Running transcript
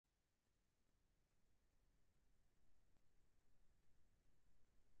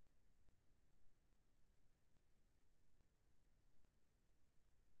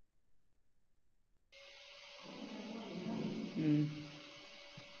Hello,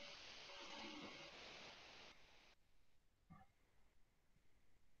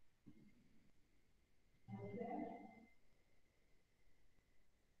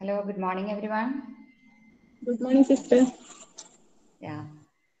 good morning, everyone. Good morning, sister. Yeah,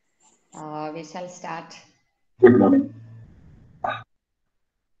 we shall start. Good morning.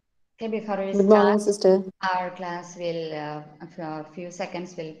 Okay, before we Good start, morning, sister. our class will, a few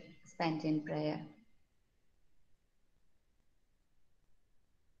seconds will spend in prayer.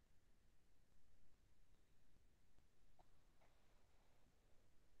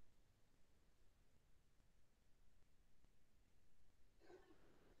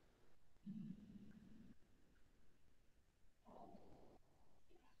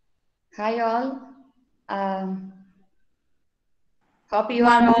 Hi all. Hope you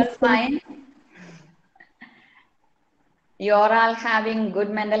are all fine. You are all having good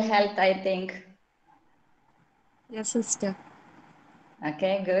mental health, I think. Yes, sister.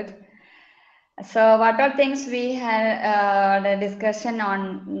 Okay, good. So what are things we had the discussion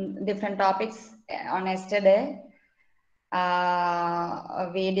on different topics on yesterday?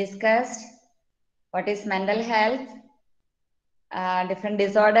 We discussed what is mental health, different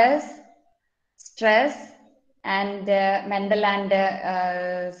disorders, stress, and mental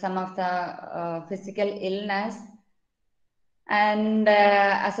and some of the physical illness, and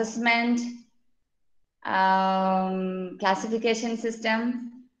assessment, classification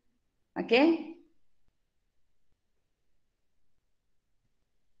system. Okay.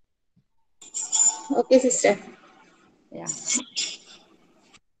 Okay, sister. Yeah.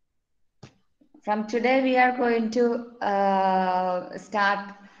 From today, we are going to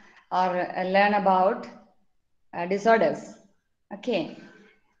start or learn about disorders. Okay.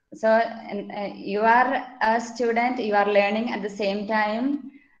 So you are a student, you are learning at the same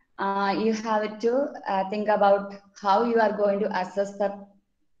time. You have to think about how you are going to assess the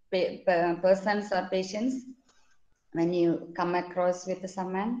persons or patients when you come across with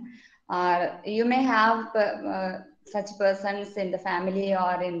someone. You may have such persons in the family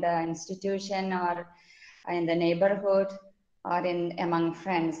or in the institution or in the neighborhood or in among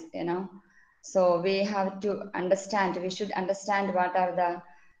friends, you know. So we have to understand, we should understand what are the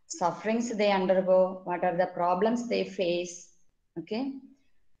sufferings they undergo, what are the problems they face. Okay.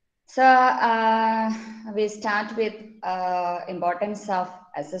 So we start with importance of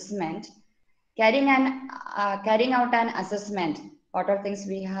assessment. Carrying out an assessment. What are things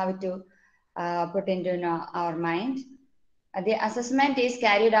we have to put into our mind? The assessment is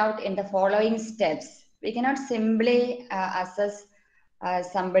carried out in the following steps. We cannot simply assess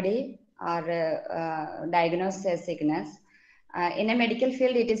somebody or diagnose a sickness. In a medical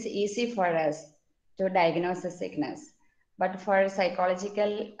field, it is easy for us to diagnose a sickness. But for a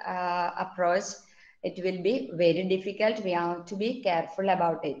psychological approach, it will be very difficult. We have to be careful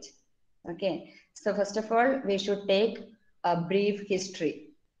about it. Okay. So first of all, we should take a brief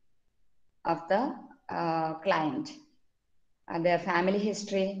history of the client, their family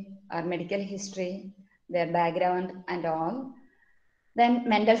history or medical history, their background and all. Then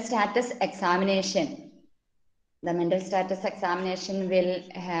mental status examination. The mental status examination will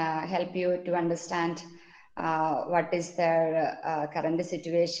help you to understand what is their current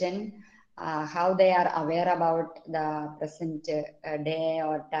situation, how they are aware about the present day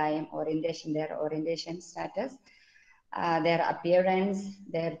or time, orientation, their orientation status, their appearance,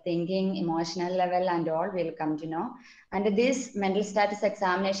 their thinking, emotional level, and all will come to know. And this mental status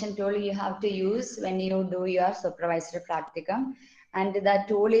examination tool you have to use when you do your supervised practicum. And that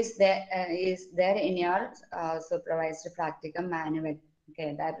tool is there in your supervised practicum manual.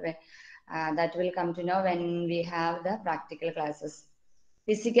 Okay, that way that will come to know when we have the practical classes.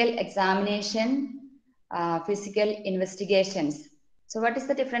 Physical examination, physical investigations. So what is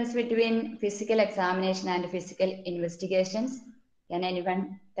the difference between physical examination and physical investigations? Can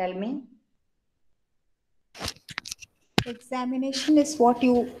anyone tell me? Examination is what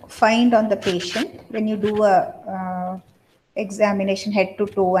you find on the patient when you do a examination, head to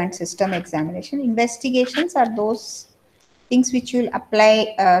toe and system examination. Investigations are those things which you will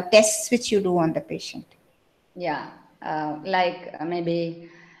apply, tests which you do on the patient. Yeah, like maybe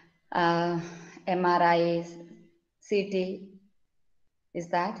MRI, CT, is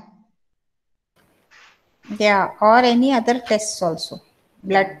that? Yeah, or any other tests also,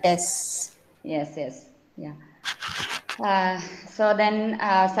 blood tests. Yes, yes, yeah. So then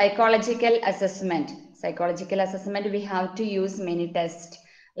psychological assessment. Psychological assessment, we have to use many tests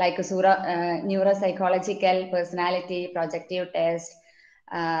like neuropsychological personality, projective test.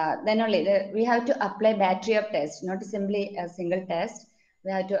 Then only we have to apply battery of tests, not simply a single test.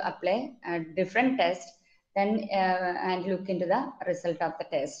 We have to apply different tests then and look into the result of the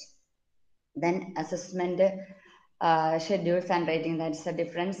test. Then assessment schedules and rating, that's the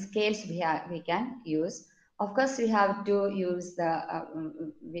different scales we can use. Of course, we have to use the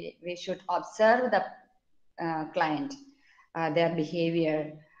we should observe the client, their behavior,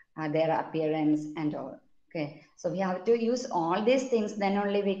 their appearance and all. Okay, so we have to use all these things, then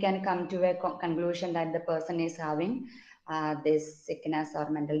only we can come to a conclusion that the person is having this sickness or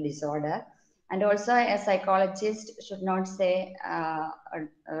mental disorder. And also a psychologist should not say a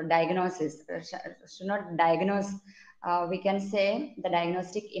diagnosis, should not diagnose. We can say the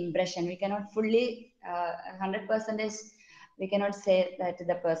diagnostic impression. We cannot fully 100% we cannot say that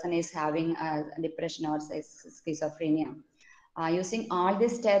the person is having depression or schizophrenia. Using all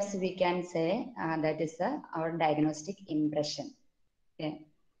these steps, we can say that is our diagnostic impression. Okay.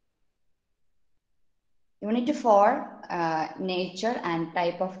 Unit 4, nature and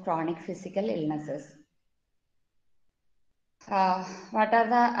type of chronic physical illnesses. What are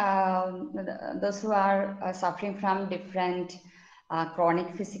those who are suffering from different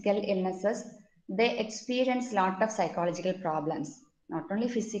chronic physical illnesses? They experience lot of psychological problems. Not only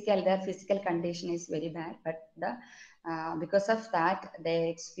physical, their physical condition is very bad, but because of that, they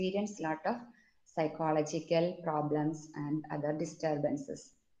experience lot of psychological problems and other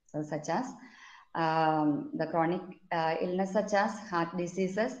disturbances. So, such as the chronic illness, such as heart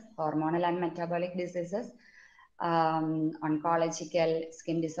diseases, hormonal and metabolic diseases, oncological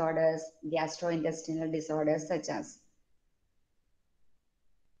skin disorders, gastrointestinal disorders, such as.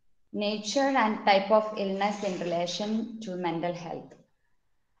 Nature and type of illness in relation to mental health.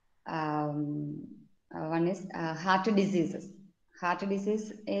 One is heart diseases. Heart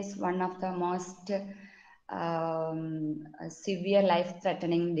disease is one of the most severe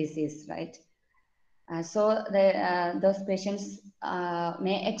life-threatening disease, right? So those patients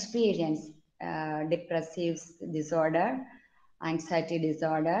may experience depressive disorder, anxiety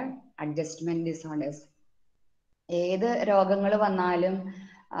disorder, adjustment disorders. ഏത് രോഗങ്ങൾ വന്നാലും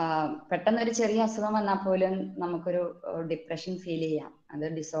പെട്ടെന്നൊരു ചെറിയ അസുഖം വന്നാൽ പോലും നമുക്കൊരു depression feel ചെയ്യാം. അത്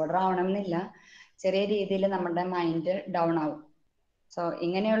ഡിസോർഡർ ആവണമെന്നില്ല, ചെറിയ രീതിയിൽ നമ്മുടെ മൈൻഡ് ഡൗൺ ആവും. സോ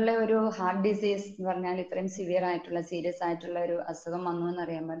ഇങ്ങനെയുള്ള ഒരു ഹാർട്ട് ഡിസീസ് എന്ന് പറഞ്ഞാൽ ഇത്രയും സിവിയർ ആയിട്ടുള്ള സീരിയസ് ആയിട്ടുള്ള ഒരു അസുഖം വന്നു എന്ന്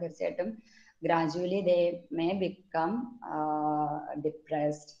അറിയുമ്പോൾ തീർച്ചയായിട്ടും gradually they may become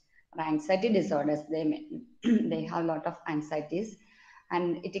depressed. Anxiety disorders, they have a lot of anxieties and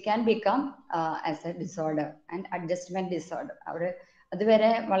it can become as a disorder. And adjustment disorder, അതുവരെ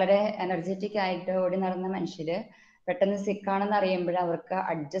വളരെ എനർജറ്റിക് ആയിട്ട് ഓടി നടന്ന മനുഷ്യര് പെട്ടെന്ന് സിക്കാണെന്ന് അറിയുമ്പോൾ അവർക്ക്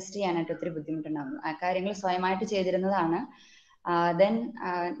അഡ്ജസ്റ്റ് ചെയ്യാനായിട്ട് ഒത്തിരി ബുദ്ധിമുട്ടുണ്ടാകും. ആ കാര്യങ്ങൾ സ്വയമായിട്ട് ചെയ്തിരുന്നതാണ്. Then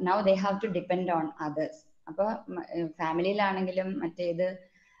now they have to depend on others. അപ്പോൾ ഫാമിലിയിലാണെങ്കിലും മറ്റേത്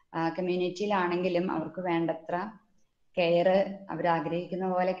കമ്മ്യൂണിറ്റിയിലാണെങ്കിലും അവർക്ക് വേണ്ടത്ര കെയർ അവർ ആഗ്രഹിക്കുന്ന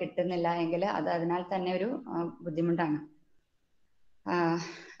പോലെ കിട്ടുന്നില്ല എങ്കിൽ അത് അതിനാൽ തന്നെ ഒരു ബുദ്ധിമുട്ടാണ്.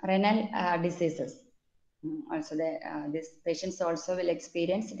 renal diseases, also these patients also will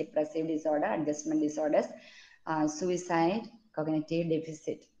experience depressive disorder, adjustment disorders, suicide, cognitive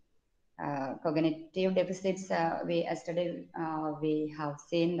deficit. Cognitive deficits, we yesterday we have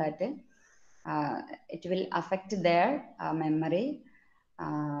seen that it will affect their memory,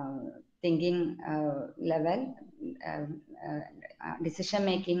 thinking level, decision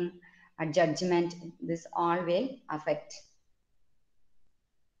making, judgment. This all will affect.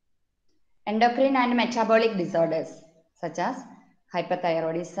 Endocrine and metabolic disorders such as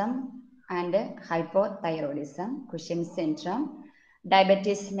hyperthyroidism and hypothyroidism, Cushing's syndrome,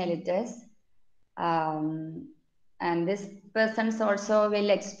 diabetes mellitus, and this persons also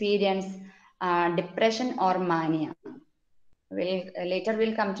will experience depression or mania. Later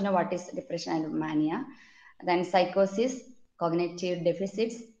we'll come to know what is depression and mania. Then psychosis, cognitive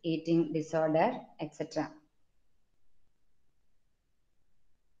deficits, eating disorder, etc.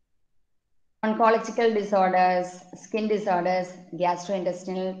 Oncological disorders, skin disorders,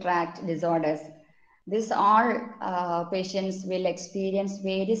 gastrointestinal tract disorders. These all patients will experience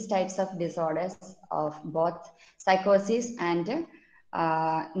various types of disorders of both psychosis and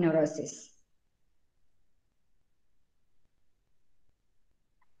neurosis.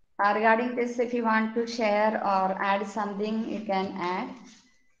 Regarding this, if you want to share or add something, you can add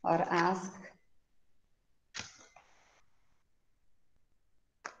or ask.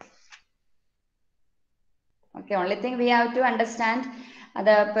 Okay, only thing we have to understand,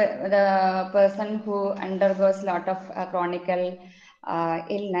 the person who undergoes lot of chronic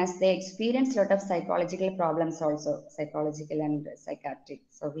illness, they experience lot of psychological problems also, psychological and psychiatric.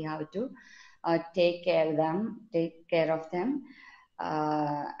 So we have to take care of them,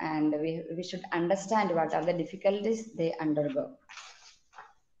 and we should understand what are the difficulties they undergo.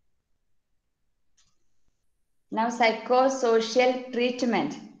 Now, psychosocial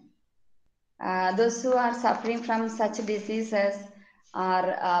treatment. Those who are suffering from such diseases or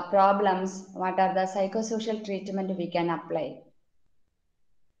problems, what are the psychosocial treatment we can apply?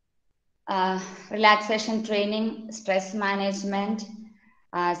 Relaxation training, stress management,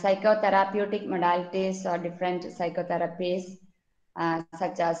 psychotherapeutic modalities or different psychotherapies,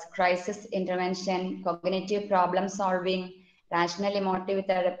 such as crisis intervention, cognitive problem solving, rational emotive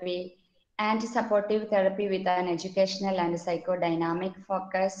therapy, anti-supportive therapy with an educational and psychodynamic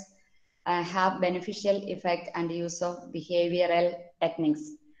focus, have beneficial effect and use of behavioral techniques.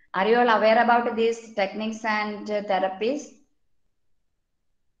 Are you all aware about these techniques and therapies?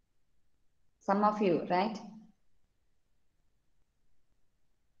 Some of you, right?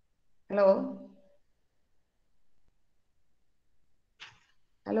 Hello?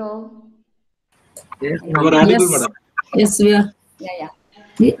 Hello? Yes, Yeah. you are audible, Yes. madam. Yes, we are.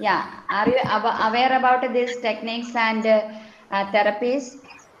 Yeah. Are you aware about these techniques and therapies?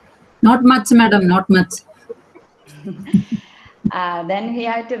 Not much, madam. Not much. Then we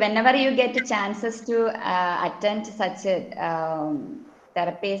have to, whenever you get chances to attend such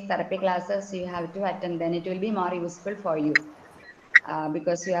therapy classes, you have to attend. Then it will be more useful for you.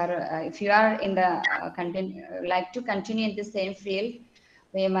 Because you are, if you are in the like to continue in the same field,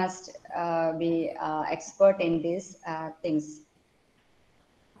 we must be expert in these things.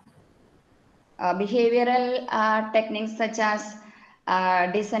 Behavioral techniques such as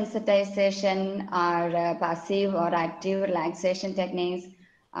desensitization or passive or active relaxation techniques,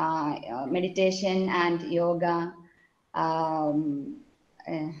 meditation and yoga,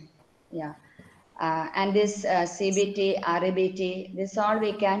 yeah. And this CBT, RBT, this all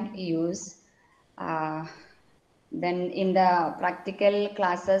we can use. Then in the practical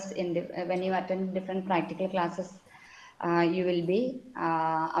classes, when you attend different practical classes, you will be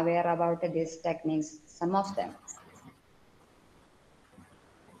aware about these techniques, some of them.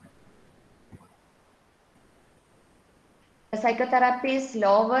 The psychotherapy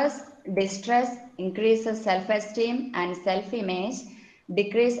lowers distress, increases self-esteem and self-image,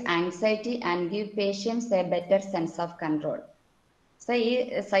 decrease anxiety and give patients a better sense of control. So, ഈ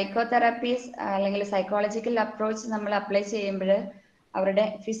സൈക്കോതെറാപ്പീസ് അല്ലെങ്കിൽ psychological approach നമ്മൾ apply ചെയ്യുമ്പോൾ അവരുടെ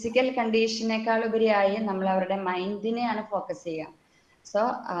physical കണ്ടീഷനേക്കാൾ ഉപരിയായി നമ്മൾ അവരുടെ മൈൻഡിനെയാണ് focus ചെയ്യുക. So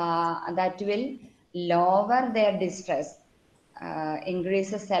that will lower there distress,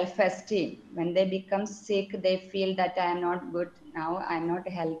 increases self-esteem. When they become sick, they feel that I am not good now, I am not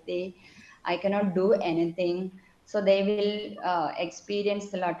healthy, I cannot do anything. So they will experience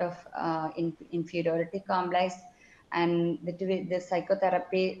a lot of inferiority complex, and the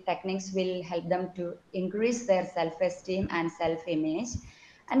psychotherapy techniques will help them to increase their self-esteem and self-image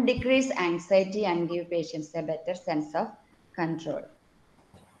and decrease anxiety and give patients a better sense of control.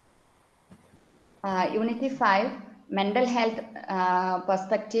 Unity 5, mental health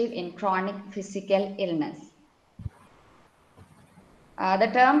perspective in chronic physical illness. The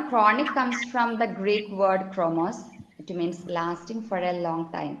term chronic comes from the Greek word chromos. It means lasting for a long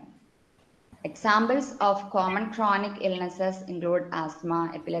time. Examples of common chronic illnesses include asthma,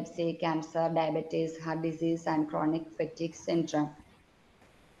 epilepsy, cancer, diabetes, heart disease, and chronic fatigue syndrome.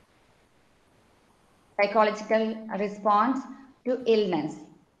 Psychological response to illness.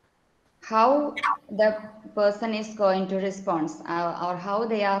 How the person is going to respond or how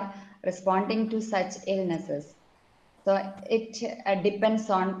they are responding to such illnesses. So it depends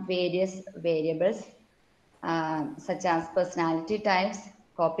on various variables such as personality types,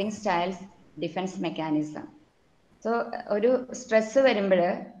 coping styles, defense mechanism. So ഒരു stress വരുമ്പോൾ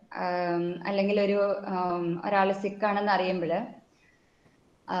അല്ലെങ്കിൽ ഒരാൾ സിക്കാണെന്ന് അറിയുമ്പോൾ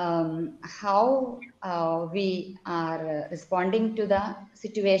how we are responding to the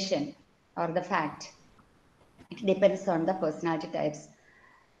situation or the fact, it depends on the personality types.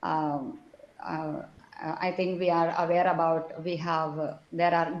 I think we are aware about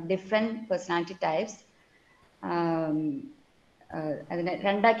there are different personality types. അതിനെ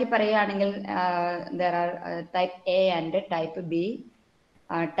രണ്ടാക്കി പറയുകയാണെങ്കിൽ there are type A and type B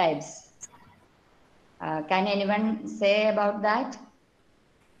types. Can anyone say about that?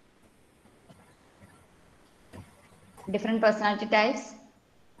 Different personality types.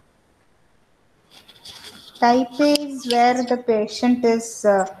 Type A is where the patient is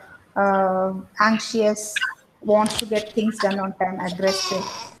anxious, wants to get things done on time, aggressive.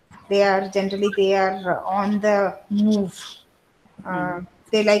 They are on the move.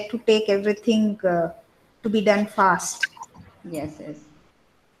 They like to take everything to be done fast. Yes.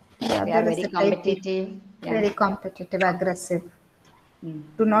 Yeah, They are very competitive. Very competitive, aggressive.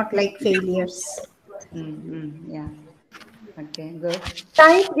 Do not like failures. Yeah. Okay, good.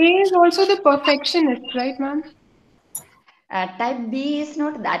 Type A is also the perfectionist, right, ma'am? Type B is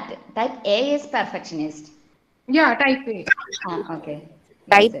not that. Type A is perfectionist. Yeah, type A. Okay.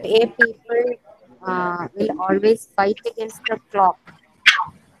 Type Yes, A yes. people will always fight against the clock.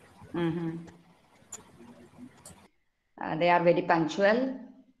 They are very punctual,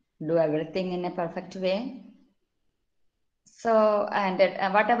 do everything in a perfect way. So, and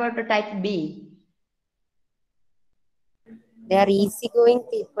what about the type B? They are easygoing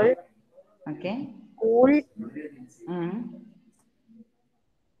people, Okay. cool,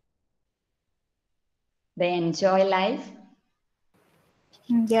 They enjoy life.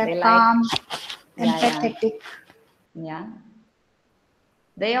 They are They like, calm, yeah. empathetic. Yeah.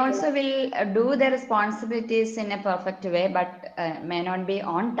 They also will do their responsibilities in a perfect way, but may not be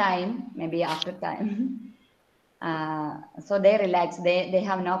on time, maybe after time. So they relax. They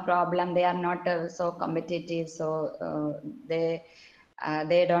have no problem. They are not so competitive. So they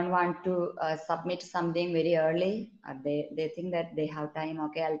don't want to submit something very early. They think that they have time.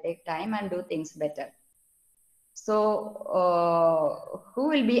 Okay, I'll take time and do things better. So who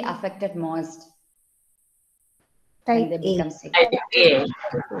will be affected most when Type they A. become sick?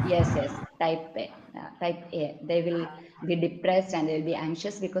 Yes, type A. Type A. They will be depressed and they will be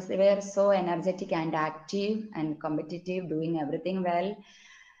anxious because they were so energetic and active and competitive, doing everything well.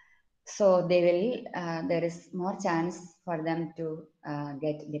 So they will. There is more chance for them to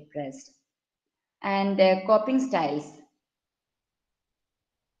get depressed. And coping styles.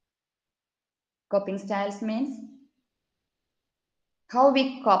 Coping styles means how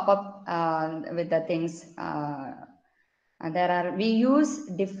we cope up with the things. We use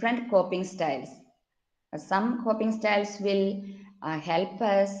different coping styles. Some coping styles will help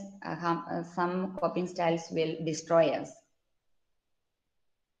us, some coping styles will destroy us.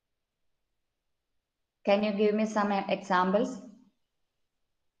 Can you give me some examples?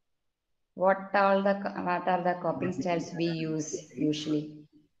 What are the coping styles we use usually?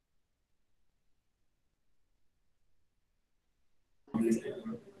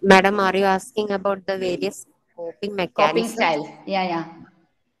 Madam, are you asking about the various coping mechanisms? Coping styles, yeah.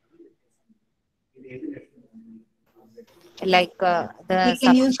 Like the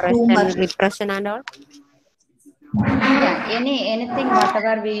suppression, repression and all? Yeah, anything,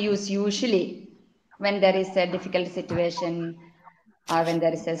 whatever we use usually when there is a difficult situation or when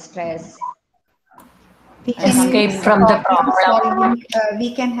there is a stress. We can Escape use from the problem problem. solving.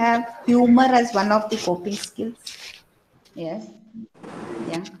 We can have humor as one of the coping skills. Yes.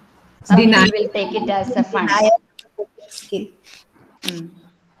 Yeah. Some people will take it as a fun. Skill.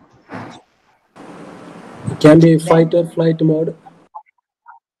 It can be fight or flight mode.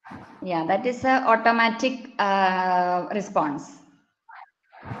 Yeah, that is a automatic response.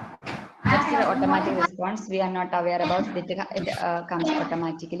 That's an automatic response. We are not aware about it. It comes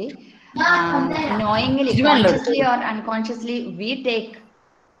automatically. Knowingly, consciously or unconsciously, we take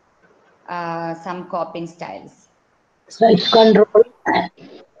some coping styles. Self-control.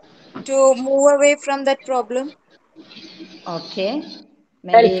 To move away from that problem. Okay.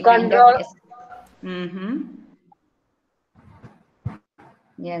 Maybe kind of.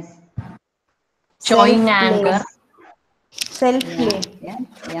 Yes. Showing anger. Self-blame.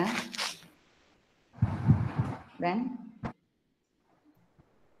 Yeah. Then,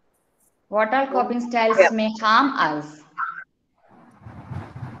 what all coping styles may harm us?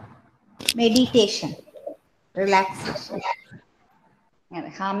 Meditation. Relaxation.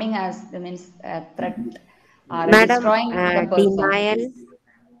 Harming us means threat or Madam, destroying the person. denial.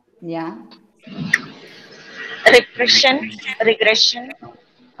 Yeah. Repression, regression.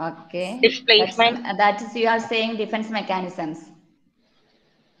 Okay. Displacement. That is, you are saying defense mechanisms.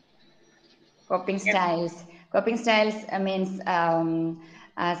 Coping styles. Coping styles means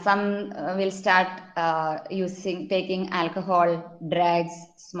some will start taking alcohol, drugs,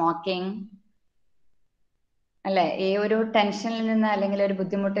 smoking. അല്ലെ ഈ ഒരു ടെൻഷനിൽ നിന്ന് അല്ലെങ്കിൽ ഒരു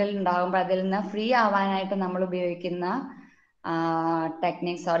ബുദ്ധിമുട്ടിൽ ഉണ്ടാകുമ്പോൾ അതിൽ നിന്ന് free ആവാനായിട്ട് നമ്മൾ ഉപയോഗിക്കുന്ന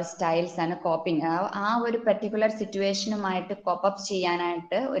ടെക്നിക്സ് ഓർ സ്റ്റൈൽസ് ആണ് കോപ്പിംഗ്. ആ ഒരു പെർട്ടിക്കുലർ സിറ്റുവേഷനുമായിട്ട് കോപ്പ് അപ്പ്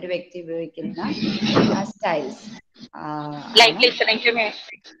ചെയ്യാനായിട്ട് ഒരു വ്യക്തി ഉപയോഗിക്കുന്ന styles. Like listening to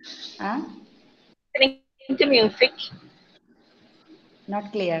music. Listening to music. Not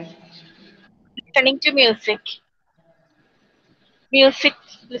clear. Listening to music. Music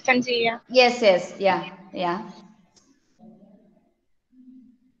listen ചെയ്യാ. Yes, yeah.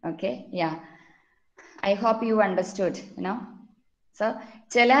 Okay, yeah. I hope you understood, So,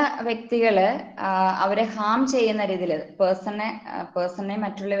 ചില വ്യക്തികള് അവരെ ഹാം ചെയ്യുന്ന രീതിയിൽ പേഴ്സണെ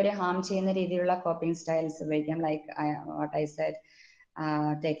മറ്റുള്ളവരെ ഹാം ചെയ്യുന്ന രീതിയിലുള്ള കോപ്പിംഗ് സ്റ്റൈൽസ് ഉപയോഗിക്കാം. Like what I said,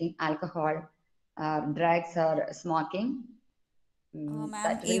 taking alcohol, drugs or smoking.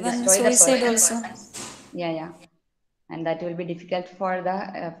 Ma'am, even suicide also. Yeah. and that will be difficult for the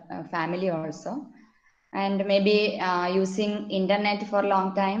family also. And maybe using internet for a long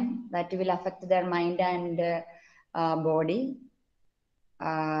time, that will affect their mind and body.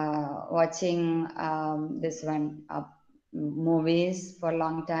 Watching this one movies for a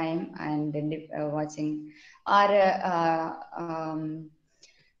long time and watching or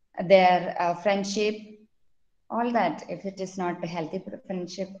their friendship, all that, if it is not a healthy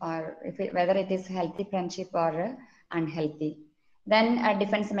friendship, or whether it is healthy friendship or unhealthy, then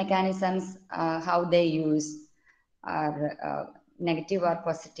defense mechanisms, how they use are negative or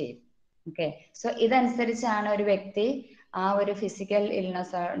positive. Okay, so ഇതനുസരിച്ചാണ് ഒരു വ്യക്തി ആ ഒരു physical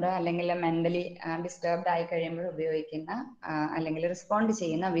ഇൽനെസ്സോട് അല്ലെങ്കിൽ mentally disturbed ആയി കഴിയുമ്പോൾ ഉപയോഗിക്കുന്ന അല്ലെങ്കിൽ respond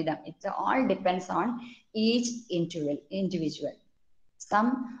ചെയ്യുന്ന വിധം. It's all depends on each individual. Some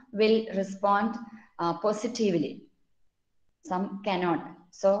will respond positively, some cannot.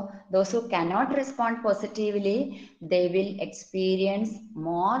 So those who cannot respond positively, they will experience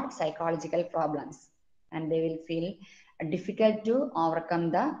more psychological problems and they will feel difficult to overcome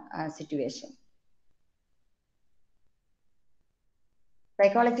the situation.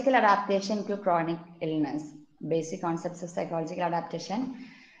 Psychological adaptation to chronic illness. Basic concepts of psychological adaptation.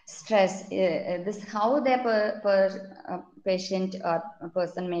 Stress, this how the patient or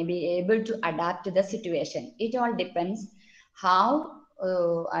person may be able to adapt to the situation. It all depends how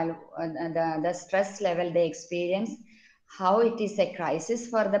the stress level they experience, how it is a crisis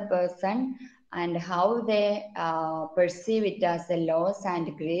for the person, and how they perceive it as a loss and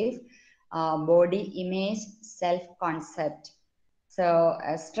grief, body image, self-concept. So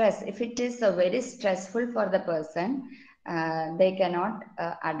stress, if it is very stressful for the person, they cannot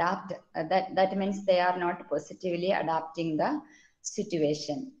adapt. That means they are not positively adapting the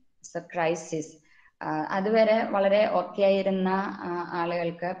situation. So crisis. അതുവരെ വളരെ okay ആയിരുന്ന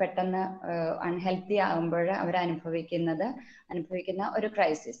ആളുകൾക്ക് പെട്ടെന്ന് unhealthy ആകുമ്പോൾ അവർ അനുഭവിക്കുന്ന ഒരു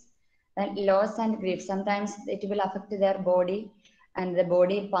crisis. Loss and grief, sometimes it will affect their body and the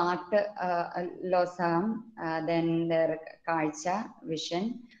body part loss ആകും. Then their കാഴ്ച, vision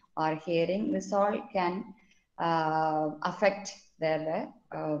or hearing, this all can affect their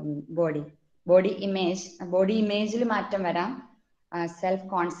body ഇമേജിൽ മാറ്റം വരാം, സെൽഫ്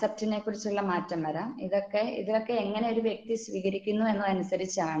കോൺസെപ്റ്റിനെ കുറിച്ചുള്ള മാറ്റം വരാം. ഇതിലൊക്കെ എങ്ങനെ ഒരു വ്യക്തി സ്വീകരിക്കുന്നു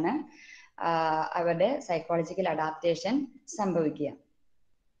എന്നതനുസരിച്ചാണ് അവരുടെ സൈക്കോളജിക്കൽ അഡാപ്റ്റേഷൻ സംഭവിക്കുക.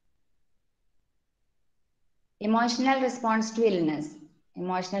 Emotional response to illness.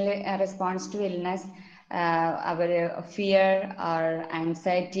 Emotional response to illness, our fear or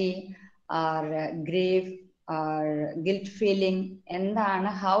anxiety or grief or guilt feeling, എന്താണ്,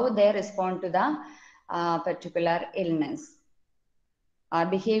 how they respond to the particular illness. Or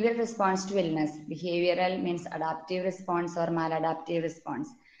behavioral response to illness. Behavioral means adaptive response or maladaptive response.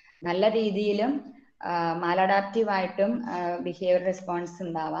 നല്ല രീതിയിലും maladaptive ആയിട്ടും behaviour response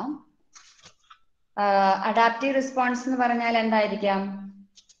ഉണ്ടാവാം. Adaptive response എന്ന് പറഞ്ഞാൽ എന്തായിരിക്കാം?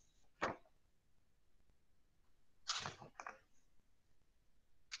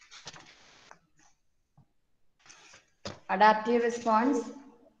 Adaptive response.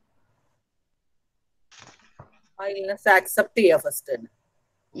 illness accept ചെയ്യുക first.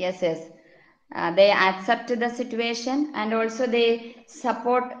 Yes. They accept the situation and also they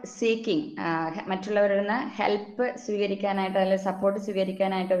support seeking. മറ്റുള്ളവരിൽ നിന്ന് ഹെൽപ്പ് സ്വീകരിക്കാനായിട്ട് അല്ലെങ്കിൽ സപ്പോർട്ട്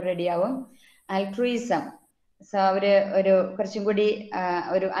സ്വീകരിക്കാനായിട്ട് അവർ റെഡിയാവും. അൾട്രൂയിസം, സോ അവര് ഒരു കുറച്ചും കൂടി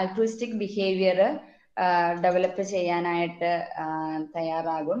ഒരു അൾട്രൂയിസ്റ്റിക് ബിഹേവിയർ ഡെവലപ്പ് ചെയ്യാനായിട്ട്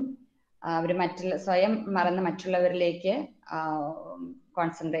തയ്യാറാകും. അവർ സ്വയം മറന്ന് മറ്റുള്ളവരിലേക്ക്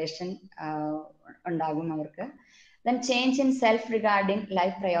കോൺസെൻട്രേഷൻ ഉണ്ടാകും അവർക്ക്. Then change in self regarding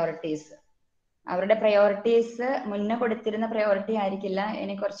life priorities. അവരുടെ പ്രയോറിറ്റീസ് മുന്നേ കൊടുത്തിരുന്ന പ്രയോറിറ്റി ആയിരിക്കില്ല,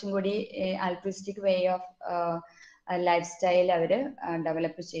 ഇനി കുറച്ചും കൂടി ആൾട്രിസ്റ്റിക് way of life style our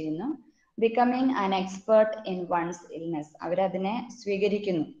develop ചെയ്യുന്നു. Becoming an expert in once illness. അവരതിനെ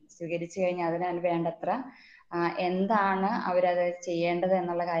സ്വീകരിച്ചു കഴിഞ്ഞാൽ അതിന് വേണ്ടത്ര എന്താണ് അവരത് ചെയ്യേണ്ടത്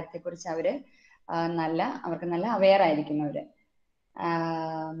എന്നുള്ള കാര്യത്തെക്കുറിച്ച് അവർക്ക് നല്ല അവെയർ ആയിരിക്കും അവര്.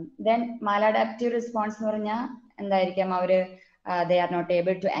 Then maladaptive response എന്ന് പറഞ്ഞാൽ എന്തായിരിക്കാം? അവര് they are not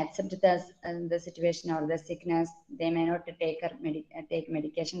able to accept the situation or the sickness. They may not take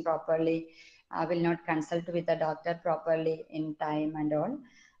medication properly, will not consult with the doctor properly in time and all.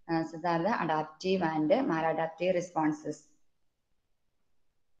 So that are the adaptive and maladaptive responses.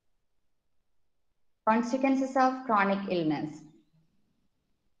 Consequences of chronic illness.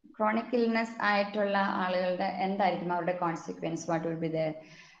 Chronic illness ആയിട്ടുള്ള ആളുകളുടെ എന്തായിരിക്കും അവരുടെ consequence? What will be the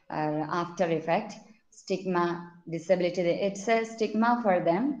after effect? Stigma, disability. It's A stigma for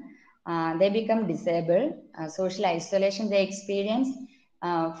them. They become disabled. Social isolation they experience.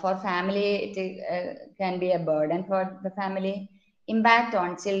 For family, it can be a burden for the family. Impact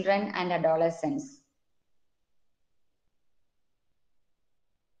on children and adolescents.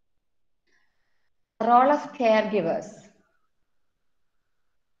 Role of caregivers.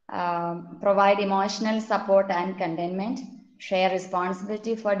 Provide emotional support and containment, share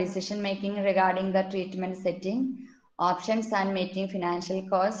responsibility for decision making regarding the treatment setting, options and meeting financial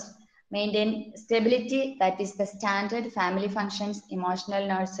costs, maintain stability, that is the standard family functions, emotional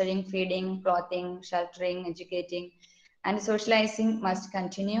nurturing, feeding, clothing, sheltering, educating, and socializing must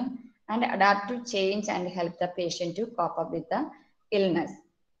continue, and adapt to change and help the patient to cope up with the illness.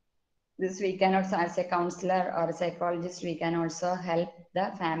 This we can also, as a counselor or a psychologist, we can also help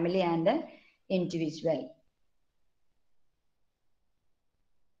the family and the individual.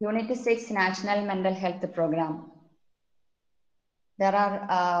 Unit 6, National Mental Health Program. There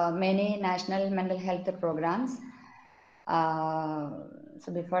are many national mental health programs.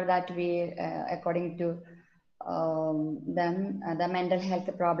 So before that, we, according to the mental health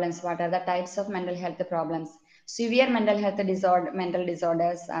problems, what are the types of mental health problems? Severe mental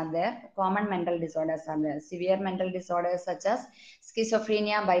disorders are there. Common mental disorders are there. Severe mental disorders such as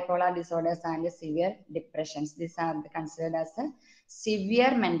schizophrenia, bipolar disorders, and severe depressions. These are considered as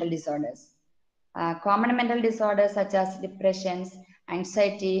severe mental disorders. Common mental disorders such as depressions,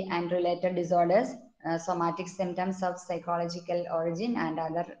 anxiety, and related disorders, somatic symptoms of psychological origin, and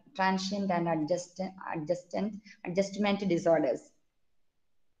other transient and adjustment disorders.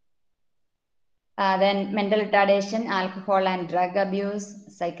 Then mental retardation, alcohol and drug abuse,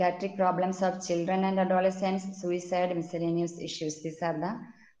 psychiatric problems of children and adolescents, suicide, miscellaneous issues. These are the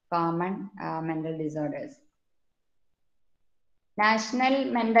common mental disorders. National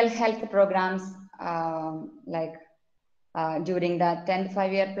mental health programs, like during the 10th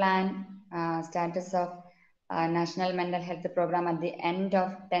five-year plan, status of National Mental Health Program at the end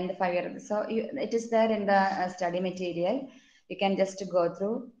of 10th five-year. So it is there in the study material. You can just go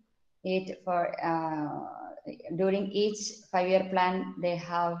through it. For during each five-year plan, they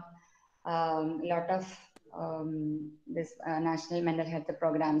have a lot of this national mental health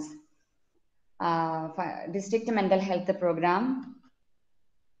programs. District mental health program,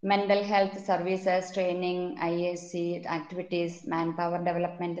 mental health services, training, IAC activities, manpower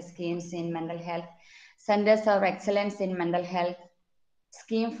development schemes in mental health, centers of excellence in mental health,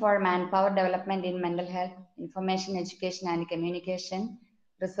 scheme for manpower development in mental health, information, education and communication,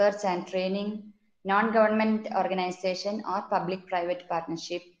 research and training, non-government organization or public-private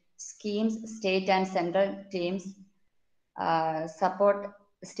partnership, schemes, state and central teams, support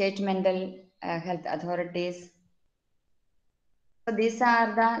state mental health authorities. So these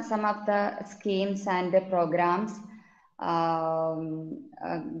are some of the schemes and the programs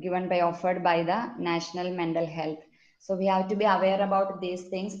offered by the National Mental Health. So we have to be aware about these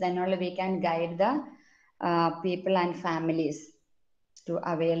things, then only we can guide the people and families to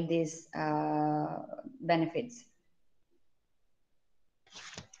avail these benefits.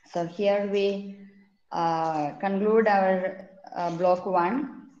 So here we conclude our block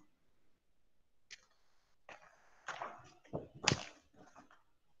 1.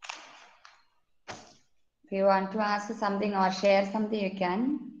 If you want to ask something or share something, you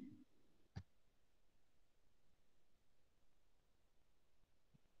can.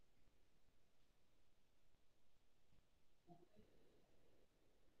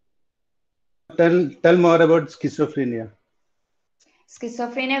 Tell more about schizophrenia.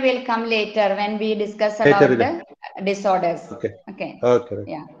 Schizophrenia will come later when we discuss about the disorders. Okay. Okay. Okay.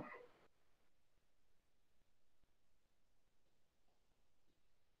 Yeah.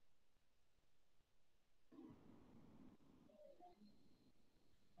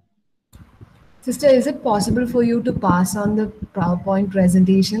 Sister, is it possible for you to pass on the PowerPoint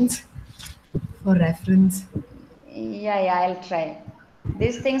presentations for reference? Yeah, I'll try.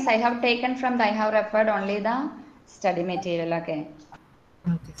 These things I have taken from I have referred only the study material. Okay.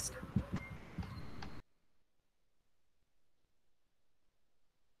 Okay.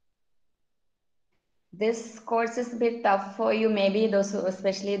 This course is a bit tough for you, maybe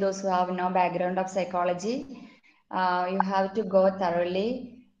especially those who have no background of psychology. You have to go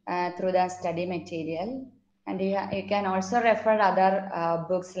thoroughly through the study material, and you can also refer other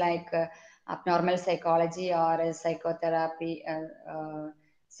books like abnormal psychology or psychotherapy,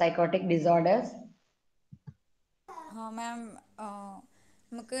 psychotic disorders. Ma'am,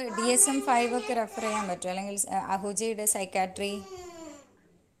 നമുക്ക് DSM-5 ഒക്കെ refer ചെയ്യാൻ പറ്റുമോ, അല്ലെങ്കിൽ അഹുജയുടെ psychiatry?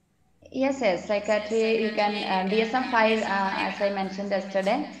 Yes, psychiatry, you can, DSM-5, as I mentioned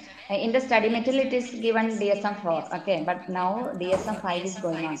yesterday, in the study material it is given DSM-4, okay, but now DSM-5 is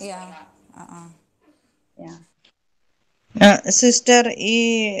going on. Yeah. Yeah. Sister ഈ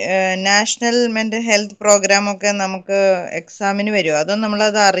national mental health programme ഒക്കെ നമുക്ക് എക്സാമിന് വരുമോ അതോ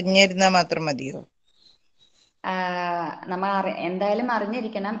നമ്മളത് അറിഞ്ഞിരുന്നാൽ മാത്രം മതിയോ? നമ്മൾ എന്തായാലും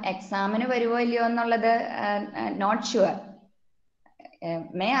അറിഞ്ഞിരിക്കണം. എക്സാമിന് വരുമോ ഇല്ലയോ എന്നുള്ളത് നോട്ട് ഷുവർ.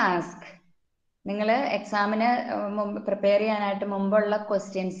 മേ ആസ്ക്, നിങ്ങൾ എക്സാമിന് മുമ്പ് പ്രിപ്പയർ ചെയ്യാനായിട്ട് മുമ്പുള്ള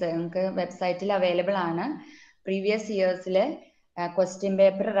ക്വസ്റ്റ്യൻസ് നിങ്ങൾക്ക് വെബ്സൈറ്റിൽ അവൈലബിൾ ആണ്. പ്രീവിയസ് ഇയേഴ്സിലെ ക്വസ്റ്റ്യൻ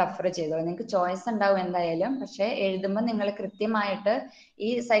പേപ്പർ റെഫർ ചെയ്തോ. നിങ്ങൾക്ക് ചോയ്സ് ഉണ്ടാവും എന്തായാലും. പക്ഷെ എഴുതുമ്പോൾ നിങ്ങൾ കൃത്യമായിട്ട് ഈ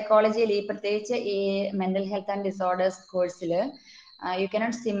സൈക്കോളജിയിൽ, ഈ പ്രത്യേകിച്ച് ഈ മെന്റൽ ഹെൽത്ത് ആൻഡ് ഡിസോർഡേഴ്സ് കോഴ്സിൽ you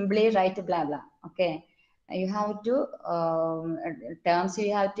cannot simply right blah blah. Okay, you have to terms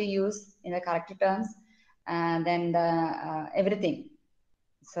you have to use in the correct terms, and then the everything.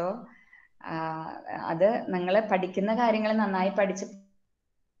 So അത് നിങ്ങൾ പഠിക്കുന്ന കാര്യങ്ങൾ നന്നായി പഠിച്ച്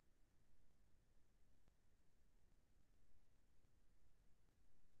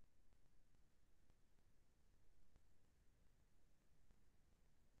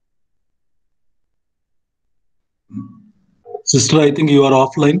Sister, I think you are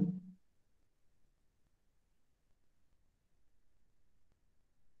offline.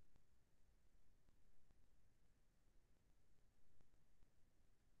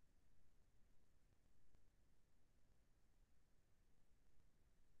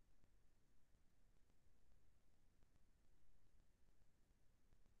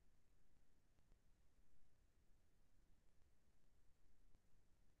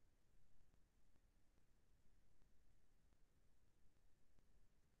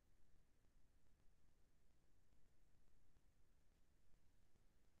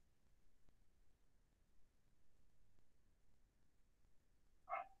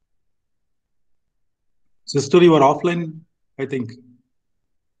 Sister, you are offline, I think.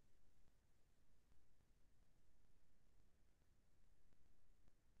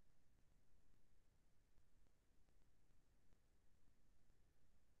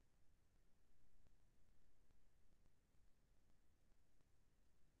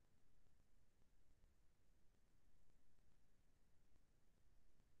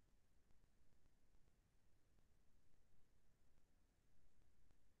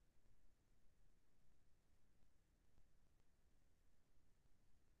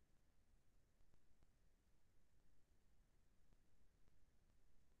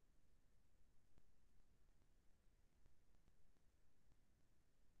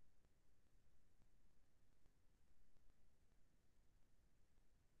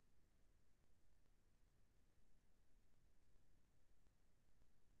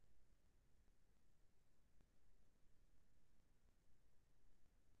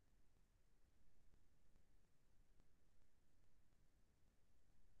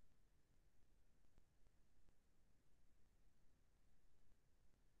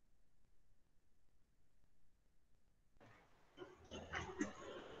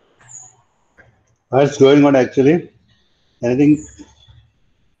 What's going on actually? Anything?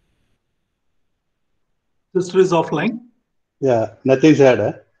 Sister is offline. Yeah, nothing said.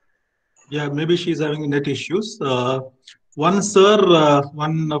 Yeah, maybe she's having net issues. One sir,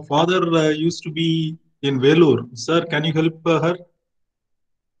 one father used to be in Vellore. Sir, can you help her?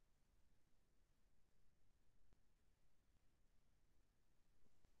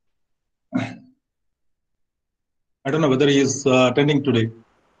 I don't know whether he is attending today.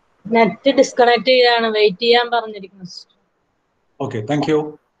 Net disconnect ചെയ്താണ്, wait ചെയ്യാൻ പറഞ്ഞിരിക്കുന്നു. Okay, thank you.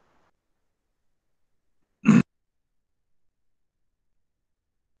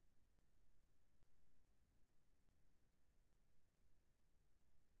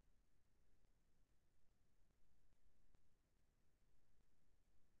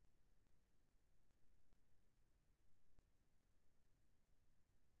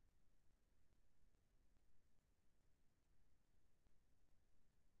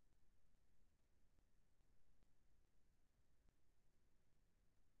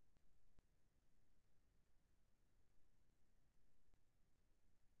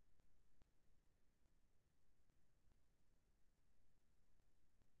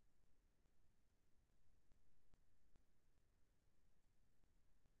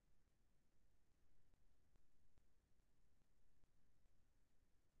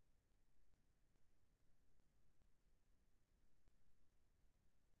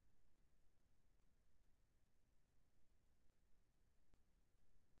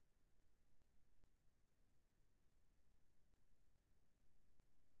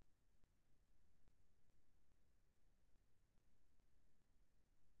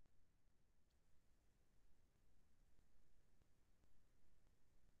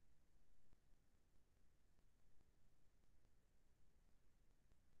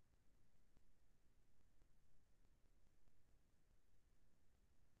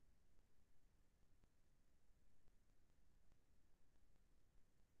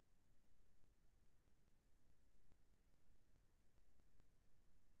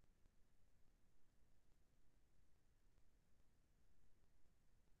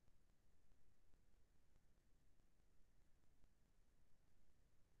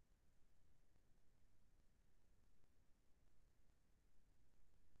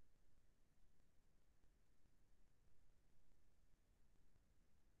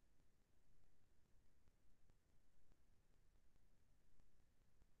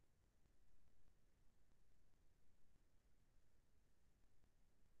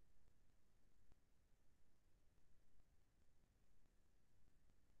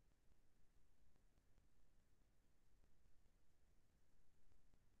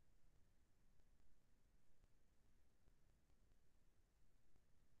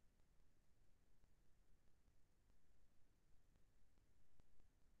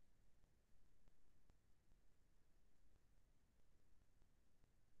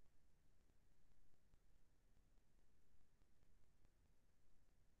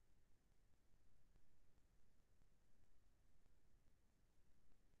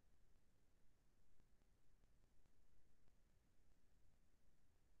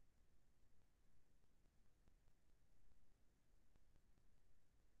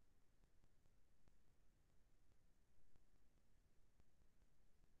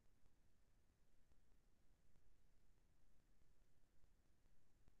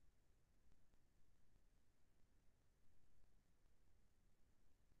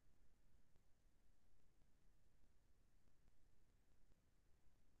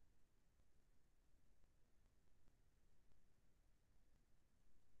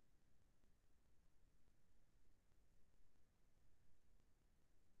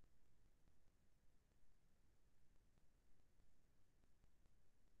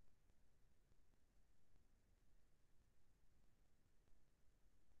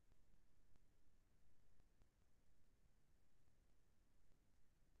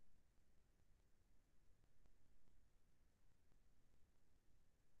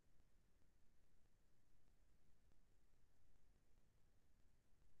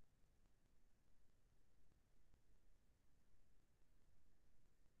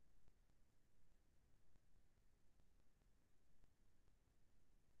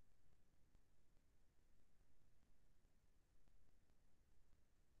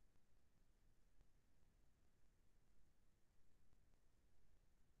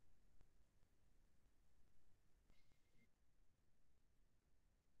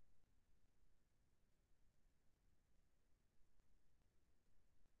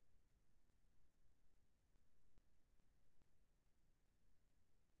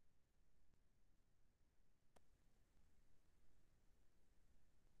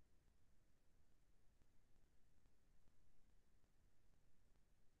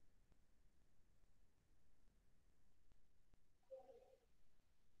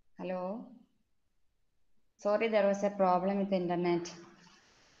 Hello. Sorry, there was a problem with the internet.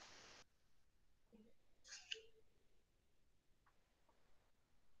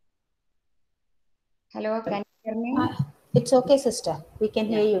 Hello, can you hear me? It's okay, sister. We can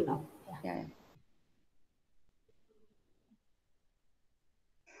hear you now. Yeah.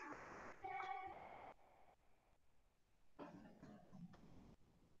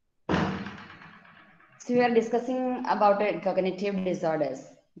 So we are discussing about cognitive disorders.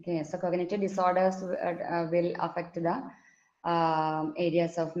 Okay, so cognitive disorders will affect the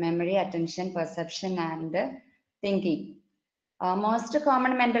areas of memory, attention, perception, and thinking. Most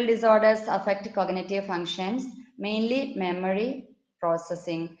common mental disorders affect cognitive functions, mainly memory,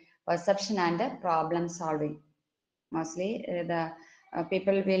 processing, perception, and problem solving. Mostly the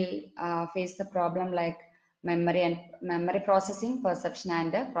people will face the problem like memory processing, perception,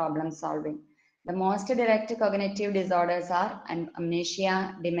 and problem solving. The most direct cognitive disorders are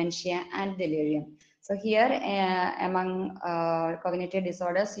amnesia, dementia, and delirium. So here among cognitive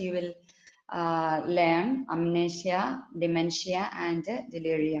disorders you will learn amnesia, dementia, and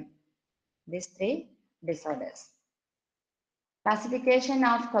delirium. These three disorders. Classification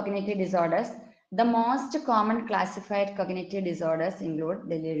of cognitive disorders. The most common classified cognitive disorders include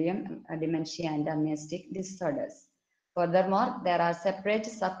delirium, dementia, and amnestic disorders. Furthermore, there are separate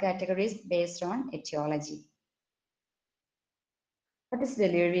subcategories based on etiology. What is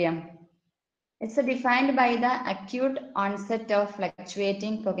delirium? It's defined by the acute onset of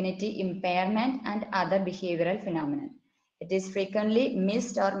fluctuating cognitive impairment and other behavioral phenomena. It is frequently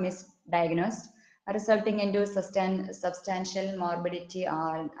missed or misdiagnosed, resulting into substantial morbidity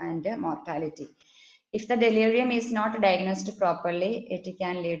and mortality. If the delirium is not diagnosed properly, it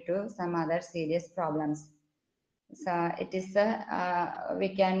can lead to some other serious problems. So it is we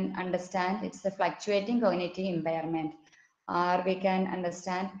can understand it's a fluctuating cognitive impairment, or we can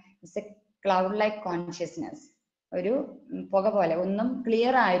understand it's a cloud like consciousness. ഒരു പുക പോലെ ഒന്നും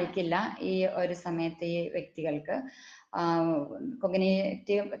clear ആയിരിക്കില്ല ഈ ഒരു സമയത്ത് ഈ വ്യക്തികൾക്ക്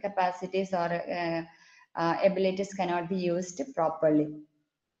cognitive capacities or abilities cannot be used properly.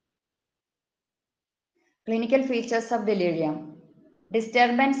 Clinical features of delirium.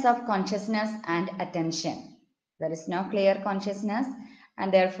 Disturbance of consciousness and attention. There is no clear consciousness, and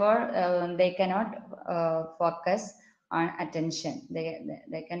therefore they cannot focus on attention.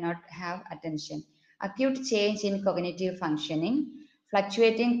 They cannot have attention. Acute change in cognitive functioning,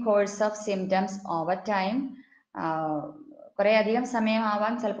 fluctuating course of symptoms over time. കുറേ അധികം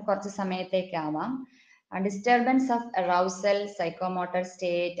സമയമാവാം, ചിലപ്പോൾ കുറച്ച് സമയത്തേക്കാവാം. Disturbance of arousal, psychomotor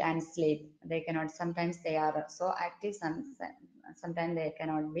state, and sleep. They cannot, sometimes they are so active, sometimes they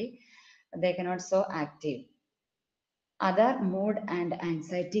cannot so active. Other mood and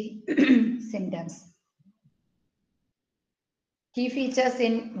anxiety symptoms. Key features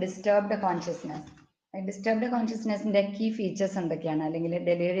in disturbed consciousness. Disturbed consciousness in the key features എന്തൊക്കെയാണ്, അല്ലെങ്കിൽ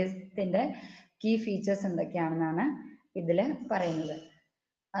deliriumത്തിന്റെ key features എന്തൊക്കെയാണെന്നാണ് ഇതിൽ പറയുന്നത്.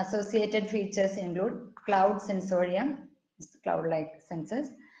 Associated features include cloud sensorium, cloud-like senses,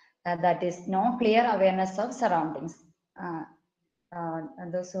 that is no clear awareness of surroundings.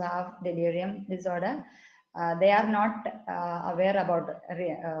 Those who have delirium disorder, they are not aware about,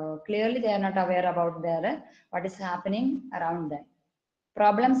 clearly they are not aware about what is happening around them.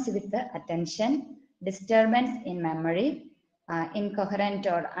 Problems with the attention, disturbance in memory, incoherent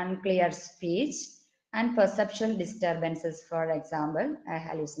or unclear speech, and perceptual disturbances, for example,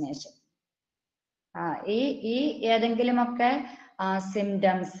 hallucination. ഈ ഏതെങ്കിലുമൊക്കെ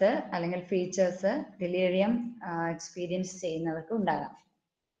symptoms അല്ലെങ്കിൽ features delirium experience ചെയ്യുന്നവർക്ക് ഉണ്ടാകാം.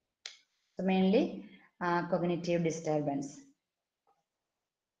 Mainly cognitive disturbance.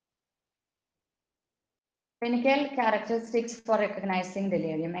 Clinical characteristics for recognizing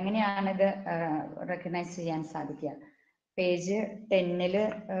delirium. എങ്ങനെയാണ് ഇത് recognise ചെയ്യാൻ സാധിക്കുക? Page 10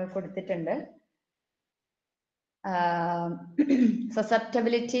 കൊടുത്തിട്ടുണ്ട്.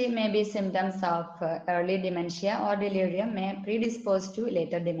 Susceptibility may be symptoms of early dementia, or delirium may predispose to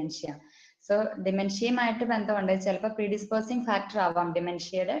later dementia. So ഡിമെൻഷ്യയുമായിട്ട് ബന്ധമുണ്ട്. ചിലപ്പോൾ പ്രീഡിസ്പോസിങ് ഫാക്ടർ ആവാം,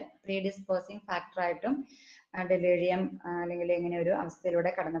 ഡിമെൻഷ്യയുടെ പ്രീഡിസ്പോസിങ് ഫാക്ടർ ആയിട്ടും ഡെലിറിയം അല്ലെങ്കിൽ ഇങ്ങനെ ഒരു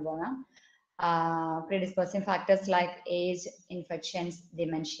അവസ്ഥയിലൂടെ കടന്നു പോകാം. Predisposing factors like age, infections,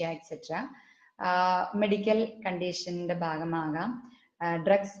 dementia, etc. Medical conditionന്റെ ഭാഗമാകാം.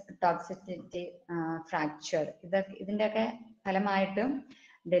 Drugs toxicity, fracture, ഇതിൻ്റെയൊക്കെ ഫലമായിട്ടും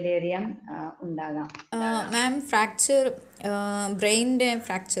ഡെലിറിയം ഉണ്ടാകാം. മാം, ഫ്രാക്ചർ ബ്രെയിനിന്റെ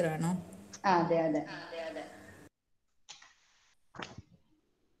ഫ്രാക്ചർ ആണോ? അതെ അതെ.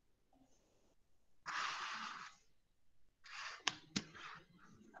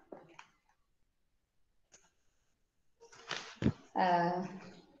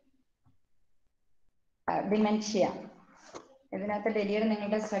 ഡിമെൻഷ്യ. ഇതിനകത്ത് ഡെലിവറി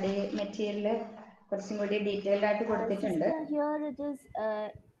നിങ്ങളുടെ സ്റ്റഡി മെറ്റീരിയൽ കുറച്ചും കൂടി ഡീറ്റെയിൽഡ് ആയിട്ട് കൊടുത്തിട്ടുണ്ട്. Here it is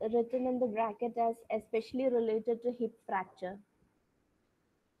written in the bracket as especially related to hip fracture.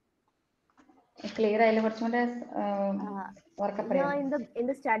 Clear ആയില്ല, കുറച്ചും കൂടെ ഓർക്ക പറയാം. Here in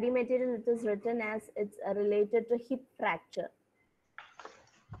the study material it is written as it's related to hip fracture.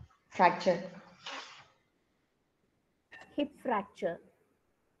 Fracture. Hip fracture.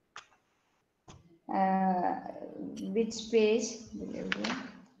 Which page?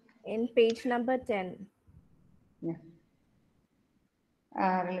 In page number 10. Yeah.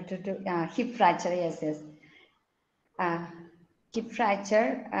 Related to hip fracture, yes. Hip fracture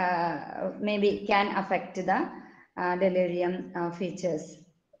maybe can affect the delirium features.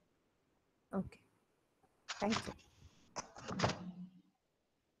 Okay. Thank you.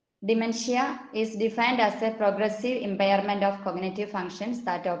 Dementia is defined as a progressive impairment of cognitive functions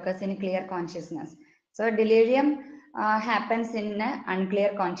that occurs in clear consciousness. So delirium happens in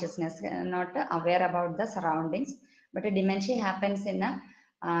unclear consciousness, not aware about the surroundings, but dementia happens in a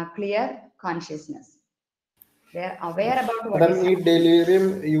clear consciousness. They are aware about what is happening. Delirium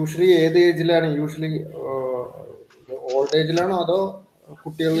usually ഏത് ഏജിലാണ്? Usually old ഏജിലാണോ അതോ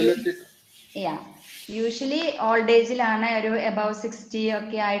കുട്ടികളിലേക്ക്? Usually old ഏജിലാണ്, ഒരു above 60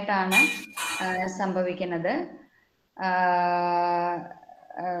 ഒക്കെ ആയിട്ടാണ് സംഭവിക്കുന്നത്.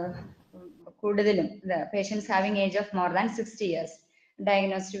 കൂടുതലും patients having age of more than 60 years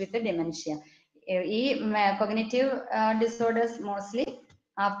diagnosed with dementia. ഈ cognitive disorders mostly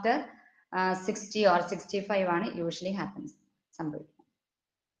after 60 or 65 ആണ് യൂഷ്വലി ഹാപ്പൻസ് സംഭവിക്കുന്നത്.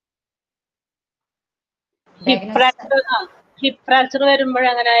 ഹിപ്പ് ഫ്രാക്ചർ വരുമ്പോഴേ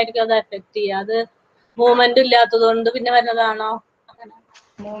അങ്ങനെ ആയിരിക്കും അത് എഫക്ട് ചെയ്യുക. അത് മൂവ്മെന്റ് ഇല്ലാത്തത് കൊണ്ട് പിന്നെ വരുന്നതാണോ?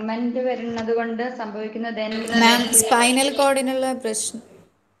 മൂവ്മെന്റ് വരുന്നത് കൊണ്ട് സംഭവിക്കുന്നത് സ്പൈനൽ കോഡിനുള്ള പ്രശ്നം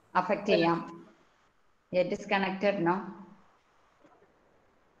അഫക്ട് ചെയ്യാം. It is connected no?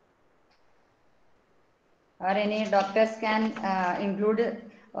 Or any doctors can include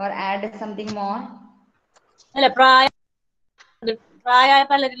or add something more? അല്ല, പ്രായമായ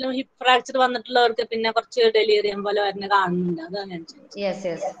പലരിലും ഹിപ്പ് ഫ്രാക്ചർ വന്നിട്ടുള്ളവർക്ക് പിന്നെ കുറച്ച് ഡെലിറിയം പോലെ വരുന്ന കാണുന്നുണ്ട്. അതാണ് ഞാൻ ചോദിച്ചത്. Yes.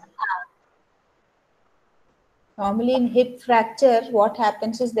 Normally in hip fracture, what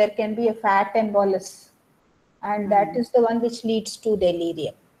happens is there can be a fat embolus, and that is the one which leads to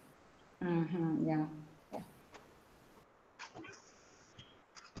delirium. Yeah.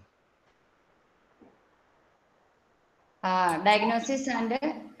 Diagnosis and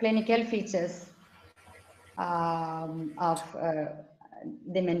clinical features of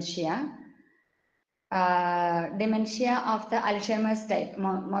dementia. Dementia of the Alzheimer's type,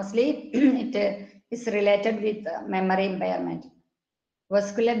 mostly it is related with memory impairment.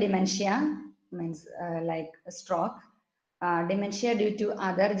 Vascular dementia means like a stroke. Dementia due to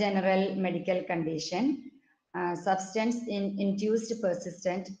other general medical condition. Substance induced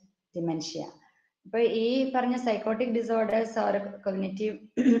persistent dementia. ഇപ്പോൾ ഈ പറഞ്ഞ psychotic disorders or cognitive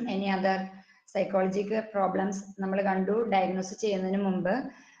any other psychological problems നമ്മൾ കണ്ടു. Diagnose ചെയ്യുന്നതിന് മുമ്പ്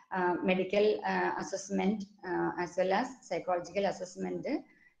medical assessment as well as psychological assessment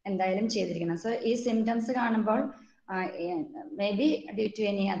എന്തായാലും ചെയ്തിരിക്കണം. So ഈ സിംറ്റംസ് കാണുമ്പോൾ may be due to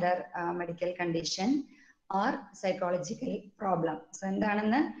any other medical condition or psychological problem. So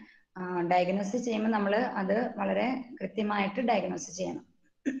എന്താണെന്ന് ഡയഗ്നോസ് ചെയ്യുമ്പോൾ നമ്മൾ അത് വളരെ കൃത്യമായിട്ട് ഡയഗ്നോസ് ചെയ്യണം.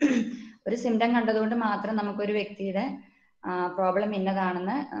 ഒരു സിംറ്റം കണ്ടതുകൊണ്ട് മാത്രം നമുക്കൊരു വ്യക്തിയുടെ പ്രോബ്ലം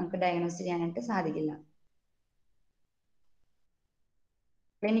ഇന്നതാണെന്ന് നമുക്ക് ഡയഗ്നോസ് ചെയ്യാനായിട്ട് സാധിക്കില്ല.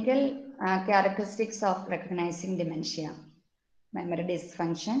 Clinical characteristics of recognising dementia: memory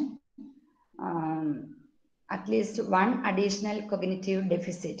dysfunction, at least one additional cognitive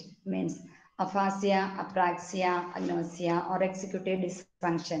deficit means aphasia, apraxia, agnosia or executive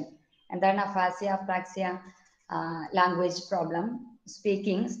dysfunction. എന്താണ് aphasia, apraxia? Language problem,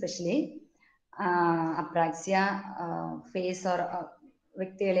 speaking especially. Apraxia, face or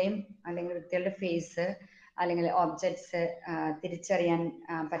വ്യക്തികളെയും അല്ലെങ്കിൽ വ്യക്തികളുടെ face അല്ലെങ്കിൽ objects തിരിച്ചറിയാൻ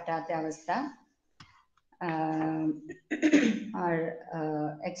പറ്റാത്ത അവസ്ഥ. Or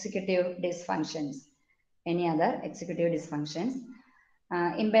executive dysfunctions, any other executive dysfunctions.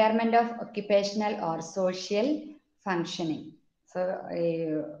 Impairment of occupational or social functioning. So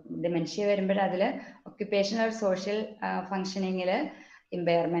dementia വരുമ്പോൾ അതിൽ occupational or social functioningൽ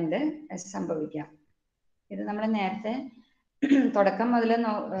ഇമ്പയർമെന്റ് സംഭവിക്കാം. ഇത് നമ്മൾ നേരത്തെ തുടക്കം മുതൽ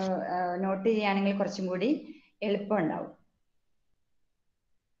നോട്ട് ചെയ്യുകയാണെങ്കിൽ കുറച്ചും കൂടി എളുപ്പമുണ്ടാവും.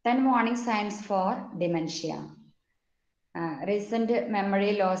 10 warning signs for dementia. Recent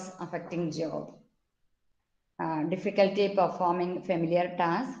memory loss affecting job. Difficulty performing familiar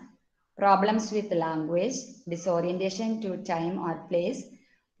tasks. Problems with language. Disorientation to time or place.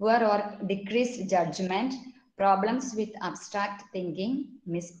 poor or decreased judgment, problems with abstract thinking,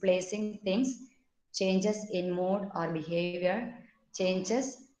 misplacing things, changes in mood or behavior, changes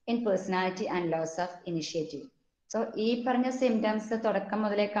in personality and loss of initiative. So ഈ പറഞ്ഞ symptoms തുടക്കം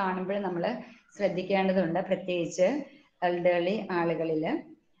മുതലേ കാണുമ്പോൾ നമ്മൾ ശ്രദ്ധിക്കേണ്ടതുണ്ട്, പ്രത്യേകിച്ച് elderly ആളുകളിൽ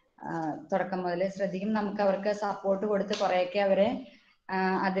തുടക്കം മുതൽ ശ്രദ്ധിക്കും. നമുക്ക് അവർക്ക് സപ്പോർട്ട് കൊടുത്ത് കുറേയൊക്കെ അവരെ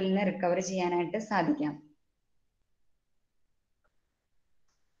അതിൽ നിന്ന് റിക്കവർ ചെയ്യാനായിട്ട് സാധിക്കാം.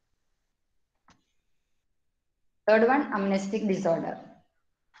 Third one, amnestic disorder.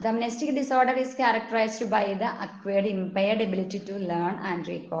 The amnestic disorder is characterized by the acquired impaired ability to learn and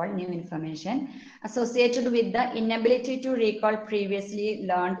recall new information associated with the inability to recall previously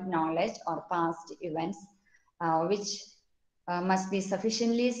learned knowledge or past events, which must be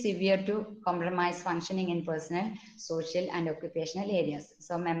sufficiently severe to compromise functioning in personal, social and occupational areas.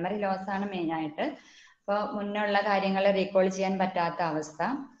 So memory loss ആണ് മെയിനായിട്ട്. ഇപ്പോൾ മുന്നുള്ള കാര്യങ്ങൾ recall ചെയ്യാൻ പറ്റാത്ത അവസ്ഥ,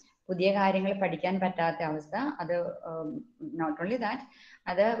 പുതിയ കാര്യങ്ങൾ പഠിക്കാൻ പറ്റാത്ത അവസ്ഥ, അത് നോട്ട് ഓൺലി ദാറ്റ്,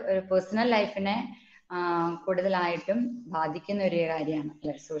 അത് പേഴ്സണൽ ലൈഫിനെ കൂടുതലായിട്ടും ബാധിക്കുന്ന ഒരു കാര്യമാണ്.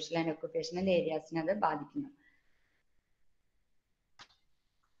 അല്ലെ, സോഷ്യൽ ആൻഡ് ഒക്യുപേഷണൽ ഏരിയാസിനെ അത് ബാധിക്കുന്നു.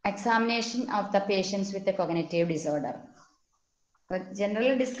 Examination of the patients with a cognitive disorder.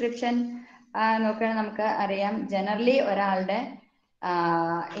 General description നോക്കുകയാണെങ്കിൽ നമുക്ക് അറിയാം, ജനറലി ഒരാളുടെ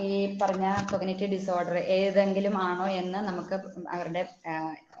ഈ പറഞ്ഞ കൊഗ്നിറ്റീവ് ഡിസോർഡർ ഏതെങ്കിലും ആണോ എന്ന് നമുക്ക് അവരുടെ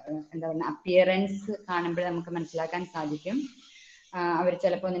എന്താ പറയുക അപ്പിയറൻസ് കാണുമ്പോൾ നമുക്ക് മനസ്സിലാക്കാൻ സാധിക്കും. അവർ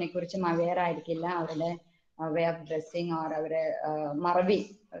ചിലപ്പോൾ അതിനെക്കുറിച്ചും അവെയർ ആയിരിക്കില്ല, അവരുടെ വേ ഓഫ് ഡ്രസ്സിങ് ഓർ അവരെ മറവി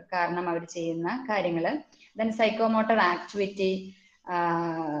കാരണം അവർ ചെയ്യുന്ന കാര്യങ്ങൾ. Then psychomotor activity,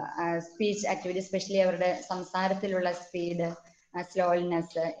 speech activity, especially അവരുടെ സംസാരത്തിലുള്ള സ്പീഡ്,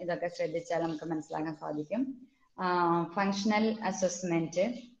 സ്ലോനെസ്, ഇതൊക്കെ ശ്രദ്ധിച്ചാൽ നമുക്ക് മനസ്സിലാക്കാൻ സാധിക്കും. ഫങ്ഷണൽ അസസ്മെന്റ്,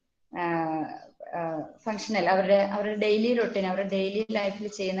 ഫങ്ഷണൽ അവരുടെ ഡെയിലി റൊട്ടീൻ, അവരുടെ ഡെയിലി ലൈഫിൽ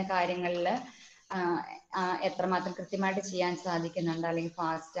ചെയ്യുന്ന കാര്യങ്ങളിൽ എത്രമാത്രം കൃത്യമായിട്ട് ചെയ്യാൻ സാധിക്കുന്നുണ്ട്, അല്ലെങ്കിൽ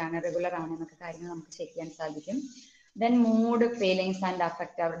ഫാസ്റ്റ് ആണ്, റെഗുലർ ആണ് എന്നൊക്കെ കാര്യങ്ങൾ നമുക്ക് ചെക്ക് ചെയ്യാൻ സാധിക്കും. Then mood, feelings and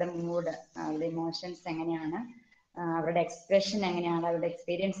affect, അവരുടെ മൂഡ്, അവരുടെ ഇമോഷൻസ് എങ്ങനെയാണ്, അവരുടെ എക്സ്പ്രഷൻ എങ്ങനെയാണ്, അവരുടെ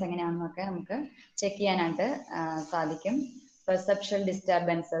എക്സ്പീരിയൻസ് എങ്ങനെയാണെന്നൊക്കെ നമുക്ക് ചെക്ക് ചെയ്യാനായിട്ട് സാധിക്കും. പെർസെപ്ഷൻ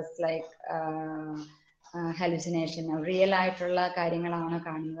ഡിസ്റ്റർബൻസസ് ലൈക്ക് ഹലുസിനേഷൻ, റിയൽ ആയിട്ടുള്ള കാര്യങ്ങളാണോ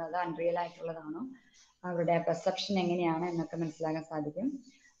കാണുന്നത്, അത് അൺറിയൽ ആയിട്ടുള്ളതാണോ, അവരുടെ പെർസെപ്ഷൻ എങ്ങനെയാണ് എന്നൊക്കെ മനസ്സിലാക്കാൻ സാധിക്കും.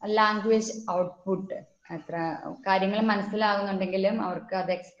 ലാംഗ്വേജ് ഔട്ട്പുട്ട്, എത്ര കാര്യങ്ങൾ മനസ്സിലാകുന്നുണ്ടെങ്കിലും അവർക്ക്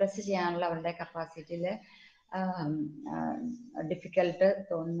അത് എക്സ്പ്രസ് ചെയ്യാനുള്ള അവരുടെ കപ്പാസിറ്റിയിൽ ഡിഫിക്കൽട്ട്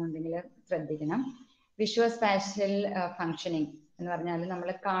തോന്നുന്നുണ്ടെങ്കിൽ ശ്രദ്ധിക്കണം. വിഷ്വൽ സ്പാഷ്യൽ ഫങ്ഷനിങ് എന്ന് പറഞ്ഞാൽ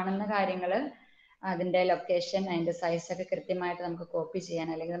നമ്മൾ കാണുന്ന കാര്യങ്ങൾ, അതിൻ്റെ ലൊക്കേഷൻ, അതിൻ്റെ സൈസ് ഒക്കെ കൃത്യമായിട്ട് നമുക്ക് കോപ്പി ചെയ്യാൻ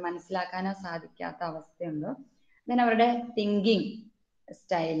അല്ലെങ്കിൽ മനസ്സിലാക്കാനോ സാധിക്കാത്ത അവസ്ഥയുണ്ടോ. ദെൻ അവരുടെ തിങ്കിങ്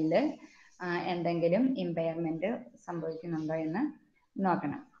സ്റ്റൈലിൽ എന്തെങ്കിലും ഇമ്പയർമെന്റ് സംഭവിക്കുന്നുണ്ടോ എന്ന്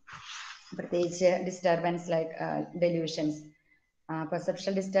നോക്കണം. പ്രത്യേകിച്ച് disturbance like delusions,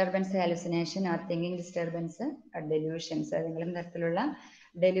 perception disturbance, hallucination or thinking disturbance, delusions, ഏതെങ്കിലും തരത്തിലുള്ള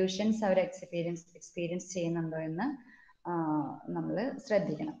ഡെലൂഷൻസ് അവർ എക്സ്പീരിയൻസ് ചെയ്യുന്നുണ്ടോ എന്ന് നമ്മൾ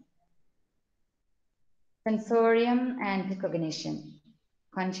ശ്രദ്ധിക്കണം. സെൻസോറിയം ആൻഡ് കൊഗ്നിഷൻ,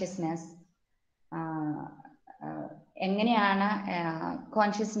 കോൺഷ്യസ്നെസ്, എങ്ങനെയാണ്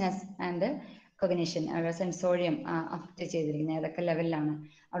കോൺഷ്യസ്നെസ് ആൻഡ് കൊഗ്നിഷൻ, അവരുടെ സെൻസോറിയം അഫക്റ്റ് ചെയ്തിരിക്കുന്നത്, ഏതൊക്കെ ലെവലിലാണ്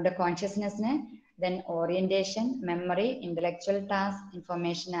അവരുടെ കോൺഷ്യസ്നെസ്സിനെ. Then orientation, memory, intellectual task,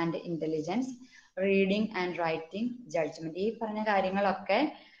 information and intelligence, reading and writing, judgement, ഈ പറഞ്ഞ കാര്യങ്ങളൊക്കെ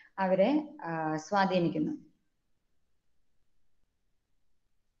അവരെ സ്വാധീനിക്കുന്നു.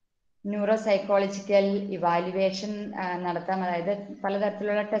 ന്യൂറോ സൈക്കോളജിക്കൽ ഇവാലുവേഷൻ നടത്താം, അതായത്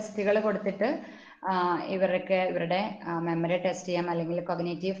പലതരത്തിലുള്ള ടെസ്റ്റുകൾ കൊടുത്തിട്ട് ഇവരുടെ മെമ്മറി ടെസ്റ്റ് ചെയ്യാം, അല്ലെങ്കിൽ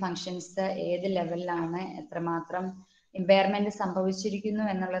കൊഗ്നിറ്റീവ് ഫങ്ഷൻസ് ഏത് ലെവലിലാണ്, എത്രമാത്രം ഇമ്പയർമെന്റ് സംഭവിച്ചിരിക്കുന്നു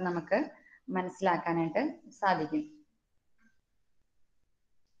എന്നുള്ളത് നമുക്ക് മനസ്സിലാക്കാനായിട്ട് സാധിക്കും.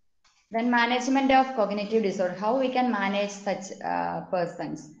 Then management of cognitive disorder, how we can manage such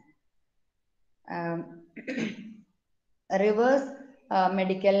persons. Reverse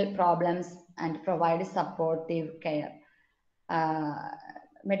medical problems and provide supportive care.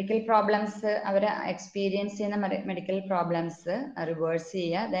 Medical problems our experience ചെയ്യുന്ന മെഡിക്കൽ പ്രോബ്ലംസ് റിവേഴ്സ്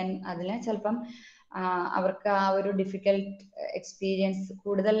ചെയ്യുക. ദെൻ അതിന് ചിലപ്പം അവർക്ക് ആ ഒരു ഡിഫിക്കൽട്ട് എക്സ്പീരിയൻസ്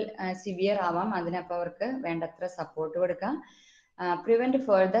കൂടുതൽ സിവിയർ ആവാം, അതിനപ്പോൾ അവർക്ക് വേണ്ടത്ര സപ്പോർട്ട് കൊടുക്കുക. Prevent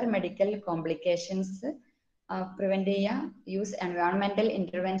further medical complications prevent ചെയ്യുക. Use എൻവയോൺമെന്റൽ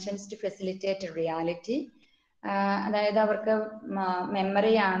interventions to facilitate reality, അതായത് അവർക്ക്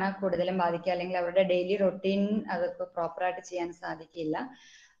മെമ്മറിയാണ് കൂടുതലും ബാധിക്കുക, അല്ലെങ്കിൽ അവരുടെ ഡെയിലി റൊട്ടീൻ അതൊക്കെ പ്രോപ്പറായിട്ട് ചെയ്യാൻ സാധിക്കില്ല.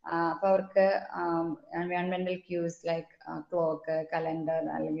 അപ്പോൾ അവർക്ക് എൻവയോൺമെന്റൽ ക്യൂസ് ലൈക്ക് ക്ലോക്ക്, കലണ്ടർ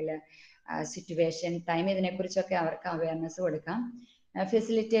അല്ലെങ്കിൽ സിറ്റുവേഷൻ, ടൈം, ഇതിനെക്കുറിച്ചൊക്കെ അവർക്ക് അവയർനെസ് കൊടുക്കാം.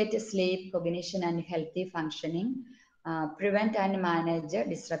 facilitate sleep, cognition, and healthy functioning, prevent and manage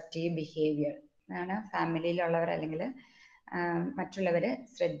disruptive behavior. അതാണ് ഫാമിലിയിലുള്ളവർ അല്ലെങ്കിൽ മറ്റുള്ളവർ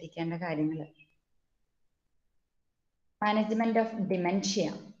ശ്രദ്ധിക്കേണ്ട കാര്യങ്ങൾ. Management of dementia,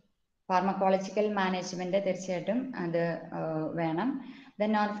 pharmacological management തീർച്ചയായിട്ടും അത് വേണം.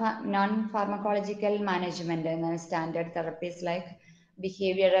 Then non pharmacological management, standard therapies like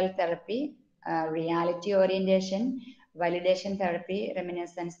behavioural therapy, reality orientation, validation therapy,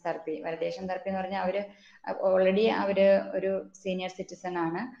 reminiscences therapy. Validation therapy എന്ന് പറഞ്ഞാൽ അവർ ഓൾറെഡി ഒരു സീനിയർ സിറ്റിസൺ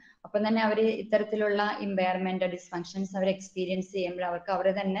ആണ്, അപ്പം തന്നെ അവർ ഇത്തരത്തിലുള്ള ഇമ്പയർമെന്റ് ഡിസ്ഫങ്ഷൻസ് അവർ എക്സ്പീരിയൻസ് ചെയ്യുമ്പോൾ അവർക്ക് അവർ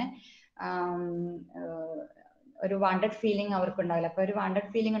തന്നെ ഒരു വാണ്ടഡ് ഫീലിംഗ് അവർക്ക് ഉണ്ടാവില്ല. അപ്പോൾ ഒരു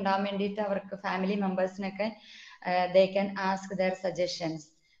വാണ്ടഡ് ഫീലിംഗ് ഉണ്ടാകാൻ വേണ്ടിയിട്ട് അവർക്ക് family മെമ്പേഴ്സിനൊക്കെ they can ask there suggestions,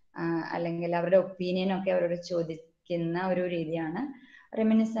 അല്ലെങ്കിൽ അവരുടെ ഒപ്പീനിയനൊക്കെ അവരോട് ചോദിക്കുന്ന ഒരു രീതിയാണ്.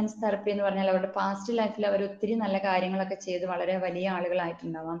 റെമിനിസൻസ് തെറപ്പി എന്ന് പറഞ്ഞാൽ അവരുടെ പാസ്റ്റ് ലൈഫിൽ അവർ ഒത്തിരി നല്ല കാര്യങ്ങളൊക്കെ ചെയ്ത് വളരെ വലിയ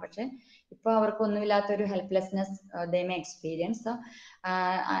ആളുകളായിട്ടുണ്ടാവാം, പക്ഷെ ഇപ്പോൾ അവർക്കൊന്നുമില്ലാത്തൊരു helplessness they may experience. So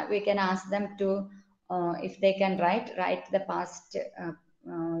we can ask them to if they can write the past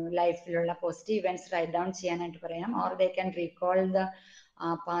ലൈഫിലുള്ള positive events write down ചെയ്യാനായിട്ട് പറയാം. Or they can recall the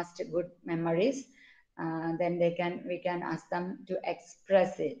past good memories. Then we can ask them to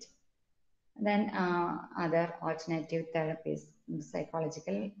express it. Then other alternative therapies,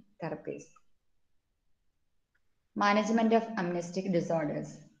 psychological therapies. Management of amnestic disorders,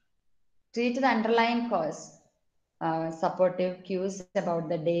 treat the underlying cause, supportive cues about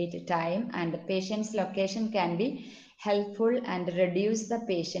the date, time, and the patient's location can be helpful and reduce the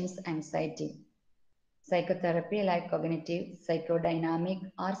patient's anxiety. Psychotherapy like cognitive, psychodynamic,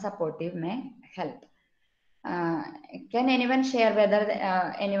 or supportive may help. Can anyone share whether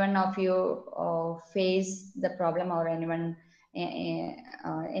anyone of you face the problem, or anyone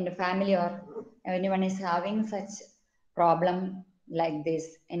in the family, or anyone is having such problem like this,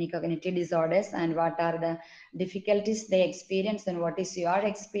 any cognitive disorders, and what are the difficulties they experience and what is your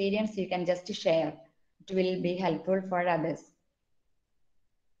experience? You can just share. It will be helpful for others.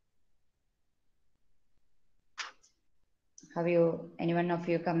 Have you, anyone of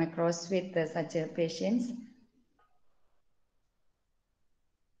you, come across with such patients?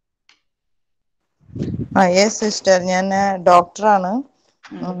 Yes sister, ഞാൻ ഡോക്ടറാണ്.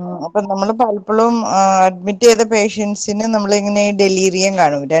 അപ്പൊ നമ്മൾ പലപ്പോഴും admit ചെയ്ത പേഷ്യൻസിന് നമ്മളിങ്ങനെ delirium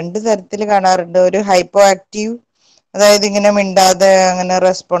കാണും. രണ്ട് തരത്തിൽ കാണാറുണ്ട്. ഒരു ഹൈപ്പോ ആക്റ്റീവ്, അതായത് ഇങ്ങനെ മിണ്ടാതെ അങ്ങനെ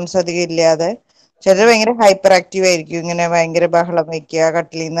റെസ്പോൺസ് അധികം ഇല്ലാതെ. ചിലർ ഭയങ്കര ഹൈപ്പർ ആക്റ്റീവ് ആയിരിക്കും, ഇങ്ങനെ ഭയങ്കര ബഹളം വയ്ക്കുക,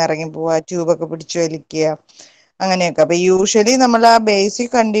 കട്ടിലിൽ നിന്ന് ഇറങ്ങി പോവുക, ട്യൂബൊക്കെ പിടിച്ചു വലിക്കുക, അങ്ങനെയൊക്കെ. അപ്പൊ യൂഷ്വലി നമ്മൾ ആ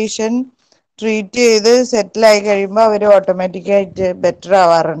ബേസിക് കണ്ടീഷൻ ട്രീറ്റ് ചെയ്ത് സെറ്റിൽ ആയി കഴിയുമ്പോൾ അവർ ഓട്ടോമാറ്റിക്കായിട്ട് ബെറ്റർ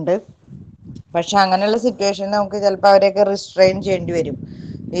ആവാറുണ്ട്. പക്ഷെ അങ്ങനെയുള്ള സിറ്റുവേഷൻ നമുക്ക് ചിലപ്പോൾ അവരെയൊക്കെ റിസ്ട്രെയിൻ ചെയ്യേണ്ടി വരും.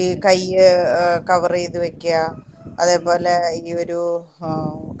 ഈ കൈ കവർ ചെയ്ത് വെക്കുക, അതേപോലെ ഈ ഒരു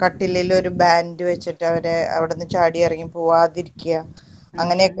കട്ടിലിൽ ഒരു ബാൻഡ് വെച്ചിട്ട് അവരെ അവിടെ നിന്ന് ചാടി ഇറങ്ങി പോവാതിരിക്കുക,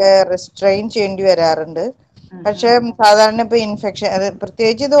 അങ്ങനെയൊക്കെ റിസ്ട്രെയിൻ ചെയ്യേണ്ടി വരാറുണ്ട്. പക്ഷെ സാധാരണ ഇപ്പൊ ഇൻഫെക്ഷൻ, അത്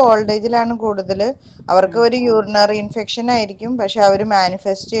പ്രത്യേകിച്ച് ഇത് ഓൾഡ് ഏജിലാണ് കൂടുതൽ. അവർക്ക് ഒരു യൂറിനറി ഇൻഫെക്ഷൻ ആയിരിക്കും, പക്ഷെ അവർ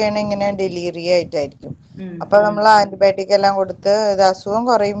മാനിഫെസ്റ്റ് ചെയ്യണ ഇങ്ങനെ ഡെലീറിയ ആയിട്ടായിരിക്കും. അപ്പൊ നമ്മൾ ആന്റിബയോട്ടിക് എല്ലാം കൊടുത്ത് ഇത് അസുഖം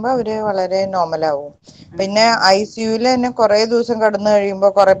കുറയുമ്പോൾ അവര് വളരെ നോർമൽ ആവും. പിന്നെ ICUല് തന്നെ കുറെ ദിവസം കിടന്നു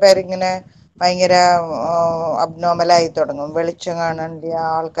കഴിയുമ്പോൾ കുറെ പേരിങ്ങനെ ഭയങ്കര അബ്നോർമലായി തുടങ്ങും. വെളിച്ചം കാണാനില്ല,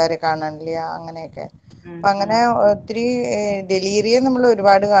 ആൾക്കാരെ കാണാനില്ല, അങ്ങനെയൊക്കെ. അപ്പൊ അങ്ങനെ ഒത്തിരി ഡെലീറിയം നമ്മൾ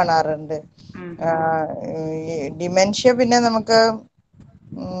ഒരുപാട് കാണാറുണ്ട്. ഡിമെൻഷ്യ പിന്നെ നമുക്ക്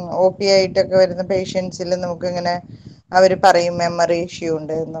OP ആയിട്ടൊക്കെ വരുന്ന പേഷ്യൻസിൽ നമുക്ക് ഇങ്ങനെ അവർ പറയും മെമ്മറി ഇഷ്യൂ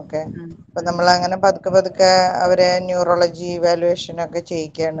ഉണ്ട് എന്നൊക്കെ. അപ്പൊ നമ്മൾ അങ്ങനെ പതുക്കെ അവരെ ന്യൂറോളജി ഇവാലുവേഷൻ ഒക്കെ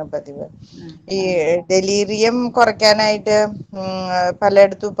ചെയ്യിക്കുകയാണ് പതിവ്. ഈ ഡെലീറിയം കുറയ്ക്കാനായിട്ട്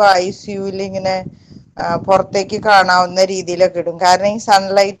പലയിടത്തും ഇപ്പൊ ICUല് ഇങ്ങനെ പുറത്തേക്ക് കാണാവുന്ന രീതിയിലൊക്കെ ഇടും. കാരണം ഈ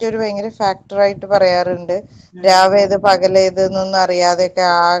സൺലൈറ്റ് ഒരു ഭയങ്കര ഫാക്ടറായിട്ട് പറയാറുണ്ട്. രാവേത് പകലേത് എന്നൊന്നും അറിയാതെയൊക്കെ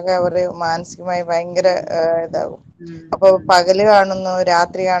ആകെ അവർ മാനസികമായി ഭയങ്കര ഇതാവും. അപ്പൊ പകല് കാണുന്നു,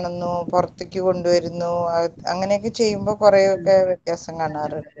 രാത്രി കാണുന്നു, പുറത്തേക്ക് കൊണ്ടുവരുന്നു, അങ്ങനെയൊക്കെ ചെയ്യുമ്പോൾ കുറെയൊക്കെ വ്യത്യാസം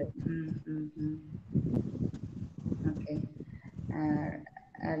കാണാറുണ്ട്. ഓക്കെ.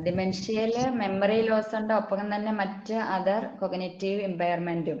 ഡിമെൻഷ്യയില് മെമ്മറി ലോസ് ഉണ്ട്, ഒപ്പം തന്നെ മറ്റ് അതർ കൊഗ്നിറ്റീവ്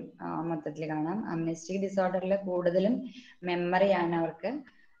ഇമ്പയർമെന്റും മൊത്തത്തിൽ കാണാം. അമ്നസ്റ്റിക് ഡിസോർഡറിൽ കൂടുതലും മെമ്മറിയാണ് അവർക്ക്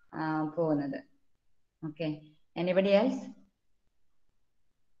പോകുന്നത്. Okay, anybody else?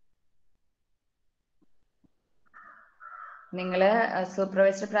 നിങ്ങൾ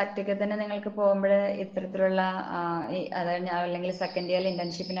സൂപ്പർവൈസ്ഡ് പ്രാക്ടിക്കൽ തന്നെ നിങ്ങൾക്ക് പോകുമ്പോൾ ഇത്തരത്തിലുള്ള അതായത് അല്ലെങ്കിൽ സെക്കൻഡ് ഇയർ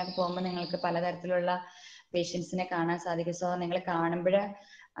ഇന്റേൺഷിപ്പിനൊക്കെ പോകുമ്പോൾ നിങ്ങൾക്ക് പലതരത്തിലുള്ള പേഷ്യൻസിനെ കാണാൻ സാധിക്കും. സോ നിങ്ങൾ കാണുമ്പോൾ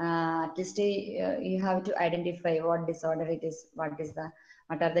at least you have to identify what disorder it is,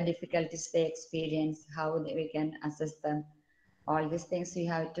 what are the difficulties they experience, how we can assess them. All these things we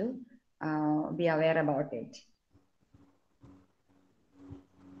have to be aware about it.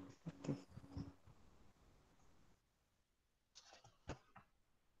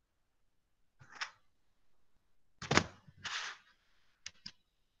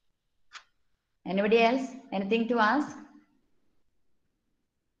 Anybody else? Anything to ask?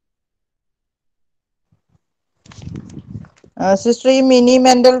 Sister, ഈ mini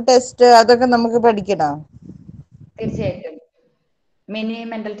mental test അതൊക്കെ നമുക്ക് പഠിക്കണോ? തീർച്ചയായിട്ടും. Mini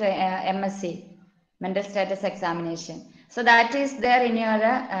mental MSc, mental status examination. So that is there in your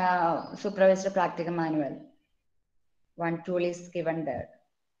supervised practical manual. One tool is given there.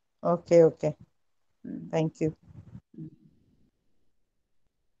 Okay, okay. Thank you.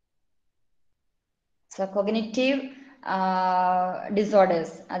 So cognitive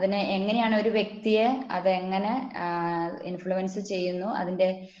disorders, അതിനെ എങ്ങനെയാണ് ഒരു വ്യക്തിയെ അതെങ്ങനെ ഇൻഫ്ലുവൻസ് ചെയ്യുന്നു, അതിൻ്റെ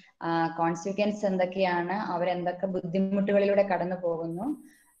കോൺസിക്വൻസ് എന്തൊക്കെയാണ്, അവരെന്തൊക്കെ ബുദ്ധിമുട്ടുകളിലൂടെ കടന്നു പോകുന്നു.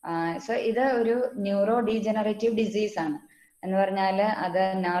 സോ ഇത് ഒരു ന്യൂറോ ഡീജനറേറ്റീവ് ഡിസീസ് ആണ്. എന്ന് പറഞ്ഞാൽ അത്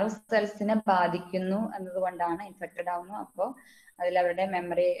നെർവ് സെൽസിനെ ബാധിക്കുന്നു എന്നതുകൊണ്ടാണ്, ഇൻഫെക്റ്റഡ് ആവുന്നു. അപ്പോൾ അതിൽ അവരുടെ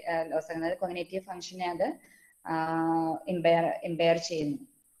മെമ്മറി ലോസ്, അതായത് കോഗ്നിറ്റീവ് ഫങ്ഷനെ അത് ഇമ്പയർ ചെയ്യുന്നു.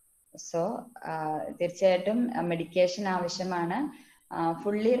 സോ തീർച്ചയായിട്ടും മെഡിക്കേഷൻ ആവശ്യമാണ്.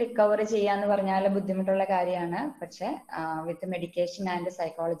 ഫുള്ളി റിക്കവർ ചെയ്യാന്ന് പറഞ്ഞാൽ ബുദ്ധിമുട്ടുള്ള കാര്യമാണ്. പക്ഷെ വിത്ത് medication and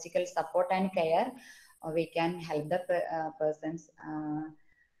psychological support and care we can help the persons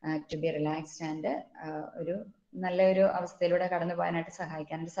to B relaxed and ഒരു നല്ലൊരു അവസ്ഥയിലൂടെ കടന്നു പോകാനായിട്ട്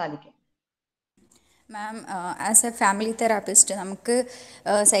സഹായിക്കാനായിട്ട് സാധിക്കും. മാം, ആസ് എ ഫാമിലി തെറാപ്പിസ്റ്റ് നമുക്ക്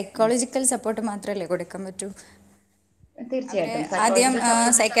സൈക്കോളജിക്കൽ സപ്പോർട്ട് മാത്രമല്ലേ കൊടുക്കാൻ പറ്റൂ? തീർച്ചയായിട്ടും ആദ്യം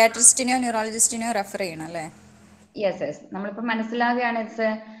സൈക്കാട്രിസ്റ്റിനെയോ ന്യൂറോളജിസ്റ്റിനെയോ റെഫർ ചെയ്യണം അല്ലേ? Yes yes. നമ്മളിപ്പോൾ മനസ്സിലാകുകയാണ്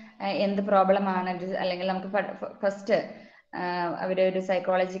എന്ത് പ്രോബ്ലം ആണ്, അല്ലെങ്കിൽ നമുക്ക് ഫസ്റ്റ് അവരുടെ ഒരു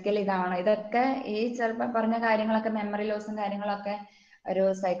സൈക്കോളജിക്കൽ ഇതാണ്. ഇതൊക്കെ ഈ ചിലപ്പോൾ പറഞ്ഞ കാര്യങ്ങളൊക്കെ, മെമ്മറി ലോസും കാര്യങ്ങളൊക്കെ ഒരു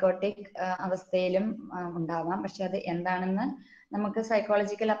സൈക്കോട്ടിക് അവസ്ഥയിലും ഉണ്ടാവാം. പക്ഷെ അത് എന്താണെന്ന് നമുക്ക്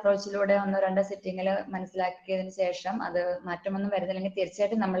സൈക്കോളജിക്കൽ അപ്രോച്ചിലൂടെ 1-2 സിറ്റിങ്ങിൽ മനസ്സിലാക്കിയതിന് ശേഷം അത് മാറ്റമൊന്നും വരുന്നില്ലെങ്കിൽ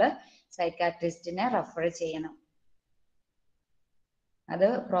തീർച്ചയായിട്ടും നമ്മൾ സൈക്കാട്രിസ്റ്റിനെ റെഫർ ചെയ്യണം. അത്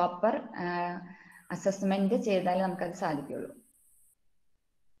പ്രോപ്പർ അസസ്മെന്റ് ചെയ്താൽ നമുക്കത് സാധിക്കുള്ളൂ.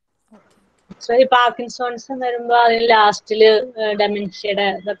 ഈ പാർക്കിൻസോൺസ് വരുമ്പോ അതിൽ ലാസ്റ്റില് ഡെമെൻഷ്യയുടെ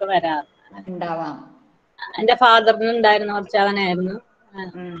ഇതൊക്കെ ഉണ്ടാവാം. എന്റെ ഫാദറിന് ഉണ്ടായിരുന്നു, കുറച്ച് അങ്ങനെയായിരുന്നു.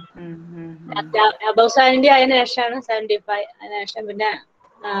 അബവ് 70 ആയതിനു ശേഷമാണ്, 75 അതിന് ശേഷം പിന്നെ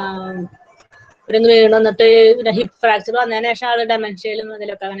ഇവിടെ നിന്ന് വീണ് വന്നിട്ട് പിന്നെ ഹിപ്പ് ഫ്രാക്ചർ വന്നതിന് ശേഷം ആള് ഡെമെൻഷ്യയിലും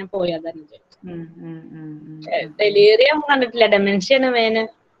അതിലൊക്കെ അങ്ങനെ പോയി. അതന്നെ ഡെലീറിയം കണ്ടിട്ടില്ല, ഡെമെൻഷ്യയാണ് മെയിന്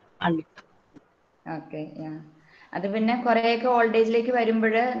കണ്ടിട്ട്. ഓക്കെ. അത് പിന്നെ കുറെയൊക്കെ ഓൾഡ് ഏജിലേക്ക്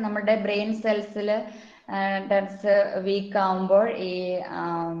വരുമ്പോൾ നമ്മുടെ ബ്രെയിൻ സെൽസിൽ വീക്ക് ആവുമ്പോൾ ഈ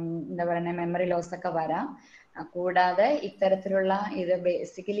എന്താ പറയുക മെമ്മറി ലോസ് ഒക്കെ വരാം. കൂടാതെ ഇത്തരത്തിലുള്ള ഇത്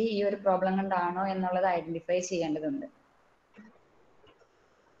ബേസിക്കലി ഈ ഒരു പ്രോബ്ലം കൊണ്ടാണോ എന്നുള്ളത് ഐഡന്റിഫൈ ചെയ്യേണ്ടതുണ്ട്.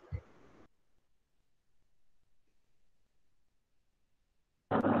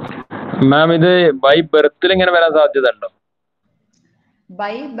 മാം, ഇത് ബൈ ബർത്തിൽ ഇങ്ങനെ വരാൻ സാധ്യത ഉണ്ടോ?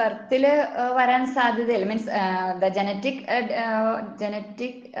 ബൈ ബർത്തിൽ വരാൻ സാധ്യതയില്ല. മീൻസ് ദ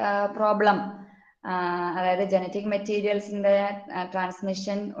ജനറ്റിക് പ്രോബ്ലം, അതായത് ജനറ്റിക് മെറ്റീരിയൽസിന്റെ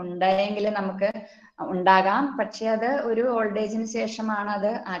ട്രാൻസ്മിഷൻ ഉണ്ടായെങ്കിൽ നമുക്ക് ഉണ്ടാകാം. പക്ഷെ അത് ഒരു ഓൾഡ് ഏജിന് ശേഷമാണ്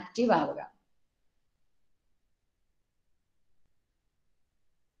അത് ആക്റ്റീവ് ആവുക.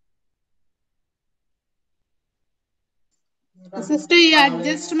 സിസ്റ്റർ, ഈ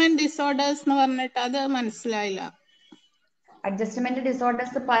അഡ്ജസ്റ്റ്മെന്റ് ഡിസോർഡേഴ്സ് എന്ന് പറഞ്ഞിട്ട് അത് മനസ്സിലായില്ല. അഡ്ജസ്റ്റ്മെന്റ്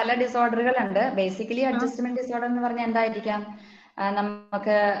ഡിസോർഡേഴ്സ് പല ഡിസോർഡറുകൾ ഉണ്ട്. ബേസിക്കലി അഡ്ജസ്റ്റ്മെന്റ് ഡിസോർഡർ എന്ന് പറഞ്ഞാൽ എന്തായിരിക്കാം?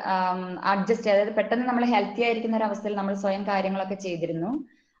 നമുക്ക് അഡ്ജസ്റ്റ്, അതായത് പെട്ടെന്ന് നമ്മൾ ഹെൽത്തി ആയിരിക്കുന്ന ഒരു അവസ്ഥയിൽ നമ്മൾ സ്വയം കാര്യങ്ങളൊക്കെ ചെയ്തിരുന്നു.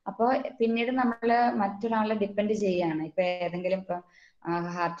 അപ്പോൾ പിന്നീട് നമ്മൾ മറ്റൊരാളെ ഡിപ്പെൻഡ് ചെയ്യാണ്. ഇപ്പൊ ഏതെങ്കിലും ഇപ്പൊ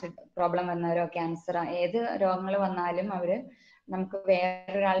ഹാർട്ട് പ്രോബ്ലം വന്നവരോ ക്യാൻസർ, ഏത് രോഗങ്ങൾ വന്നാലും അവര് നമുക്ക്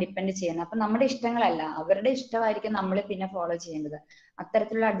വേറൊരാൾ ഡിപ്പെൻഡ് ചെയ്യണം. അപ്പൊ നമ്മുടെ ഇഷ്ടങ്ങളല്ല, അവരുടെ ഇഷ്ടമായിരിക്കും നമ്മൾ പിന്നെ ഫോളോ ചെയ്യേണ്ടത്.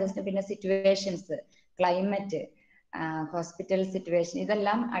 അത്തരത്തിലുള്ള അഡ്ജസ്റ്റ്, പിന്നെ സിറ്റുവേഷൻസ്, ക്ലൈമറ്റ്, ഹോസ്പിറ്റൽ സിറ്റുവേഷൻ,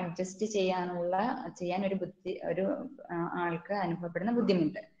 ഇതെല്ലാം അഡ്ജസ്റ്റ് ചെയ്യാൻ ഒരു ആൾക്ക് അനുഭവപ്പെടുന്ന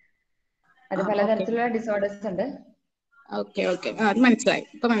ബുദ്ധിമുട്ട്. അത് പലതരത്തിലുള്ള ഡിസോർഡേഴ്സ് ഉണ്ട്. മനസ്സിലായി.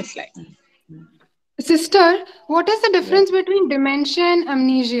 Sister, what is the difference between dementia and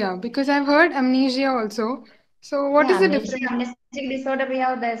amnesia? Because I've heard amnesia also. So what is the difference? Amnestic disorder,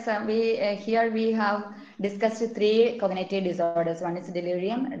 here we have discussed 3 cognitive disorders. One is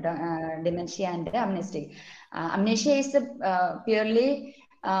delirium, dementia, and amnestic. Amnesia is purely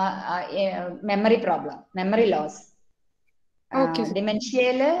memory problem, memory loss.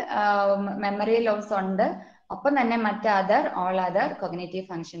 Dementia memory loss ഉണ്ട്. ഒപ്പം തന്നെ all other cognitive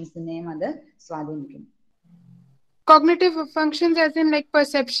functions നെയും അത് സ്വാധീനിക്കും. cognitive functions as in like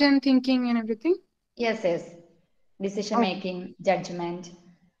perception, thinking, and everything? Yes, yes. Decision Oh, making, judgment.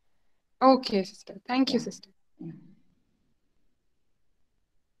 okay, sister. Thank you, Yeah. sister. Yeah.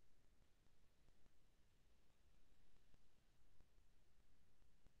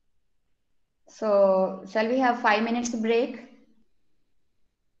 So, shall we have 5 minutes break?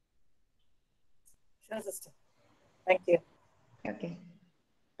 Sure, sister. Thank you. Okay.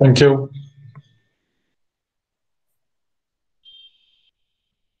 Thank you.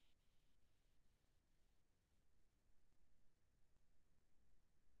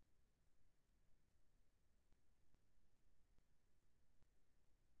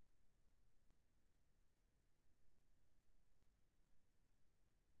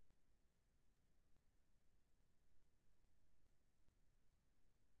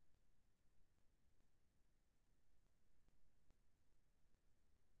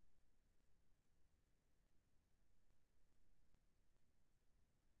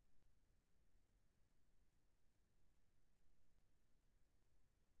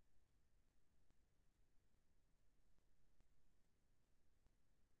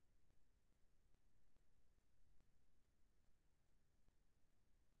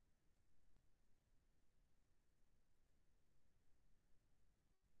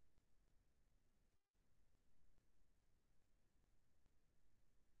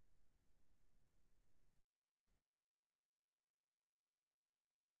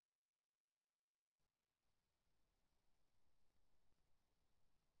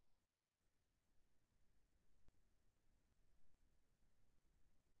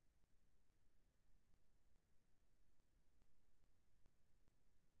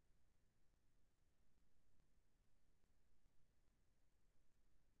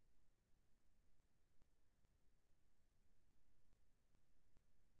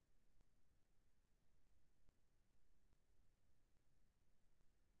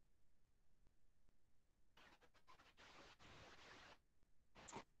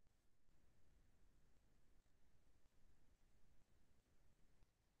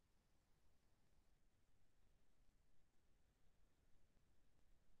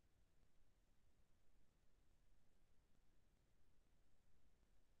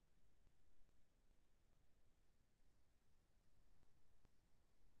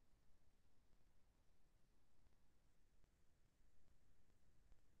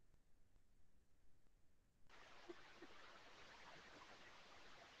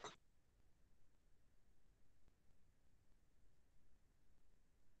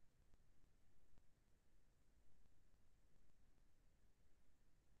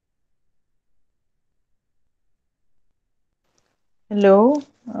 Hello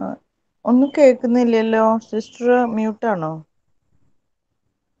ഒന്നും കേൾക്കുന്നില്ലല്ലോ sister മ്യൂട്ടാണോ?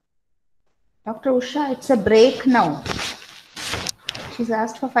 Dr. Usha, it's a break now. She's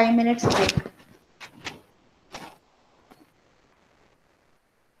asked for 5 minutes break.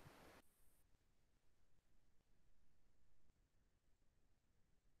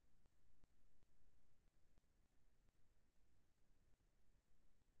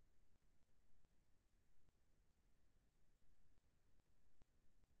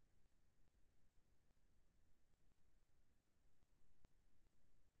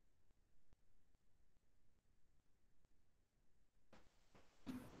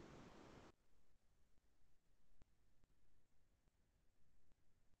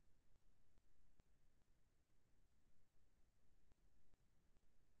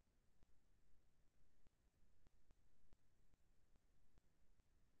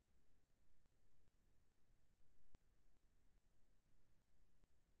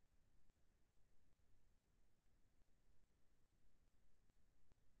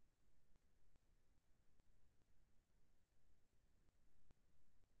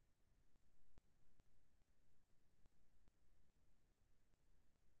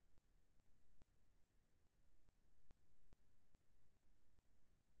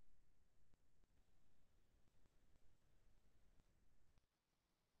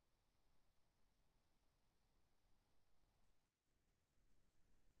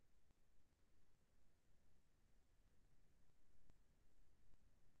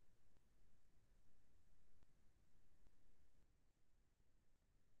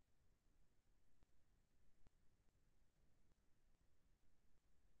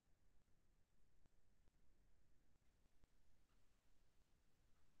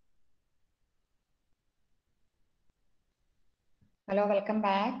 Hello, welcome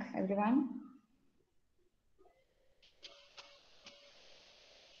back, everyone.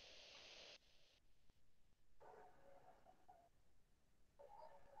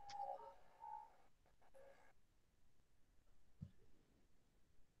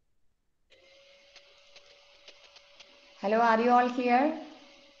 Hello, are you all here?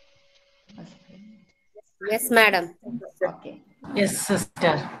 Yes, madam. Okay. Yes,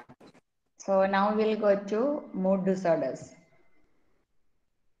 sister. So now we'll go to mood disorders.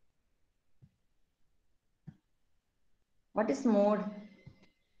 What is mood?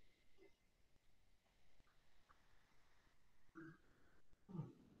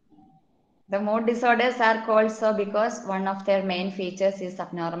 The mood disorders are called so because one of their main features is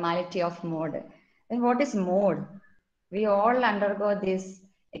abnormality of mood. Then what is mood? We all undergo this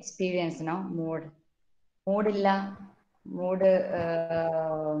experience, no? Mood. Mood illa, mood,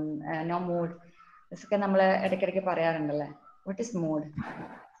 no mood. ഇതൊക്കെ നമ്മൾ ഇടയ്ക്കിടയ്ക്ക് പറയാറുണ്ടല്ലേ. What is mood?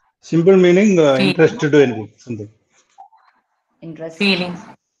 Simple meaning interest to do anything, something. Interest. Feeling.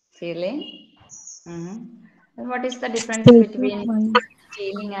 Feeling. And what is the difference State of between mind.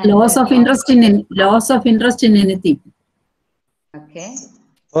 feeling and Loss of interest in anything. Okay.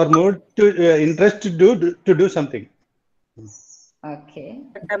 Or mood to interest to do something. Okay.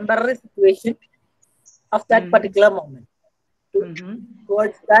 A temporary situation of that particular moment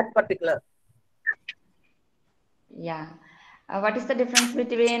towards that particular. Yeah. What is the difference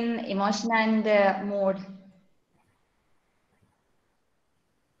between emotion and mood?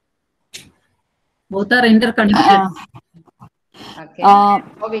 Both are interconnected. Okay.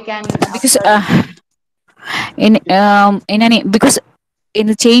 Or we can Because observe. because in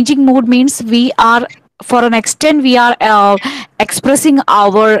the changing mood means we are, for an extent, we are expressing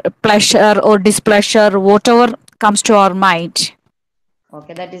our pleasure or displeasure, whatever comes to our mind.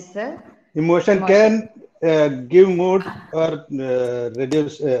 Okay, that is the Emotion can give mood or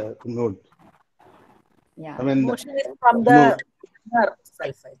reduce mood. Yeah. I mean, Emotion is from the inner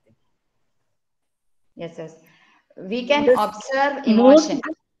self, I think. Yes, yes. We can observe emotion.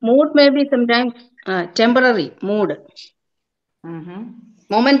 Mood may be sometimes temporary mood.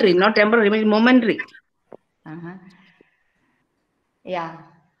 Momentary, not temporary, but momentary. Yeah.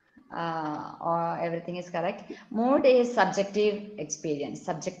 Or everything is correct. Mood is subjective experience,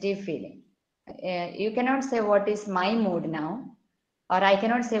 subjective feeling. You cannot say what is my mood now, or I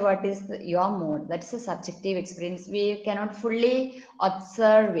cannot say what is your mood. That's a subjective experience. We cannot fully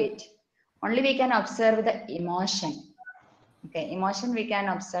observe it. Only we can observe the emotion. Okay, emotion we can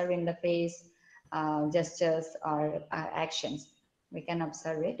observe in the face, gestures, or actions. We can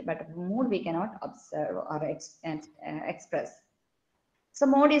observe it, but mood we cannot observe or express. So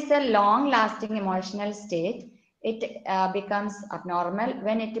mood is a long-lasting emotional state. It becomes abnormal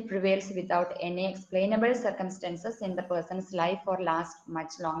when it prevails without any explainable circumstances in the person's life or lasts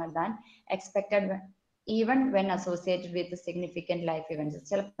much longer than expected, even when associated with significant life events.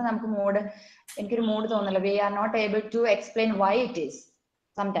 ചിലപ്പോൾ നമുക്ക് mood, എനിക്കൊരു mood തോന്നില്ല. We are not able to explain why it is.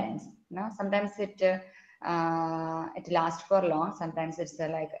 Sometimes, sometimes it lasts for long. Sometimes it's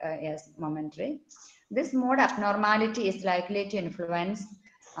yes, momentary. This mood abnormality is likely to influence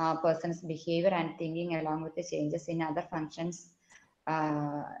a person's behavior and thinking along with the changes in other functions.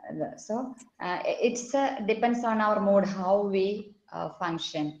 It depends on our mood, how we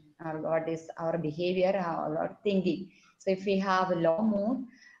function, or what is our behavior, our thinking. So if we have a low mood,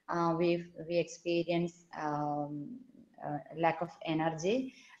 we experience lack of energy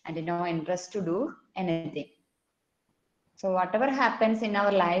and no interest to do anything. So whatever happens in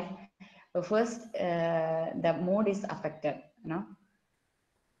our life, first the mood is affected.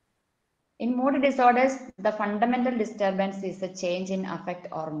 In mood disorders, the fundamental disturbance is a change in affect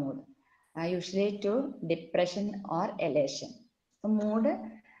or mood, usually to depression or elation. So mood,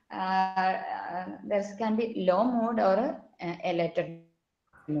 there can be low mood or elated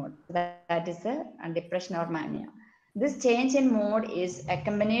mood. That is a depression or mania. This change in mood is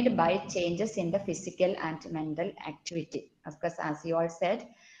accompanied by changes in the physical and mental activity. Of course, as you all said,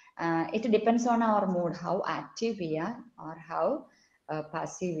 it depends on our mood, how active we are or how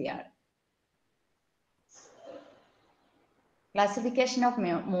passive we are. Classification of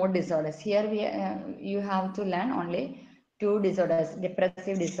mood disorders. Here you have to learn only two disorders: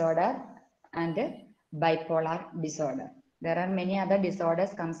 depressive disorder and bipolar disorder. There are many other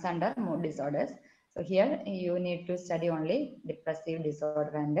disorders comes under mood disorders. So here you need to study only depressive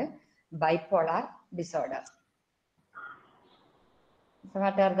disorder and bipolar disorder. So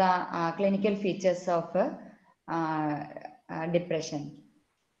what are the clinical features of depression?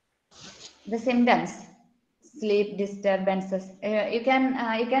 The symptoms: sleep disturbances. You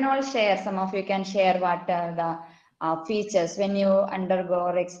can all share. Some of you can share what are the features when you undergo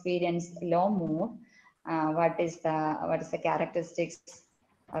or experience low mood. What is the characteristics,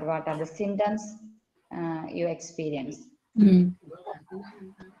 or what are the symptoms you experience?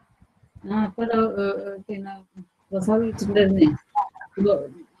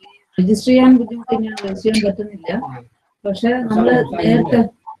 Register ചെയ്യാൻ ബുദ്ധിമുട്ട്, ഞാൻ register ചെയ്യാൻ പറ്റുന്നില്ല. പക്ഷെ നമ്മള്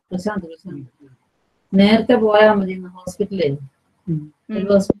നേരത്തെ പോയാൽ മതി ഹോസ്പിറ്റലിൽ.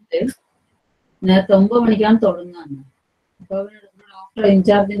 ഹോസ്പിറ്റലിൽ നേരത്തെ 9 മണിക്കാണ് തുടങ്ങുന്നത്. അപ്പൊ ഡോക്ടർ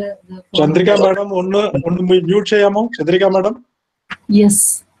ഇൻചാർജിന്റെ ചന്ദ്രിക മാഡം ഒന്ന് മ്യൂട്ട് ചെയ്യാമോ? Chandrika madam. Yes.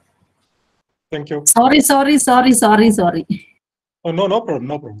 Thank you. Sorry. Oh, no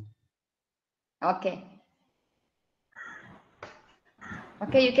problem. Okay.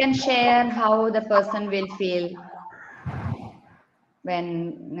 Okay, you can share how the person will feel when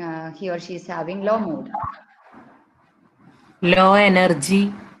he or she is having low mood. Low energy.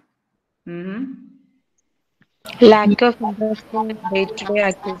 Lack of interest in day-to-day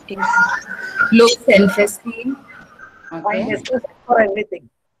activities. Low self-esteem. Okay. For anything.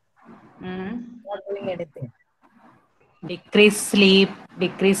 Not doing anything. Decreased sleep,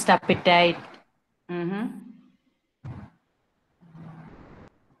 decreased appetite.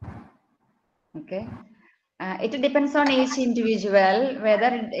 Okay. It depends on each individual whether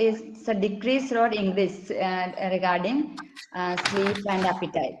it is a decrease or increase regarding sleep and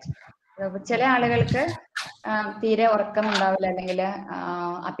appetite. ചില ആളുകൾക്ക് തീരെ ഉറക്കം ഉണ്ടാവില്ല, അല്ലെങ്കിൽ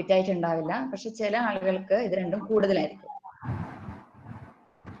appetite ഉണ്ടാവില്ല. പക്ഷെ ചില ആളുകൾക്ക് ഇത് രണ്ടും കൂടുതലായിരിക്കും.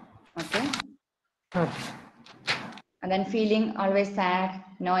 Okay. And then feeling always sad,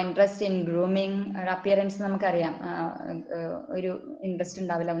 no interest in grooming, appearance നമുക്കറിയാം, ഒരു ഇൻട്രസ്റ്റ്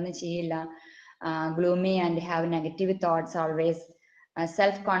ഉണ്ടാവില്ല, ഒന്നും ചെയ്യില്ല. Gloomy and have negative thoughts always.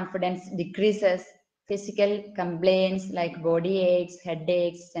 Self-confidence decreases. Physical complaints like body aches,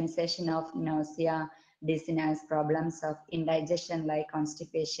 headaches, sensation of nausea, dizziness, problems of indigestion like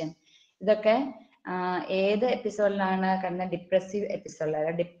constipation. ഇതൊക്കെ ഏത് എപ്പിസോഡിലാണ് കണ്ട depressive എപ്പിസോഡിൽ,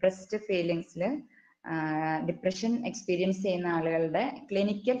 അതായത് ഡിപ്രസ്ഡ് ഫീലിങ്സിൽ ഡിപ്രഷൻ എക്സ്പീരിയൻസ് ചെയ്യുന്ന ആളുകളുടെ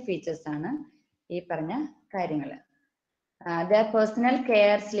ക്ലിനിക്കൽ ഫീച്ചേഴ്സ് ആണ് ഈ പറഞ്ഞ കാര്യങ്ങൾ. Their personal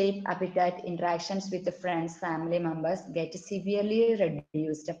care, sleep, appetite, interactions with the friends, family members get severely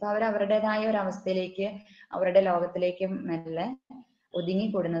reduced. അപ്പോൾ അവരുടേതായ ഒരു അവസ്ഥയിലേക്ക്, അവരുടെ ലോകത്തിലേക്ക് മെല്ലെ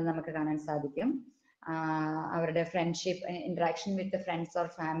ഒതുങ്ങിക്കൂടുന്നത് നമുക്ക് കാണാൻ സാധിക്കും. അവരുടെ friendship, interaction with friends or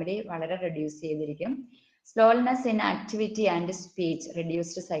family വളരെ റെഡ്യൂസ് ചെയ്തിരിക്കും. Slowness in activity and speech,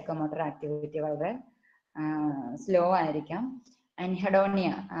 reduced psychomotor activity വളരെ സ്ലോ ആയിരിക്കാം. Anhedonia,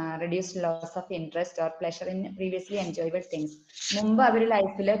 reduced loss of interest or pleasure in previously enjoyable things. മുമ്പ് അവർ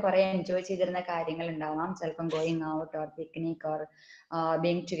ലൈഫിൽ കുറെ എൻജോയ് ചെയ്തിരുന്ന കാര്യങ്ങൾ ഉണ്ടാവാം, ചിലപ്പം going out or picnic or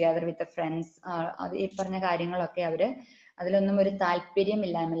being together with friends, അത് ഈ പറഞ്ഞ കാര്യങ്ങളൊക്കെ അവര് അതിലൊന്നും ഒരു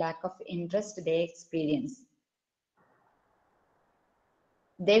താല്പര്യമില്ലായ്മ, lack of interest they experience.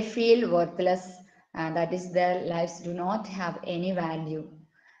 They feel worthless, that is their lives do not have any value.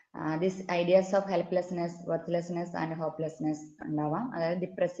 These ideas of helplessness, worthlessness and hopelessness ഉണ്ടാവാം. അതായത്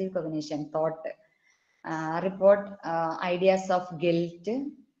depressive cognition, thought. Report ideas of guilt.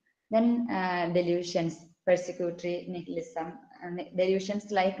 Then delusions, persecutory nihilism. Delusions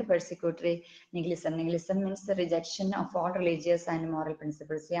like persecutory nihilism. Nihilism means the rejection of all religious and moral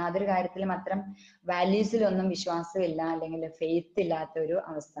principles. യാതൊരു കാര്യത്തിലും അത്തരം വാല്യൂസിലൊന്നും വിശ്വാസമില്ല, അല്ലെങ്കിൽ faith ഇല്ലാത്ത ഒരു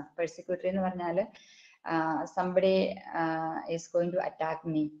അവസ്ഥ. പെർസിക്യൂട്ടറി എന്ന് പറഞ്ഞാൽ somebody is going to attack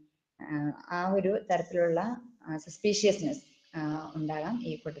me, ആ ഒരു തരത്തിലുള്ള സസ്പീഷ്യസ്നെസ് ഉണ്ടാകാം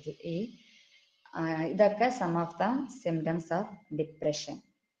ഈ കൂട്ടത്തിൽ. ഇതൊക്കെ some of the symptoms of depression.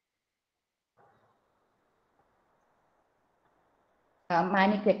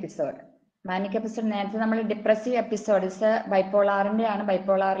 Manic episode. Manic episode നേരത്തെ നമ്മൾ ഡിപ്രസീവ് എപ്പിസോഡ് ബൈപ്പോളാറിന്റെ ആണ്.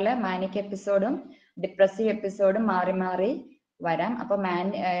 ബൈപ്പോളാറില് മാനിക് എപ്പിസോഡും ഡിപ്രസീവ് എപ്പിസോഡും മാറി മാറി വരാം. അപ്പൊ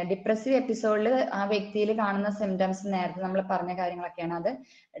ഡിപ്രസീവ് എപ്പിസോഡിൽ ആ വ്യക്തിയിൽ കാണുന്ന സിംറ്റംസ് നേരത്തെ നമ്മൾ പറഞ്ഞ കാര്യങ്ങളൊക്കെയാണ്. അത്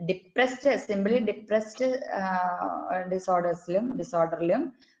ഡിപ്രസ്ഡ്, സിംപിളി ഡിപ്രസ്ഡ് ഡിസോർഡറിലും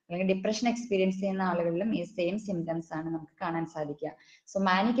അല്ലെങ്കിൽ ഡിപ്രഷൻ എക്സ്പീരിയൻസ് ചെയ്യുന്ന ആളുകളിലും ഈ സെയിം സിംറ്റംസ് ആണ് നമുക്ക് കാണാൻ സാധിക്കുക. സോ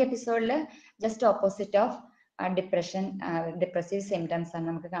മാനിക് എപ്പിസോഡിൽ just opposite of depression, depressive symptoms ആണ്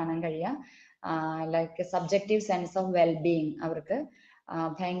നമുക്ക് കാണാൻ കഴിയുക. Like subjective sense of wellbeing, അവർക്ക്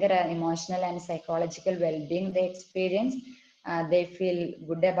ഭയങ്കര emotional and psychological wellbeing they experience. They feel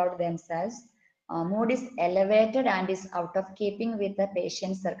good about themselves. Mood is elevated and is out of keeping with the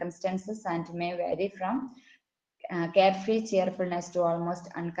patient's circumstances and may vary from carefree cheerfulness to almost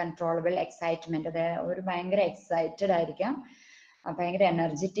uncontrollable excitement. ഒരു ഭയങ്കര excited ആയിരിക്കാം, ഭയങ്കര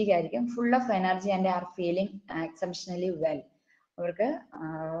energetic ആയിരിക്കും, full of energy and are feeling exceptionally well. അവർക്ക്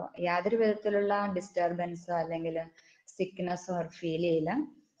യാതൊരു വിധത്തിലുള്ള ഡിസ്റ്റർബൻസോ അല്ലെങ്കിൽ സിക്നെസ്സോ അവർ feel ചെയ്യില്ല.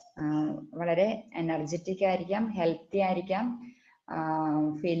 വളരെ എനർജറ്റിക് ആയിരിക്കാം, ഹെൽത്തി ആയിരിക്കാം,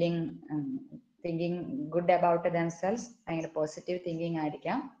 feeling thinking good about themselves, ഭയങ്കര പോസിറ്റീവ് തിങ്കിങ്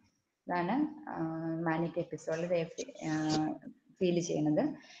ആയിരിക്കാം. ഇതാണ് മാനിക് എപ്പിസോഡിൽ ഫീൽ ചെയ്യുന്നത്.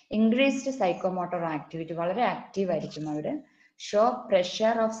 ഇൻക്രീസ്ഡ് സൈക്കോമോട്ടർ ആക്ടിവിറ്റി, വളരെ ആക്റ്റീവ് ആയിരിക്കും അവർ. Show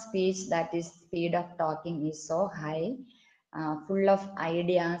pressure of speech, that is speed of talking is so high. full of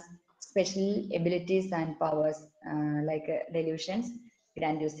ideas, special abilities and powers, like delusions,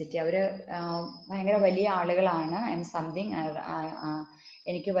 grandiosity. അവര് ഭയങ്കര വലിയ ആളുകളാണ് and something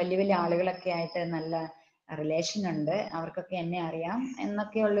എനിക്ക് വലിയ വലിയ ആളുകളൊക്കെ ആയിട്ട് നല്ല റിലേഷൻ ഉണ്ട്, അവർക്കൊക്കെ എന്നെ അറിയാം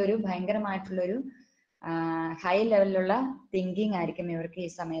എന്നൊക്കെയുള്ളൊരു ഭയങ്കരമായിട്ടുള്ളൊരു ഹൈ ലെവലിലുള്ള തിങ്കിങ് ആയിരിക്കും ഇവർക്ക് ഈ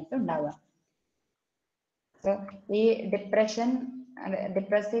സമയത്ത് ഉണ്ടാവുക. സോ ഈ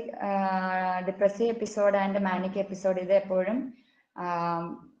depressive episode and manic episode ഇത് എപ്പോഴും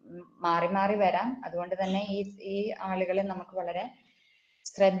മാറി മാറി വരാം. അതുകൊണ്ട് തന്നെ ഈ ആളുകളെ നമുക്ക് വളരെ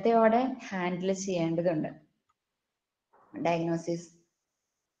ശ്രദ്ധയോടെ ഹാൻഡിൽ ചെയ്യേണ്ടതുണ്ട്. ഡയഗ്നോസിസ്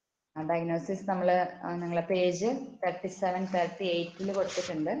നമ്മൾ നിങ്ങളെ പേജ് 37-38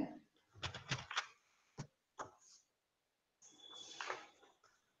 കൊടുത്തിട്ടുണ്ട്.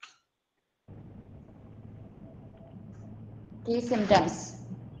 Key symptoms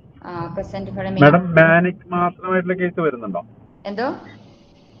present for a madam manic മാത്രമായിട്ടുള്ള case വരുന്നുണ്ടോ? എന്തോ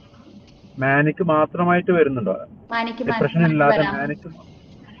മാനിക് മാത്രമായിട്ട് വരുന്നുണ്ടോ? ഡിപ്രഷൻ ഇല്ലാതെ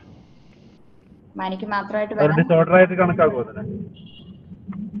മാനിക്ക് മാത്രമായിട്ട് വരാം. ഡിസോർഡർ ആയിട്ട് കണക്കാക്കുമോ അതിനെ?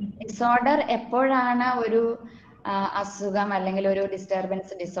 ഡിസോർഡർ എപ്പോഴാണ് ഒരു അസുഖം അല്ലെങ്കിൽ ഒരു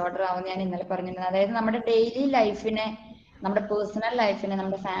ഡിസ്റ്റർബൻസ് ഡിസോർഡർ ആവും ഞാൻ ഇന്നലെ പറഞ്ഞിരുന്നത്. അതായത് നമ്മുടെ ഡെയിലി ലൈഫിനെ, നമ്മുടെ പേഴ്സണൽ ലൈഫിനെ,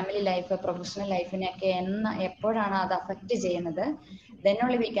 നമ്മുടെ ഫാമിലി ലൈഫ്, പ്രൊഫഷണൽ ലൈഫിനെ ഒക്കെ എപ്പോഴാണ് അത് അഫക്റ്റ് ചെയ്യുന്നത്, then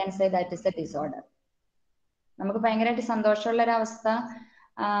only we can say that is a disorder. നമുക്ക് ഭയങ്കരമായിട്ട് സന്തോഷമുള്ള ഒരു അവസ്ഥ,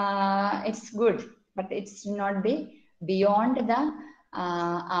 it's good, but it's not be beyond the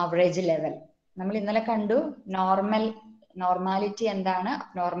average level. നമ്മൾ ഇന്നലെ കണ്ടു നോർമാലിറ്റി എന്താണ്,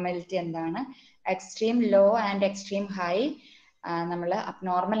 അബ്നോർമാലിറ്റി എന്താണ്, extreme law and extreme high നമ്മൾ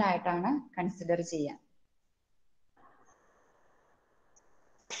അബ്നോർമൽ ആയിട്ടാണ് കൺസിഡർ ചെയ്യുക.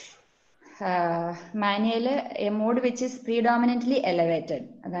 Manual A mood which is പ്രീഡോമിനന്റ്ലി elevated,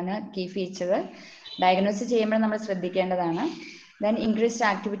 അതാണ് കീ ഫീച്ചർ. ഡയഗ്നോസ് ചെയ്യുമ്പോൾ നമ്മൾ ശ്രദ്ധിക്കേണ്ടതാണ്. Then increased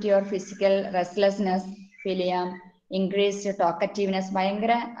activity or physical restlessness feel ചെയ്യാം, ഇൻക്രീസ്ഡ് ടോക്കറ്റീവ്നെസ്,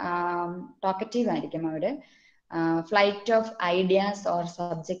 ഭയങ്കര ടോക്കറ്റീവ് ആയിരിക്കും അവര്. Flight of ideas or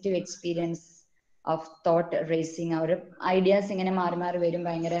subjective experience of thought racing, our ideas ഇങ്ങനെ മാറി മാറി വരും,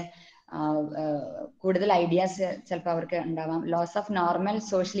 ഭയങ്കര കൂടുതൽ ഐഡിയാസ് ചിലപ്പോൾ അവർക്ക് ഉണ്ടാവാം. Loss of normal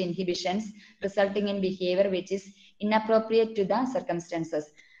social inhibitions resulting in behaviour which is inappropriate to the circumstances.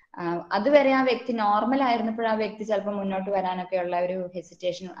 അതുവരെ ആ വ്യക്തി നോർമൽ ആയിരുന്നപ്പോൾ ആ വ്യക്തി ചിലപ്പോൾ മുന്നോട്ട് വരാനൊക്കെ ഉള്ള ഒരു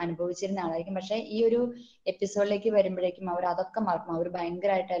ഹെസിറ്റേഷൻ അനുഭവിച്ചിരുന്ന ആളായിരിക്കും. പക്ഷെ ഈ ഒരു എപ്പിസോഡിലേക്ക് വരുമ്പോഴേക്കും അവർ അതൊക്കെ മറക്കും. അവർ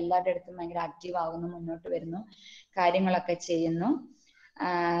ഭയങ്കരമായിട്ട് എല്ലാവരുടെ അടുത്തും ഭയങ്കര ആക്റ്റീവ് ആകുന്നു, മുന്നോട്ട് വരുന്നു, കാര്യങ്ങളൊക്കെ ചെയ്യുന്നു.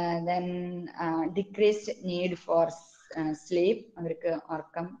 Then decreased need for sleep, അവർക്ക്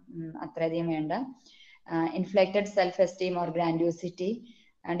ഉറക്കം അത്രയധികം വേണ്ട. ഇൻഫ്ലെക്റ്റഡ് self esteem or ഗ്രാൻഡ്യൂസിറ്റി,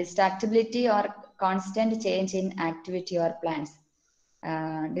 ഡിസ്ട്രാക്റ്റബിലിറ്റി or constant change in activity or plans.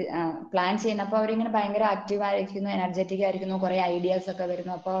 Plan ചെയ്യുന്നപ്പോൾ അവരിങ്ങനെ ഭയങ്കര ആക്റ്റീവ് ആയിരിക്കുന്നു, എനർജറ്റിക് ആയിരിക്കുന്നു, കുറെ ഐഡിയാസ് ഒക്കെ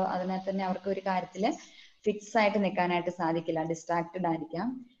വരുന്നു. അപ്പോൾ അതിനകത്ത് തന്നെ അവർക്ക് ഒരു കാര്യത്തിൽ ഫിക്സ് ആയിട്ട് നിൽക്കാനായിട്ട് സാധിക്കില്ല, ഡിസ്ട്രാക്റ്റഡ് ആയിരിക്കാം.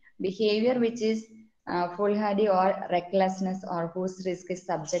 Behaviour which is foolhardy or recklessness or whose risk is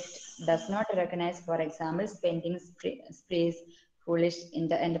subject does not recognize, for example spending sprees, foolish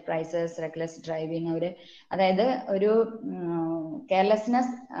enterprises, reckless driving. അതായത് ഒരു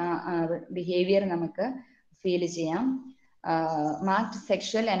കെയർലെസ്നെസ് ബിഹേവിയർ നമുക്ക് ഫീൽ ചെയ്യാം. Marked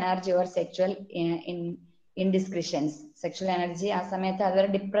sexual energy or sexual ഇൻഡിസ്ക്രിഷൻസ്, sexual energy ആ സമയത്ത് അതൊരു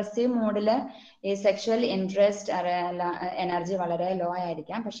depressive മൂഡില് ഈ sexual interest energy വളരെ law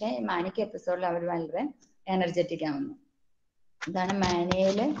ആയിരിക്കാം. പക്ഷെ മാനിക് എപ്പിസോഡിൽ അവർ വളരെ എനർജറ്റിക് ആവുന്നു. ഇതാണ്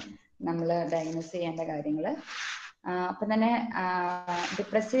മാനിയയില് നമ്മൾ ഡയഗ്നോസ് ചെയ്യേണ്ട കാര്യങ്ങള്. അപ്പൊ തന്നെ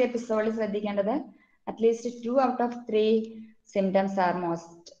ഡിപ്രസീവ് എപ്പിസോഡിൽ ശ്രദ്ധിക്കേണ്ടത് at least 2 out of 3 symptoms are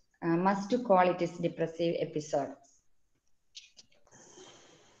must call it is depressive episode.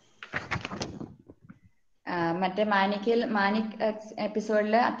 മറ്റേ മാനിക്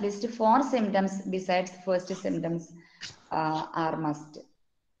എപ്പിസോഡിൽ at least 4 symptoms besides first symptoms R must.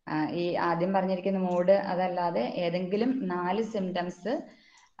 ഈ ആദ്യം പറഞ്ഞിരിക്കുന്ന മൂഡ് അതല്ലാതെ ഏതെങ്കിലും 4 symptoms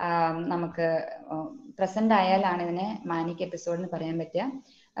നമുക്ക് പ്രസന്റ് ആയാലാണ് ഇതിനെ മാനിക് എപ്പിസോഡ് എന്ന് പറയാൻ പറ്റുക.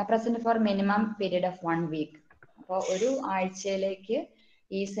 Present four minimum period of 1 week. അപ്പോൾ ഒരു ആഴ്ചയിലേക്ക്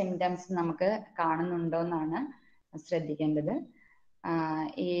ഈ സിംറ്റംസ് നമുക്ക് കാണുന്നുണ്ടോ എന്നാണ് ശ്രദ്ധിക്കേണ്ടത്.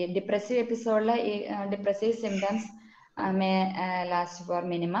 ഈ ഡിപ്രസീവ് എപ്പിസോഡില് ഈ depressive symptoms may last four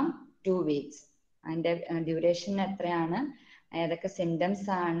minimum 2 weeks. അതിന്റെ ഡ്യൂറേഷൻ എത്രയാണ്, ഏതൊക്കെ സിംറ്റംസ്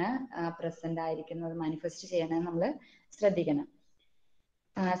ആണ് പ്രസന്റ് ആയിരിക്കുന്നത്, മാനിഫെസ്റ്റ് ചെയ്യണമെന്ന് നമ്മൾ ശ്രദ്ധിക്കണം.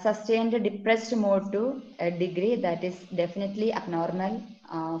 Sustained depressed mood to a degree that is definitely abnormal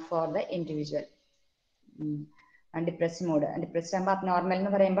for the individual. Depressed mood, depressed ആകുമ്പോൾ abnormal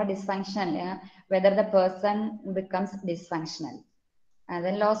എന്ന് പറയുമ്പോൾ dysfunctional, whether the person becomes dysfunctional.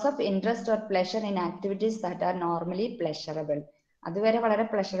 then loss of interest or pleasure in activities that are normally pleasurable. അതുവരെ വളരെ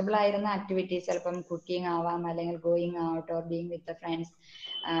pleasurable ആയിരുന്ന activities, ചിലപ്പം cooking ആവാം, അല്ലെങ്കിൽ going out or being with friends,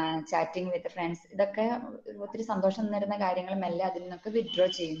 chatting with friends, ഇതൊക്കെ ഒത്തിരി സന്തോഷം തരുന്ന കാര്യങ്ങൾ മെല്ലെ അതിൽ നിന്നൊക്കെ വിഡ്രോ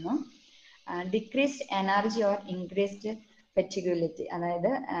ചെയ്യുന്നു. ഡിക്രീസ്ഡ് എനർജി ഓർ ഇൻക്രീസ്ഡ് ഫെറ്റിഗിലിറ്റി,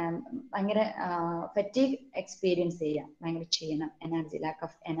 അതായത് ഭയങ്കര ഫെറ്റീഗ് എക്സ്പീരിയൻസ് ചെയ്യാം, ഭയങ്കര ക്ഷീണം, energy, lack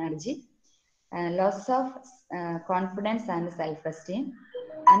of energy. Loss of confidence and self-esteem,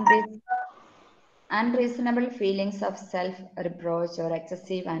 unreasonable feelings of self-reproach or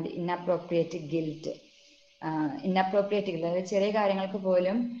excessive and inappropriate guilt. Inappropriate guilt, അതായത് ചെറിയ കാര്യങ്ങൾക്ക്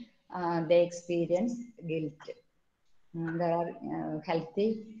പോലും they experience guilt. There are healthy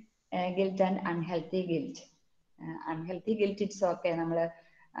guilt and unhealthy guilt. Unhealthy guilt, it's okay, നമ്മൾ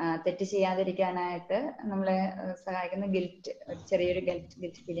തെറ്റ് ചെയ്യാതിരിക്കാനായിട്ട് നമ്മളെ സഹായിക്കുന്ന guilt, ചെറിയൊരു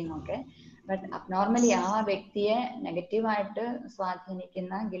guilt feeling ഒക്കെ. ബട്ട് അബ്നോർമലി ആ വ്യക്തിയെ നെഗറ്റീവായിട്ട്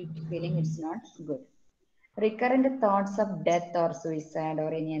സ്വാധീനിക്കുന്ന guilt feeling, it's not good. Recurrent thoughts of death or suicide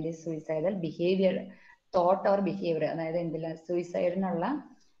or any other suicidal behaviour, thought or behaviour, അതായത് എന്തില്ല സൂയിസൈഡിനുള്ള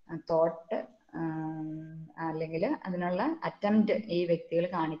തോട്ട് അല്ലെങ്കിൽ അതിനുള്ള അറ്റംപ്റ്റ് ഈ വ്യക്തികൾ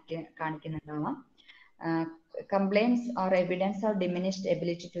കാണിക്കുന്നുണ്ടാവാം. Complaints or evidence of diminished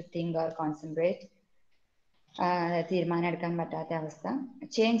ability to think or concentrate, തീരുമാനം എടുക്കാൻ പറ്റാത്ത അവസ്ഥ.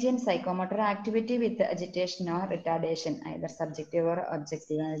 Change in psychomotor activity with agitation or retardation, either subjective or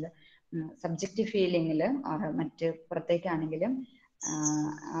objective, അതായത് സബ്ജക്റ്റീവ് ഫീലിംഗിൽ ഓർ മറ്റ് പുറത്തേക്കാണെങ്കിലും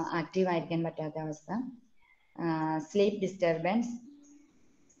ആക്റ്റീവ് ആയിരിക്കാൻ പറ്റാത്ത അവസ്ഥ. Sleep disturbance,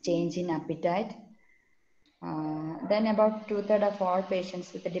 change in appetite. Then about 2/3 of all patients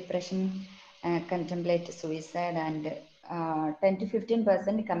with depression contemplate suicide, and 10 to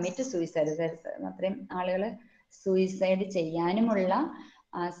 15% commit suicide. അത്രയും ആളുകൾ suicide ചെയ്യാനുമുള്ള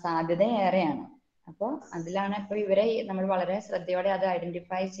സാധ്യത ഏറെയാണ്. അപ്പോൾ അതിലാണ് ഇപ്പോൾ ഇവരെ നമ്മൾ വളരെ ശ്രദ്ധയോടെ അത്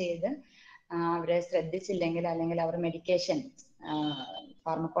ഐഡന്റിഫൈ ചെയ്ത് അവരെ ശ്രദ്ധിച്ചില്ലെങ്കിൽ, അല്ലെങ്കിൽ അവർ medication,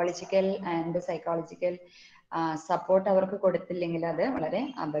 pharmacological and psychological support അവർക്ക് കൊടുത്തില്ലെങ്കിൽ അത് വളരെ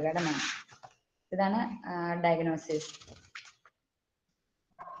അപകടമാണ്. ഇതാണ് ഡയഗ്നോസിസ്.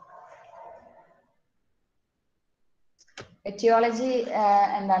 എറ്റിയോളജി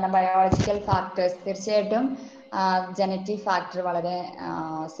എന്താണ്? Biological factors. തീർച്ചയായിട്ടും ജനറ്റിക് ഫാക്ടർ വളരെ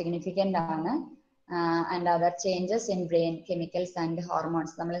സിഗ്നിഫിക്കൻ്റ് ആണ്. And other changes in brain chemicals and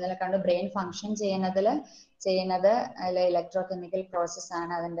hormones. നമ്മൾ ഇന്നലെ കണ്ടു ബ്രെയിൻ ഫങ്ഷൻ ചെയ്യുന്നത് ഇലക്ട്രോ കെമിക്കൽ പ്രോസസ്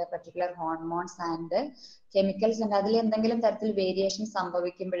ആണ്. അതിൻ്റെ പർട്ടിക്കുലർ ഹോർമോൺസ് ആൻഡ് കെമിക്കൽസ് ഉണ്ട്. അതിൽ എന്തെങ്കിലും തരത്തിൽ വേരിയേഷൻ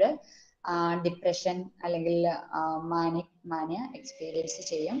സംഭവിക്കുമ്പോൾ ഡിപ്രഷൻ അല്ലെങ്കിൽ മാനിയ എക്സ്പീരിയൻസ്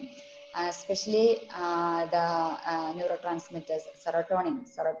ചെയ്യും. Especially the neurotransmitters,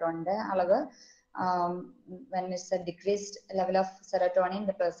 serotoninന്റെ അളവ്, when it's a decreased level of serotonin,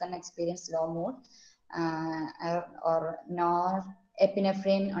 the person experience low mood, or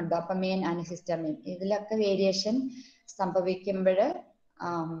norepinephrine or dopamine and histamine, ഇതിലൊക്കെ വേരിയേഷൻ സംഭവിക്കുമ്പോൾ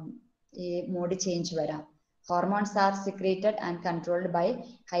ഈ മൂഡ് ചേഞ്ച് വരാം. Hormones are secreted and controlled by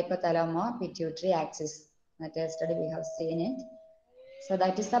hypothalamo-pituitary axis. That study we have seen it. So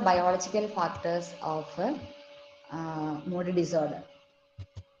that is the biological factors of mood disorder.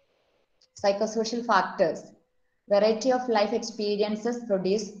 Psychosocial factors. Variety of life experiences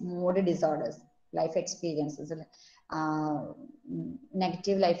produce mood disorders. Life experiences,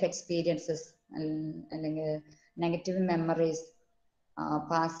 negative life experiences, negative memories,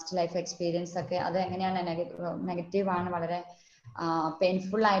 past life experience ഒക്കെ അത് എങ്ങനെയാണ് negative ആണ്, വളരെ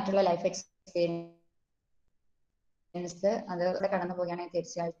painful ആയിട്ടുള്ള life experience അത് കടന്നു പോകുകയാണെങ്കിൽ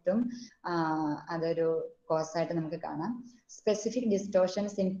തീർച്ചയായിട്ടും അതൊരു കോസ് ആയിട്ട് നമുക്ക് കാണാം. Specific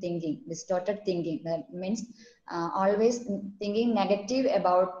distortions in thinking, distorted thinking, that means always thinking negative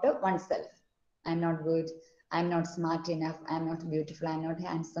about one self. I am not good, I am not smart enough, I am not beautiful, I am not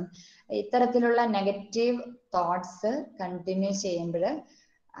handsome. ഇത്തരത്തിലുള്ള negative thoughts continue ചെയ്യുമ്പോൾ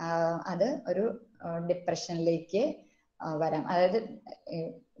അത് ഒരു ഡിപ്രഷനിലേക്ക് വരാം. അതായത്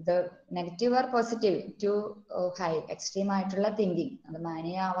ഇത് negative or positive, to high extreme ആയിട്ടുള്ള thinking, അത്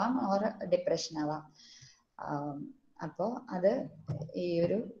മാനിയ ആവാം ഓർ ഡിപ്രഷൻ ആവാം. അപ്പോൾ അത് ഈ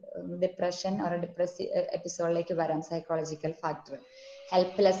ഒരു ഡിപ്രഷൻ ഓർ ഡിപ്രസീവ് എപ്പിസോഡിലേക്ക് വരാം. Psychological factor.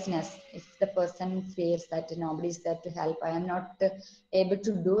 Helplessness, if the person feels that nobody is there to help, I am not able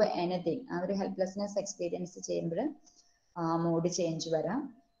to do anything, ആ ഒരു ഹെൽപ്ലെസ്നെസ് എക്സ്പീരിയൻസ് ചെയ്യുമ്പോൾ മൂഡ് ചേഞ്ച് വരാം.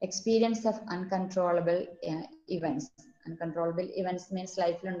 Experience of uncontrollable events. Uncontrollable events means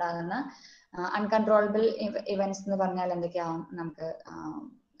ലൈഫിൽ ഉണ്ടാകുന്ന uncontrollable events എന്ന് പറഞ്ഞാൽ എന്തൊക്കെയാവും? നമുക്ക്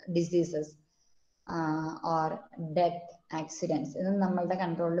diseases or death, accidents, ഇത് നമ്മളുടെ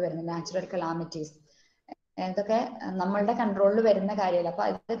കൺട്രോളിൽ വരുന്ന നാച്ചുറൽ കലാമിറ്റീസ്, ഇതൊക്കെ നമ്മളുടെ കൺട്രോളിൽ വരുന്ന കാര്യമല്ല. അപ്പൊ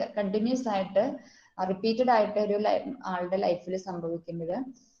ഇത് കണ്ടിന്യൂസ് ആയിട്ട് റിപ്പീറ്റഡ് ആയിട്ട് ഒരു ആളുടെ ലൈഫിൽ സംഭവിക്കുമ്പോൾ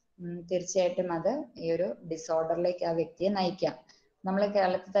തീർച്ചയായിട്ടും അത് ഈ ഒരു ഡിസോർഡറിലേക്ക് ആ വ്യക്തിയെ നയിക്കാം. നമ്മളെ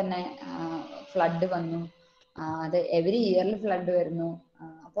കേരളത്തിൽ തന്നെ ഫ്ലഡ് വന്നു, അത് എവറി ഇയറിൽ ഫ്ലഡ് വരുന്നു.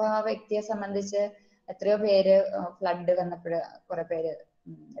 അപ്പോൾ ആ വ്യക്തിയെ സംബന്ധിച്ച് എത്രയോ പേര് ഫ്ലഡ് വന്നപ്പോൾ കുറെ പേര്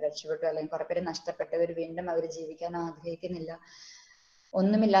രക്ഷപ്പെട്ടു, അല്ലെങ്കിൽ കുറെ പേര് നഷ്ടപ്പെട്ടവർ വീണ്ടും അവർ ജീവിക്കാൻ ആഗ്രഹിക്കുന്നില്ല.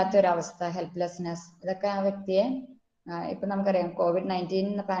 ഒന്നുമില്ലാത്ത ഒരവസ്ഥ, ഹെൽപ്ലെസ്നെസ്, ഇതൊക്കെ ആ വ്യക്തിയെ ഇപ്പൊ നമുക്കറിയാം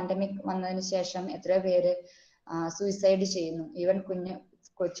COVID-19 പാൻഡമിക് വന്നതിന് ശേഷം എത്രയോ പേര് സൂയിസൈഡ് ചെയ്യുന്നു, ഈവൻ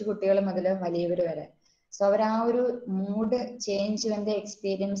കൊച്ചു കുട്ടികൾ മുതൽ വലിയവർ വരെ. സോ അവർ ആ ഒരു mood change when they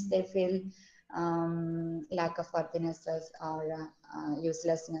experience they feel lack of worthiness or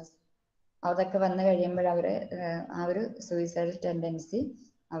uselessness, അതൊക്കെ വന്നു കഴിയുമ്പോൾ അവര് ആ ഒരു suicidal tendency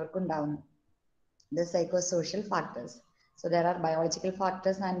അവർക്കുണ്ടാവുന്നു. The psychosocial factors. So there are biological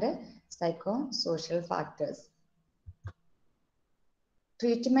factors and psychosocial factors.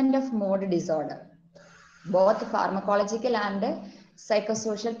 Treatment of mood disorder. Both pharmacological and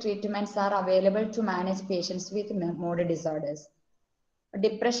psychosocial treatments are available to manage patients with mood disorders.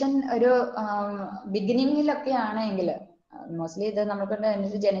 Depression ഒരു ബിഗിനിങ്ങിലൊക്കെ ആണെങ്കിൽ mostly ഇത് നമുക്ക്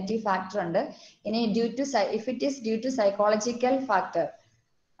genetic factor ഉണ്ട്. ഇനി if it is due to psychological factor,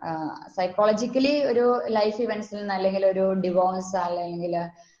 psychologically ഒരു life ഇവന്റ്സിൽ നിന്ന്, അല്ലെങ്കിൽ ഒരു ഡിവോഴ്സ്, അല്ലെങ്കിൽ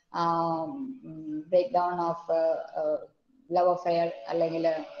break down of love affair, അല്ലെങ്കിൽ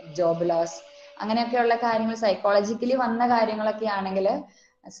ജോബ് ലോസ്, അങ്ങനെയൊക്കെയുള്ള കാര്യങ്ങൾ സൈക്കോളജിക്കലി വന്ന കാര്യങ്ങളൊക്കെ ആണെങ്കിൽ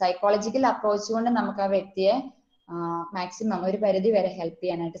സൈക്കോളജിക്കൽ അപ്രോച്ച് കൊണ്ട് നമുക്ക് ആ വ്യക്തിയെ മാക്സിമം ഒരു പരിധി വരെ ഹെൽപ്പ്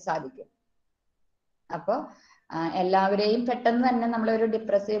ചെയ്യാനായിട്ട് സാധിക്കും. അപ്പോൾ എല്ലാവരെയും പെട്ടെന്ന് തന്നെ നമ്മളൊരു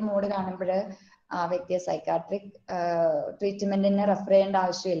ഡിപ്രസീവ് മൂഡ് കാണുമ്പോൾ ആ വ്യക്തിയെ സൈക്കാട്രിക് ട്രീറ്റ്മെന്റിന് റെഫർ ചെയ്യേണ്ട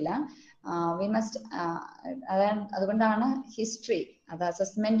ആവശ്യമില്ല. വി മസ്റ്റ് അതുകൊണ്ടാണ് ഹിസ്റ്ററി, അത്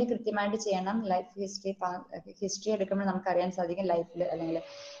അസസ്മെന്റ് കൃത്യമായിട്ട് ചെയ്യണം. ലൈഫ് ഹിസ്റ്ററി എടുക്കുമ്പോൾ നമുക്കറിയാൻ സാധിക്കും ലൈഫിൽ അല്ലെങ്കിൽ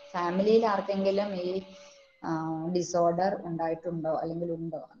ഫാമിലിയിൽ ആർക്കെങ്കിലും ഈ ഡിസോർഡർ ഉണ്ടായിട്ടുണ്ടോ അല്ലെങ്കിൽ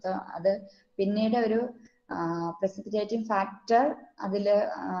ഉണ്ടോ. അത് പിന്നീട് ഒരു പ്രസിപ്പിറ്റേറ്റിംഗ് ഫാക്ടർ അതിൽ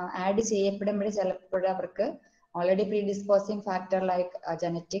ആഡ് ചെയ്യപ്പെടുമ്പോൾ ചിലപ്പോൾ അവർക്ക് already predisposing factor like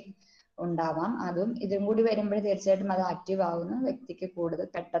genetic ഉണ്ടാവാം. അതും ഇതും കൂടി വരുമ്പോൾ തീർച്ചയായിട്ടും അത് ആക്റ്റീവ് ആവുന്ന വ്യക്തിക്ക് കൂടുതൽ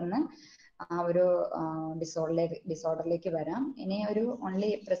പെട്ടെന്ന് ആ ഒരു ഡിസോർഡറിലേക്ക് വരാം. ഇനി ഒരു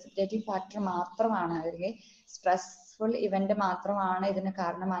ഓൺലി പ്രസിപ്പിറ്റേറ്റിംഗ് ഫാക്ടർ മാത്രമാണ്, അല്ലെങ്കിൽ സ്ട്രെസ്ഫുൾ ഇവന്റ് മാത്രമാണ് ഇതിന്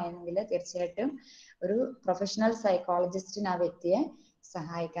കാരണമായെങ്കിൽ തീർച്ചയായിട്ടും ഒരു പ്രൊഫഷണൽ സൈക്കോളജിസ്റ്റിന് ആ വ്യക്തിയെ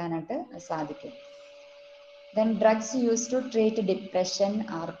സഹായിക്കാനായിട്ട് സാധിക്കും. Then drugs used to treat depression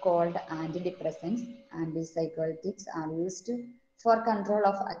are called antidepressants. Antipsychotics are used for control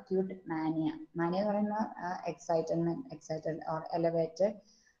of acute mania. Mania എന്ന് പറയുന്ന excited or elevated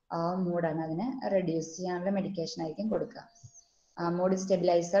mood ആണ്. അതിനെ റെഡ്യൂസ് ചെയ്യാനുള്ള മെഡിക്കേഷൻ ആയിരിക്കും കൊടുക്കുക. Mood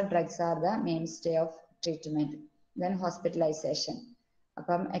stabilizer drugs are the mainstay of treatment. Then hospitalization.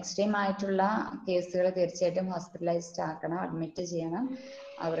 അപ്പം extreme ആയിട്ടുള്ള കേസുകൾ തീർച്ചയായിട്ടും ഹോസ്പിറ്റലൈസ്ഡ് ആക്കണം, അഡ്മിറ്റ് ചെയ്യണം.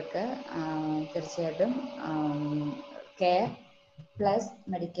 അവർക്ക് തീർച്ചയായിട്ടും കെയർ പ്ലസ്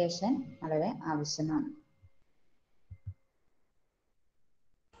മെഡിക്കേഷൻ വളരെ ആവശ്യമാണ്.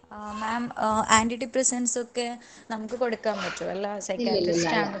 മാം, ആന്റി ഡിപ്രസൻസ് ഒക്കെ നമുക്ക് കൊടുക്കാൻ പറ്റുമോ? അല്ല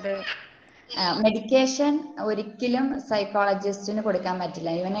സൈക്കാട്രിസ്റ്റ് ആണത്. മെഡിക്കേഷൻ ഒരിക്കലും സൈക്കോളജിസ്റ്റിന് കൊടുക്കാൻ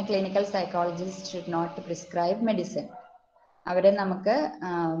പറ്റില്ല. Even A clinical psychologist should not prescribe medicine. അവരെ നമുക്ക്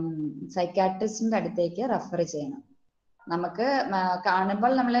സൈക്കാട്രിസ്റ്റിന്റെ അടുത്തേക്ക് റെഫർ ചെയ്യണം. നമുക്ക്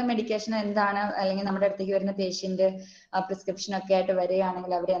കാണുമ്പോൾ നമ്മൾ മെഡിക്കേഷൻ എന്താണ്, അല്ലെങ്കിൽ നമ്മുടെ അടുത്തേക്ക് വരുന്ന പേഷ്യന്റ് പ്രിസ്ക്രിപ്ഷൻ ഒക്കെ ആയിട്ട്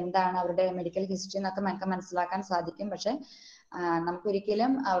വരികയാണെങ്കിൽ അവർ എന്താണ് അവരുടെ മെഡിക്കൽ ഹിസ്റ്ററി എന്നൊക്കെ നമുക്ക് മനസ്സിലാക്കാൻ സാധിക്കും. പക്ഷെ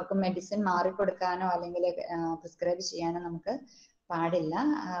നമുക്കൊരിക്കലും അവർക്ക് മെഡിസിൻ മാറിക്കൊടുക്കാനോ അല്ലെങ്കിൽ പ്രിസ്ക്രൈബ് ചെയ്യാനോ നമുക്ക് പാടില്ല.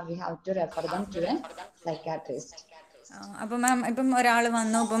 We have to refer them to A psychiatrist. അപ്പം മാം, ഇപ്പം ഒരാൾ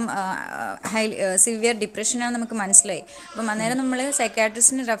വന്നു, ഇപ്പം സിവിയർ ഡിപ്രഷനാണ് നമുക്ക് മനസ്സിലായി. അപ്പം അന്നേരം നമ്മൾ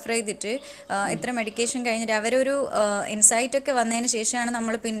സൈക്കാട്രിസ്റ്റിന് റെഫർ ചെയ്തിട്ട് ഇത്ര മെഡിക്കേഷൻ കഴിഞ്ഞിട്ട് അവരൊരു ഇൻസൈറ്റ് ഒക്കെ വന്നതിന് ശേഷമാണ്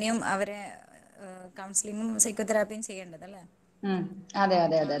നമ്മൾ പിന്നെയും അവരെ കൗൺസിലിങ്ങും സൈക്കോതെറാപ്പിയും ചെയ്യേണ്ടത് അല്ലേ? അതെ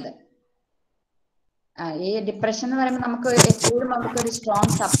അതെ അതെ അതെ. ഈ ഡിപ്രഷൻ എന്ന് പറയുമ്പോൾ നമുക്ക് എപ്പോഴും നമുക്കൊരു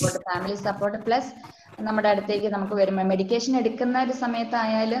strong support, family support plus നമ്മുടെ അടുത്തേക്ക് നമുക്ക് വരുമ്പോൾ മെഡിക്കേഷൻ എടുക്കുന്ന ഒരു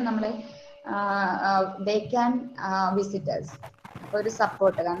സമയത്തായാലും നമ്മൾ they can visit us. അപ്പോൾ ഒരു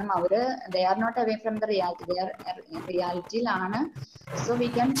സപ്പോർട്ട്, കാരണം അവര് they are not away from the reality, they are റിയാലിറ്റിയിലാണ്. So we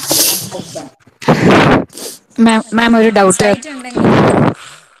can help them. മാം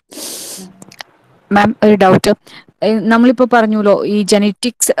ഒരു ഡൗട്ട് നമ്മളിപ്പോ പറഞ്ഞല്ലോ ഈ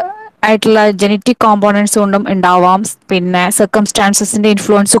ജനറ്റിക്സ് ആയിട്ടുള്ള ജനറ്റിക് കോമ്പോണൻസ് കൊണ്ടും ഉണ്ടാവാം, പിന്നെ സർക്കംസ്റ്റാൻസസിന്റെ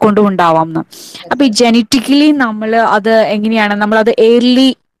ഇൻഫ്ലുവൻസ് കൊണ്ടും ഉണ്ടാവാം എന്ന്. അപ്പൊ ഈ ജനറ്റിക്കലി നമ്മൾ അത് എങ്ങനെയാണ്, നമ്മളത് ഏർലി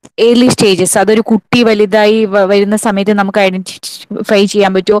സ്റ്റേജസ്, അതൊരു കുട്ടി വലുതായി വരുന്ന സമയത്ത് നമുക്ക് ഐഡന്റിഫൈ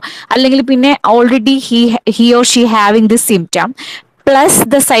ചെയ്യാൻ പറ്റുമോ? അല്ലെങ്കിൽ പിന്നെ already he or she having this symptom plus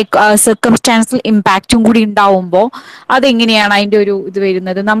the circumstantial ഇമ്പാക്റ്റും കൂടി ഉണ്ടാവുമ്പോൾ അതെങ്ങനെയാണ് അതിന്റെ ഒരു ഇത്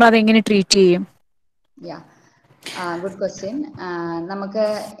വരുന്നത്? നമ്മൾ അതെങ്ങനെ ട്രീറ്റ് ചെയ്യും? Good question. നമുക്ക്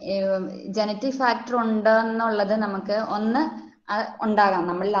ജനറ്റിക് ഫാക്ടർ ഉണ്ടെന്നുള്ളത് നമുക്ക് ഒന്ന് ഉണ്ടാകാം.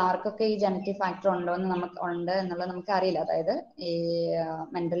 നമ്മളിൽ ആർക്കൊക്കെ ഈ ജനറ്റിക് ഫാക്ടർ ഉണ്ടോ എന്ന് നമുക്ക് ഉണ്ട് എന്നുള്ളത് നമുക്ക് അറിയില്ല, അതായത് ഈ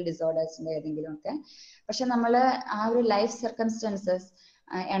മെന്റൽ ഡിസോർഡേഴ്സിന്റെ ഏതെങ്കിലും ഒക്കെ. പക്ഷെ നമ്മൾ ആ ഒരു ലൈഫ് സർക്കംസ്റ്റൻസസ്,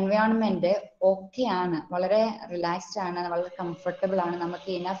 എൻവയോൺമെന്റ് ഓക്കെ ആണ്, വളരെ റിലാക്സ്ഡ് ആണ്, വളരെ കംഫർട്ടബിൾ ആണ്, നമുക്ക്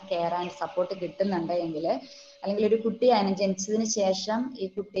ഇനഫ് കെയർ ആൻഡ് സപ്പോർട്ട് കിട്ടുന്നുണ്ട് എങ്കിൽ, അല്ലെങ്കിൽ ഒരു കുട്ടിയാണ് ജനിച്ചതിന് ശേഷം ഈ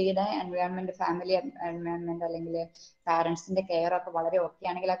കുട്ടിയുടെ എൻവയോൺമെന്റ്, ഫാമിലി എൻവയോൺമെന്റ് അല്ലെങ്കിൽ പാരന്റ്സിന്റെ കെയർ ഒക്കെ വളരെ ഓക്കെ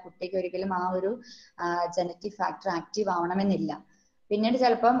ആണെങ്കിൽ ആ കുട്ടിക്ക് ഒരിക്കലും ആ ഒരു ജനറ്റിക് ഫാക്ടർ ആക്റ്റീവ് ആവണമെന്നില്ല. പിന്നീട്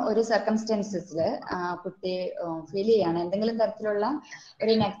ചിലപ്പം ഒരു സർക്കംസ്റ്റൻസസിൽ കുട്ടി ഫീൽ ചെയ്യാണ് എന്തെങ്കിലും തരത്തിലുള്ള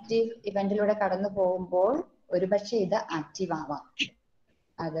ഒരു നെഗറ്റീവ് ഇവന്റിലൂടെ കടന്നു പോകുമ്പോൾ ഒരുപക്ഷെ ഇത് ആക്റ്റീവ് ആവാം,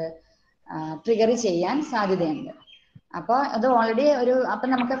 അത് ട്രിഗർ ചെയ്യാൻ സാധ്യതയുണ്ട്. അപ്പോൾ അത് ഓൾറെഡി അപ്പം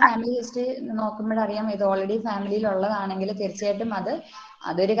നമുക്ക് ഫാമിലി ഹിസ്റ്ററി നോക്കുമ്പോഴറിയാം ഇത് ഓൾറെഡി ഫാമിലിയിൽ ഉള്ളതാണെങ്കിൽ തീർച്ചയായിട്ടും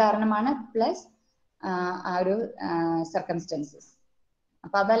അതൊരു കാരണമാണ്. പ്ലസ് ആ ഒരു സർക്കംസ്റ്റൻസസ്.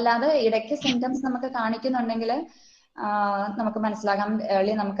 അപ്പൊ അതല്ലാതെ ഇടയ്ക്ക് സിംറ്റംസ് നമുക്ക് കാണിക്കുന്നുണ്ടെങ്കിൽ നമുക്ക് മനസ്സിലാക്കാം,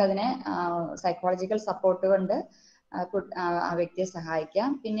 ഏർലി നമുക്കതിനെ സൈക്കോളജിക്കൽ സപ്പോർട്ട് കൊണ്ട് ആ വ്യക്തിയെ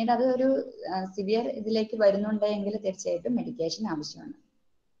സഹായിക്കാം. പിന്നീട് അത് ഒരു സിവിയർ ഇതിലേക്ക് വരുന്നുണ്ടെങ്കിൽ തീർച്ചയായിട്ടും മെഡിക്കേഷൻ ആവശ്യമാണ്.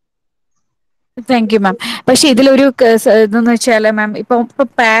 Thank you ma'am. പക്ഷെ ഇതിലൊരു ഇതെന്ന് വെച്ചാൽ മാം, ഇപ്പൊ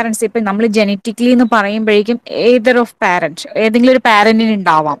പാരന്റ്സ്, ഇപ്പൊ നമ്മൾ ജനറ്റിക്കലി എന്ന് പറയുമ്പോഴേക്കും ഏതർ ഓഫ് പാരന്റ്, ഏതെങ്കിലും ഒരു പാരന്റിന്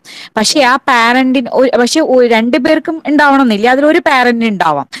ഉണ്ടാവാം. പക്ഷെ ആ പാരന്റിന് പക്ഷെ രണ്ടുപേർക്കും ഉണ്ടാവണമെന്നില്ല, അതിലൊരു പാരന്റിന്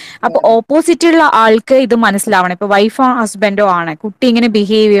ഉണ്ടാവാം. അപ്പൊ ഓപ്പോസിറ്റ് ഉള്ള ആൾക്ക് ഇത് മനസ്സിലാവണം. ഇപ്പൊ വൈഫോ ഹസ്ബൻഡോ ആണ്, കുട്ടി ഇങ്ങനെ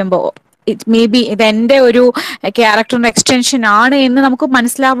ബിഹേവ് ചെയ്യുമ്പോൾ ഇറ്റ് മേ ബി ഇത് എന്റെ ഒരു ക്യാരക്ടറിന്റെ എക്സ്റ്റൻഷൻ ആണ് എന്ന് നമുക്ക്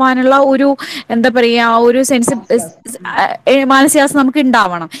മനസ്സിലാവാനുള്ള ഒരു എന്താ പറയാ ഒരു മാനസികാവസ്ഥ നമുക്ക്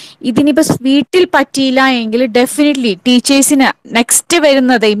ഉണ്ടാവണം. ഇതിനിപ്പോ വീട്ടിൽ പറ്റിയില്ല എങ്കിൽ ഡെഫിനറ്റ്ലി ടീച്ചേഴ്സിന് നെക്സ്റ്റ്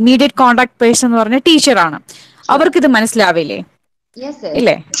വരുന്നത് ഇമ്മീഡിയറ്റ് കോണ്ടാക്ട് പേഴ്സൺ എന്ന് പറഞ്ഞ ടീച്ചറാണ്. അവർക്കിത് മനസ്സിലാവില്ലേ?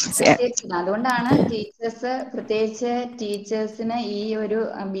 ഇല്ലേ? അതുകൊണ്ടാണ് ടീച്ചേഴ്സ്, പ്രത്യേകിച്ച് ടീച്ചേഴ്സിന് ഈ ഒരു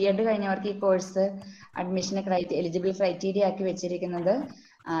BEd കഴിഞ്ഞവർക്ക് ഈ കോഴ്സ് അഡ്മിഷന് എലിജിബിൾ ക്രൈറ്റീരിയ ആക്കി വെച്ചിരിക്കുന്നത്.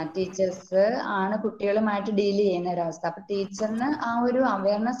 ടീച്ചേഴ്സ് ആണ് കുട്ടികളുമായിട്ട് ഡീൽ ചെയ്യുന്ന ഒരവസ്ഥ. അപ്പൊ ടീച്ചറിന് ആ ഒരു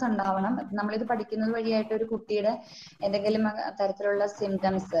അവയർനെസ് ഉണ്ടാവണം. നമ്മളിത് പഠിക്കുന്നത് വഴിയായിട്ട് ഒരു കുട്ടിയുടെ എന്തെങ്കിലും തരത്തിലുള്ള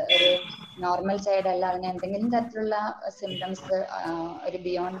സിംറ്റംസ്, ഒരു നോർമൽ ചൈൽഡ് അല്ല, അതിന് എന്തെങ്കിലും തരത്തിലുള്ള സിംറ്റംസ് ഒരു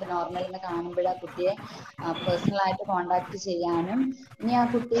ബിയോണ്ട് നോർമൽ എന്ന് കാണുമ്പോൾ ആ കുട്ടിയെ പേഴ്സണലായിട്ട് കോണ്ടാക്ട് ചെയ്യാനും, ഇനി ആ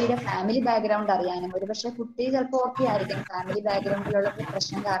കുട്ടിയുടെ ഫാമിലി ബാക്ക്ഗ്രൗണ്ട് അറിയാനും. ഒരുപക്ഷെ കുട്ടി ചിലപ്പോൾ ഓക്കെ ആയിരിക്കും, ഫാമിലി ബാക്ക്ഗ്രൗണ്ടിലുള്ള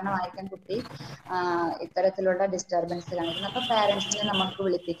പ്രശ്നം കാരണമായിരിക്കും കുട്ടി ഇത്തരത്തിലുള്ള ഡിസ്റ്റർബൻസ് കാണിക്കുന്നത്. അപ്പൊ പാരന്റ്സിനെ നമുക്ക്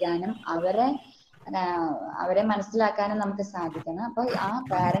വിളിപ്പിക്കാനും അവരെ മനസ്സിലാക്കാനും നമുക്ക് സാധിക്കണം. അപ്പൊ ആ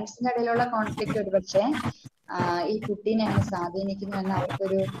പാരന്റ്സിന്റെ ഇടയിലുള്ള കോൺഫ്ലിക്റ്റ് ഒരുപക്ഷെ ഈ കുട്ടീനെയാണ് സ്വാധീനിക്കുന്നതെന്ന്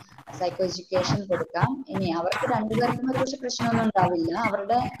അവർക്കൊരു സൈക്കോ എഡ്യൂക്കേഷൻ കൊടുക്കാം. ഇനി അവർക്ക് രണ്ടുപേർക്കും ഒരുപക്ഷെ പ്രശ്നമൊന്നും ഉണ്ടാവില്ല,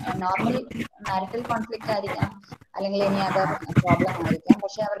 അവരുടെ നോർമൽ മാരിറ്റൽ കോൺഫ്ലിക്റ്റ് ആയിരിക്കാം, അല്ലെങ്കിൽ ഇനി അതർ പ്രോബ്ലം ആയിരിക്കാം.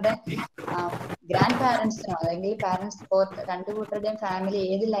 പക്ഷെ അവരുടെ ഗ്രാൻഡ് പാരന്റ്സിനോ അല്ലെങ്കിൽ പാരന്റ്സ് രണ്ടു കൂട്ടരുടെയും ഫാമിലി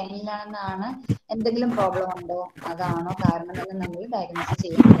ഏത് ലൈനിലാണെന്നാണ്, എന്തെങ്കിലും പ്രോബ്ലം ഉണ്ടോ, അതാണോ കാരണമെന്ന് നമ്മൾ ഡയഗ്നോസ്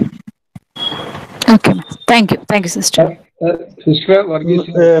ചെയ്യേണ്ടതുണ്ട്. Thank you sister.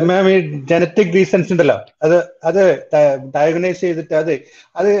 മാം, ഈ ജനറ്റിക് റീസൺസ് ഉണ്ടല്ലോ, അത് ഡയഗ്നോസ് ചെയ്തിട്ട്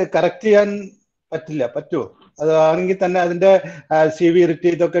അത് കറക്റ്റ് ചെയ്യാൻ പറ്റുമോ? അതാണെങ്കിൽ തന്നെ അതിന്റെ സിവിയറിറ്റി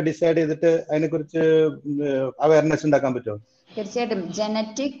ഇതൊക്കെ ഡിസൈഡ് ചെയ്തിട്ട് അതിനെക്കുറിച്ച് അവയർനെസ് ഉണ്ടാക്കാൻ പറ്റുമോ? തീർച്ചയായിട്ടും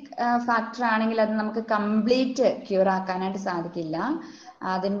ജനറ്റിക് ഫാക്ടർ ആണെങ്കിൽ അത് നമുക്ക് കംപ്ലീറ്റ് ക്യൂർ ആക്കാനായിട്ട് സാധിക്കില്ല.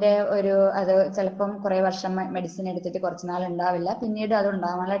 അത് ചിലപ്പം കുറെ വർഷം മെഡിസിൻ എടുത്തിട്ട് കുറച്ച് നാൾ ഉണ്ടാവില്ല, പിന്നീട് അത്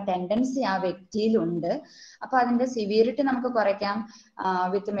ഉണ്ടാവാനുള്ള ടെൻഡൻസി ആ വ്യക്തിയിലുണ്ട്. അപ്പൊ അതിന്റെ സിവിയറിറ്റി നമുക്ക് കുറയ്ക്കാം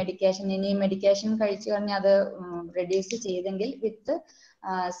വിത്ത് മെഡിക്കേഷൻ. ഇനി മെഡിക്കേഷൻ കഴിച്ചു കഴിഞ്ഞാൽ അത് റെഡ്യൂസ് ചെയ്തെങ്കിൽ വിത്ത്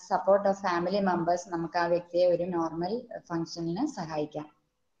സപ്പോർട്ട് ഓഫ് ഫാമിലി മെമ്പേഴ്സ് നമുക്ക് ആ വ്യക്തിയെ ഒരു നോർമൽ ഫങ്ഷനിന് സഹായിക്കാം.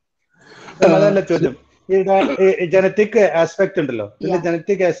 അതല്ല ചോദ്യം. ഈ ജനറ്റിക് ആസ്പെക്ട് ഉണ്ടല്ലോ, ഇതിന്റെ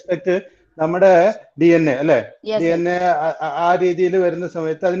ജനറ്റിക് ആസ്പെക്ട് നമ്മുടെ DNA അല്ലെ, DNA ആ രീതിയിൽ വരുന്ന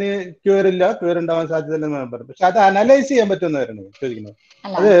സമയത്ത് അതിന് ക്യൂർ ഉണ്ടാവാൻ സാധ്യതയില്ലെന്ന് പറഞ്ഞു. പക്ഷെ അത് അനലൈസ് ചെയ്യാൻ പറ്റുമെന്നായിരുന്നു ചോദിക്കുന്നത്.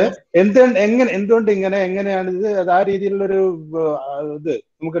 അത് എന്തുകൊണ്ട് എങ്ങനെയാണ് ഇത് ആ രീതിയിലുള്ളൊരു ഇത്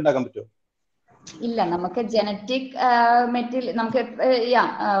നമുക്ക് ഉണ്ടാക്കാൻ പറ്റുമോ? ഇല്ല, നമുക്ക് ജനറ്റിക് മെറ്റീരിയൽ നമുക്ക്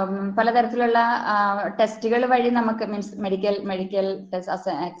പലതരത്തിലുള്ള ടെസ്റ്റുകൾ വഴി നമുക്ക് മീൻസ് മെഡിക്കൽ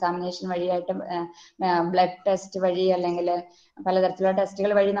ടെസ്റ്റ് എക്സാമിനേഷൻ വഴിയായിട്ട് ബ്ലഡ് ടെസ്റ്റ് വഴി അല്ലെങ്കിൽ പലതരത്തിലുള്ള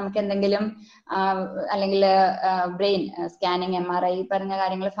ടെസ്റ്റുകൾ വഴി നമുക്ക് എന്തെങ്കിലും അല്ലെങ്കിൽ ബ്രെയിൻ സ്കാനിങ്, MRI പറഞ്ഞ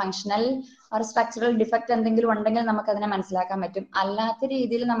കാര്യങ്ങൾ, ഫങ്ഷണൽ ഒരു സ്ട്രക്ചറൽ ഡിഫക്റ്റ് എന്തെങ്കിലും ഉണ്ടെങ്കിൽ നമുക്ക് അതിനെ മനസ്സിലാക്കാൻ പറ്റും. അല്ലാത്ത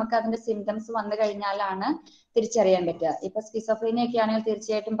രീതിയിൽ നമുക്ക് അതിന്റെ സിംറ്റംസ് വന്നു കഴിഞ്ഞാലാണ് തിരിച്ചറിയാൻ പറ്റുക. ഇപ്പൊ സ്കിസോഫ്രീനിയ ഒക്കെ ആണെങ്കിൽ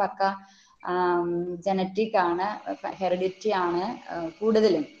തീർച്ചയായിട്ടും പക്ക ജനറ്റിക് ആണ്, ഹെറിഡിറ്റി ആണ്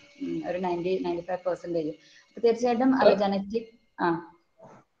കൂടുതലും, ഒരു 90-95%. അപ്പൊ തീർച്ചയായിട്ടും അത് ജനറ്റിക്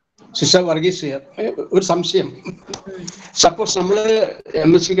സിസ്റ്റർ വർഗീസ് ഒരു സംശയം. സപ്പോസ് നമ്മൾ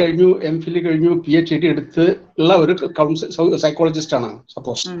MSc കഴിഞ്ഞു, MPhil കഴിഞ്ഞു, PhD എടുത്ത് ഉള്ള ഒരു സൈക്കോളജിസ്റ്റ് ആണ്,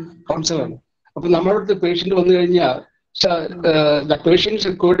 സപ്പോസ് കൗൺസിലറാണ്. അപ്പൊ നമ്മുടെ അടുത്ത് പേഷ്യന്റ് വന്നു കഴിഞ്ഞാൽ the patients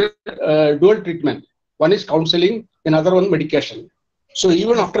required dual treatment. One is counseling, another one medication. So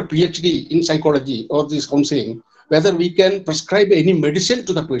even after PhD in psychology or this counseling, whether we can prescribe any medicine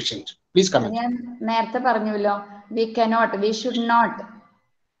to the patient? Please comment. ഞാൻ നേരത്തെ പറഞ്ഞല്ലോ, we cannot, we should not.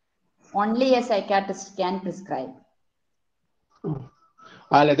 Only a psychiatrist can prescribe.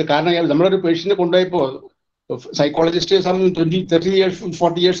 അല്ല, ഇത് കാരണം നമ്മളൊരു പേഷ്യന്റിനെ കൊണ്ടുപോയപ്പോ psychologist 20-30 years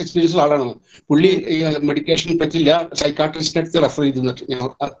 40 years experience ആളാണ്. പുള്ളി medication പറ്റില്ല, സൈക്കാട്രിസ്റ്റിന്റെ അടുത്ത് റെഫർ ചെയ്തു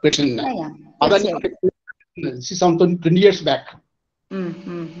പേഷ്യന്റിനെ. അതാണ് 20 years back.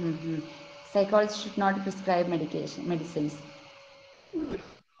 Psychologists should not prescribe medicines.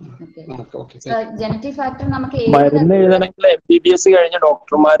 Okay. So genetic factor നമുക്ക് മരുന്ന് എഴുതണമെങ്കിൽ MBBS കഴിഞ്ഞ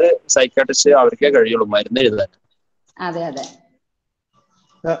ഡോക്ടർമാര് സൈക്കാട്രിസ്റ്റ് അവർക്കേ കഴിയുള്ളൂ മരുന്ന് എഴുതാൻ. അതെ.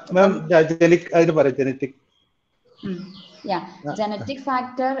 ജനറ്റിക്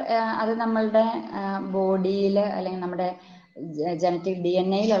ഫാക്ടർ അത് നമ്മളുടെ ബോഡിയിൽ അല്ലെങ്കിൽ നമ്മുടെ ജനറ്റിക്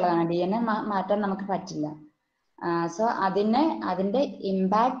DNA-യിലുള്ളതാണ്. DNA മാറ്റാൻ നമുക്ക് പറ്റില്ല. സോ അതിന്റെ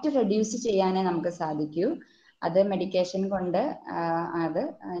ഇമ്പാക്റ്റ് റെഡ്യൂസ് ചെയ്യാനേ നമുക്ക് സാധിക്കൂ. അത് മെഡിക്കേഷൻ കൊണ്ട്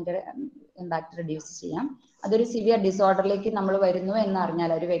അതിന്റെ ഇമ്പാക്ട് റെഡ്യൂസ് ചെയ്യാം. അതൊരു സിവിയർ ഡിസോർഡറിലേക്ക് നമ്മൾ വരുന്നു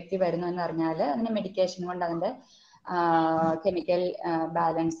എന്നറിഞ്ഞാൽ, ഒരു വ്യക്തി വരുന്നു എന്നറിഞ്ഞാൽ അതിന് മെഡിക്കേഷൻ കൊണ്ട് അതിന്റെ കെമിക്കൽ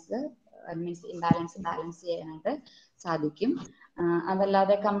ബാലൻസ് ബാലൻസ് ചെയ്യാനായിട്ട് സാധിക്കും.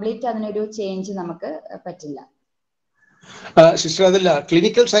 അതല്ലാതെ കംപ്ലീറ്റ് അതിനൊരു ചേഞ്ച് നമുക്ക് പറ്റില്ല. സിസ്റ്റർ, അതല്ല,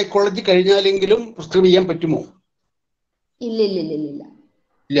 ക്ലിനിക്കൽ സൈക്കോളജി കഴിഞ്ഞാലെങ്കിലും പ്രിസ്ക്രൈബ് ചെയ്യാൻ പറ്റുമോ?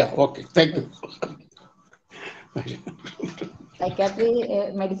 ഇല്ല. Okay, thank you. Psychiatry,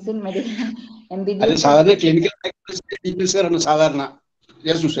 medicine, അത് സാധാരണ ക്ലിനിക്കൽ സൈക്കോളജി സാധാരണ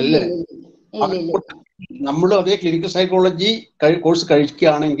നമ്മളും അതേ ക്ലിനിക്കൽ സൈക്കോളജി കോഴ്സ്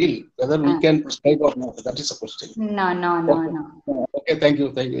കഴിക്കുകയാണെങ്കിൽ whether we can prescribe or not, that is a question. No. Okay, thank you.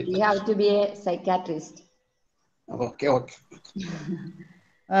 You have to be a psychiatrist. Okay.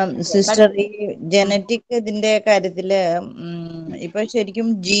 Sister, ഈ genetic ഇതിന്റെ കാര്യത്തില് ഇപ്പൊ ശരിക്കും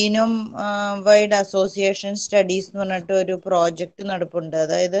ജീനോം വൈഡ് അസോസിയേഷൻ സ്റ്റഡീസ് എന്ന് പറഞ്ഞിട്ട് ഒരു പ്രോജക്റ്റ് നടപ്പുണ്ട്.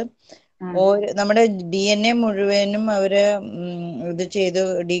 അതായത് നമ്മുടെ DNA മുഴുവനും അവര് ഇത് ചെയ്ത്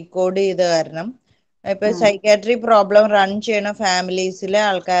ഡീകോഡ് ചെയ്ത കാരണം ഇപ്പൊ സൈക്കാട്രി പ്രോബ്ലം റൺ ചെയ്യണ ഫാമിലീസിലെ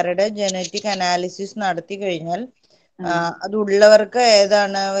ആൾക്കാരുടെ ജനറ്റിക് അനാലിസിസ് നടത്തി കഴിഞ്ഞാൽ അതുള്ളവർക്ക്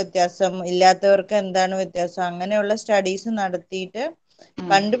ഏതാണ് വ്യത്യാസം, ഇല്ലാത്തവർക്ക് എന്താണ് വ്യത്യാസം, അങ്ങനെയുള്ള സ്റ്റഡീസ് നടത്തിയിട്ട്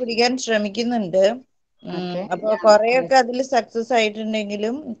കണ്ടുപിടിക്കാൻ ശ്രമിക്കുന്നുണ്ട്. അപ്പൊ കുറെയൊക്കെ അതിൽ സക്സസ്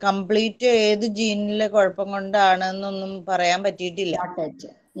ആയിട്ടുണ്ടെങ്കിലും കംപ്ലീറ്റ് ഏത് ജീനിലെ കുഴപ്പം കൊണ്ടാണെന്നൊന്നും പറയാൻ പറ്റിയിട്ടില്ല.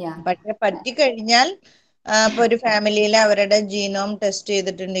 പക്ഷെ പറ്റിക്കഴിഞ്ഞാൽ ഇപ്പൊ ഒരു ഫാമിലിയിലെ അവരുടെ ജീനോം ടെസ്റ്റ്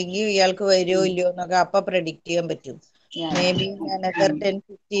ചെയ്തിട്ടുണ്ടെങ്കിൽ ഇയാൾക്ക് വരുമോ ഇല്ലയോ എന്നൊക്കെ അപ്പൊ പ്രെഡിക്റ്റ് ചെയ്യാൻ പറ്റും. May be another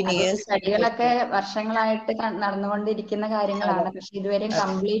 10-15 years. സ്റ്റഡികളൊക്കെ വർഷങ്ങളായിട്ട് നടന്നുകൊണ്ടിരിക്കുന്ന കാര്യങ്ങളാണ്. പക്ഷെ ഇതുവരെയും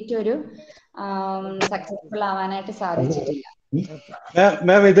കംപ്ലീറ്റ് ഒരു സക്സസ്ഫുൾ ആവാനായിട്ട് സാധിച്ചിട്ടില്ല.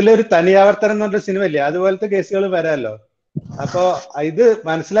 മാം, ഇതിലൊരു തനിയാവർത്തനം എന്ന് പറഞ്ഞ സിനിമ ഇല്ലേ, അതുപോലത്തെ കേസുകൾ വരാമല്ലോ. അപ്പൊ ഇത്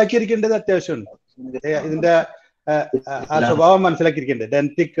മനസ്സിലാക്കിയിരിക്കേണ്ടത് അത്യാവശ്യമുണ്ട്. ഇതിന്റെ ആ സ്വഭാവം മനസ്സിലാക്കിയിരിക്കേണ്ടത്,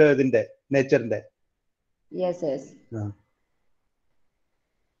 ജനറ്റിക് ഇതിന്റെ നേച്ചറിന്റെ. Yes.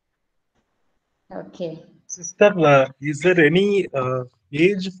 Okay. Sister, is there any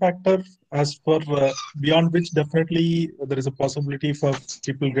age factor as for beyond which definitely there is a possibility for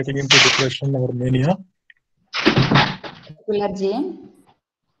people getting into depression or mania? Particular gene?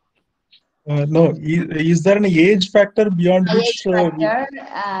 No. Is there an age factor beyond which?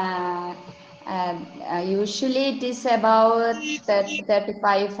 Usually it is about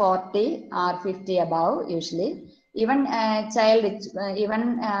 35, 40 or 50 above usually. Even child,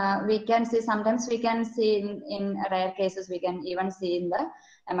 we can see, sometimes we can see in rare cases, we can even see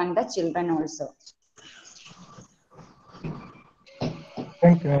among the children also.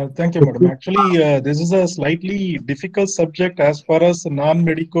 Thank you, madam. Actually, this is a slightly difficult subject as far as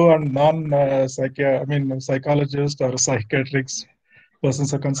non-medico and psychologist or psychiatrics persons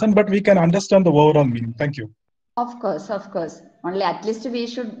are concerned, but we can understand the overall meaning. Thank you. Of course. Only at least we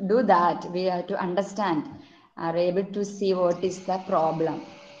should do that. We have to understand, are able to see what is the problem.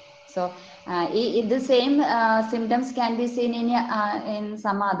 So the same symptoms can be seen in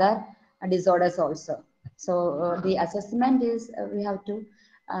some other disorders also. So the assessment is we have to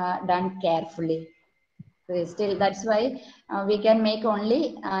done carefully. So still, that's why we can make only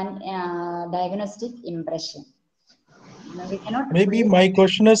an diagnostic impression. No, we cannot. Maybe my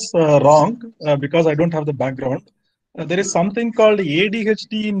question is wrong because I don't have the background. There is something called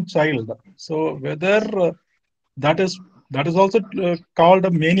ADHD in child. So whether that is that is also called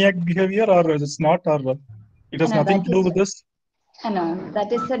a maniac behavior, or it's not, or it has No, nothing that to do is with this? no,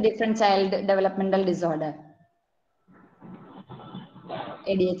 that is a different child developmental disorder.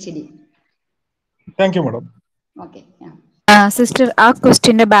 ADHD. Thank you, madam. Okay, yeah. Sister ആ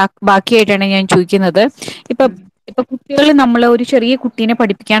ക്വസ്റ്റ്യന്റെ ബാക്കിയായിട്ടാണ് ഞാൻ ചോദിക്കുന്നത്. ഇപ്പൊ കുട്ടികൾ നമ്മൾ ഒരു ചെറിയ കുട്ടീനെ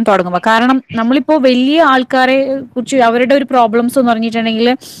പഠിപ്പിക്കാൻ തുടങ്ങുമ്പോൾ, കാരണം നമ്മളിപ്പോ വലിയ ആൾക്കാരെ കുറിച്ച് അവരുടെ ഒരു പ്രോബ്ലംസ് എന്ന് പറഞ്ഞിട്ടുണ്ടെങ്കിൽ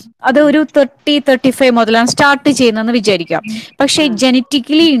അത് ഒരു 30-35 മുതലാണ് സ്റ്റാർട്ട് ചെയ്യുന്നതെന്ന് വിചാരിക്കാം. പക്ഷെ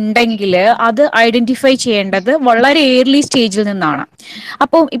ജനറ്റിക്കലി ഉണ്ടെങ്കിൽ അത് ഐഡന്റിഫൈ ചെയ്യേണ്ടത് വളരെ ഏർലി സ്റ്റേജിൽ നിന്നാണ്.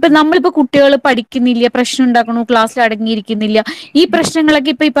 അപ്പോൾ ഇപ്പൊ നമ്മളിപ്പോ കുട്ടികൾ പഠിക്കുന്നില്ല, പ്രശ്നം ഉണ്ടാക്കണു, ക്ലാസ്സിൽ അടങ്ങിയിരിക്കുന്നില്ല, ഈ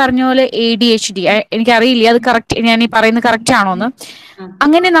പ്രശ്നങ്ങളൊക്കെ ഇപ്പൊ ഈ പറഞ്ഞ പോലെ ADHD, എനിക്കറിയില്ല അത് കറക്റ്റ് ഞാൻ ഈ പറയുന്നത് കറക്റ്റ് ആണോന്ന്,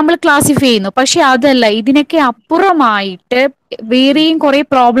 അങ്ങനെ നമ്മൾ ക്ലാസിഫൈ ചെയ്യുന്നു. പക്ഷെ അതല്ല, ഇതിനൊക്കെ അപ്പുറമായിട്ട് വേറെയും കുറെ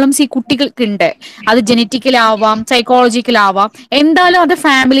പ്രോബ്ലംസ് ഈ കുട്ടികൾക്ക് ഉണ്ട്. അത് ജനറ്റിക്കൽ ആവാം, സൈക്കോളജിക്കൽ ആവാം, എന്തായാലും അത്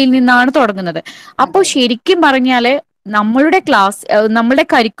ഫാമിലിയിൽ നിന്നാണ് തുടങ്ങുന്നത്. അപ്പോൾ ശരിക്കും പറഞ്ഞാല് നമ്മളുടെ നമ്മളുടെ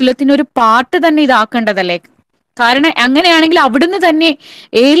കരിക്കുലത്തിന് ഒരു പാർട്ട് തന്നെ ഇതാക്കേണ്ടതല്ലേ? കാരണം അങ്ങനെയാണെങ്കിൽ അവിടുന്ന് തന്നെ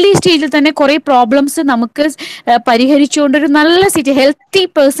ഏർലി സ്റ്റേജിൽ തന്നെ കുറെ പ്രോബ്ലംസ് നമുക്ക് പരിഹരിച്ചുകൊണ്ട് ഒരു നല്ല ഹെൽത്തി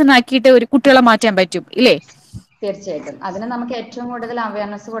പേഴ്സൺ ആക്കിയിട്ട് ഒരു കുട്ടികളെ മാറ്റാൻ പറ്റും, ഇല്ലേ? തീർച്ചയായിട്ടും. അതിന് നമുക്ക് ഏറ്റവും കൂടുതൽ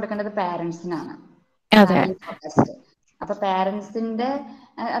അവയർനെസ് കൊടുക്കേണ്ടത് പാരന്റ്സിനാണ്, അതെ. Family focused. അപ്പൊ പാരന്റ്സിന്റെ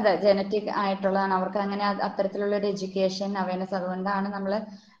അതെ ജനറ്റിക് ആയിട്ടുള്ളതാണ്, അവർക്ക് അങ്ങനെ അത്തരത്തിലുള്ള ഒരു എഡ്യൂക്കേഷൻ അവയർനെസ്. അതുകൊണ്ടാണ് നമ്മൾ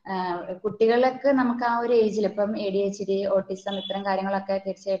കുട്ടികളൊക്കെ നമുക്ക് ആ ഒരു ഏജിൽ ഇപ്പം ADHD, ഓട്ടിസം ഇത്തരം കാര്യങ്ങളൊക്കെ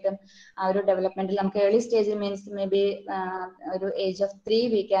തീർച്ചയായിട്ടും ആ ഒരു ഡെവലപ്മെന്റിൽ നമുക്ക് ഏർലി സ്റ്റേജിൽ മീൻസ് മേ ബി ഒരു age of 3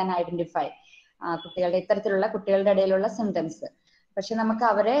 we can identify കുട്ടികളുടെ ഇത്തരത്തിലുള്ള കുട്ടികളുടെ ഇടയിലുള്ള സിംറ്റംസ്. പക്ഷെ നമുക്ക്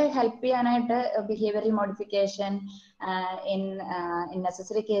അവരെ ഹെൽപ്പ് ചെയ്യാനായിട്ട് ബിഹേവിയറൽ മോഡിഫിക്കേഷൻ, ഇൻ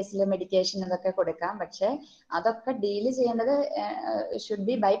നെസസറി കേസിൽ മെഡിക്കേഷൻ ഇതൊക്കെ കൊടുക്കാം. പക്ഷെ അതൊക്കെ ഡീല് ചെയ്യേണ്ടത് should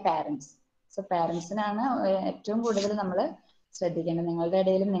be by parents. So പാരന്റ്സിനാണ് ഏറ്റവും കൂടുതൽ നമ്മൾ ശ്രദ്ധിക്കേണ്ടത്. നിങ്ങളുടെ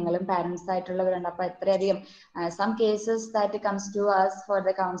ഇടയിലും നിങ്ങളും പാരന്റ്സ് ആയിട്ടുള്ളവരുണ്ട്. അപ്പൊ എത്രയധികം some cases that comes to us for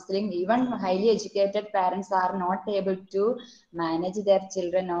the counselling, even highly educated parents are not able to manage their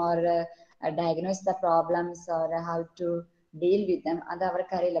children or diagnose the problems or how to deal with them. അത്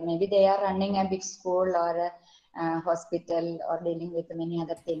അവർക്കറിയില്ല. May be they are running a big school or a hospital or dealing with many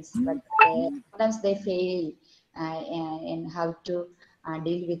other things, but sometimes they fail in how to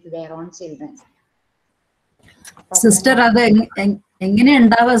deal with their own children. Sister, അത് എങ്ങനെ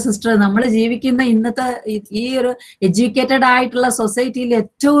ഉണ്ടാവുക sister? നമ്മൾ ജീവിക്കുന്ന ഇന്നത്തെ ഈ ഒരു educated ആയിട്ടുള്ള സൊസൈറ്റിയിൽ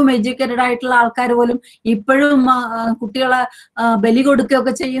ഏറ്റവും എഡ്യൂക്കേറ്റഡ് ആയിട്ടുള്ള ആൾക്കാർ പോലും ഇപ്പോഴും കുട്ടികളെ ബലി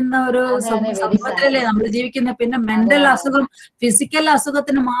കൊടുക്കുകയൊക്കെ ചെയ്യുന്ന ഒരു സമൂഹത്തിലല്ലേ നമ്മൾ ജീവിക്കുന്നത്. പിന്നെ മെന്റൽ അസുഖം, ഫിസിക്കൽ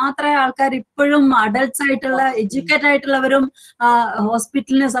അസുഖത്തിന് മാത്രമേ ആൾക്കാർ ഇപ്പോഴും അഡൾട്ട്സ് ആയിട്ടുള്ള എഡ്യൂക്കേറ്റഡ് ആയിട്ടുള്ളവരും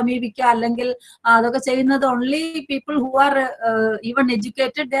ഹോസ്പിറ്റലിനെ സമീപിക്കുക, അല്ലെങ്കിൽ അതൊക്കെ ചെയ്യുന്നത് only people who are even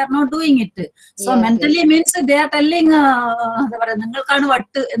educated, they are not doing it. So mentally means they are telling, എന്താ പറയാ, നിങ്ങൾക്കാണ്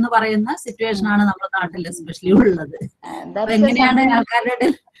വട്ട് എന്ന് പറയുന്ന സിറ്റുവേഷൻ ആണ് നമ്മുടെ നാട്ടിൽ എസ്പെഷ്യലി ഉള്ളത്. അപ്പൊ എങ്ങനെയാണ് ആൾക്കാരുടെ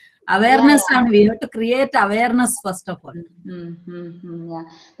awareness ആണ്, we have to create awareness first of all. Yeah,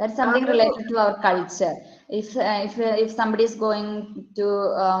 that's something related to our culture. If somebody is going to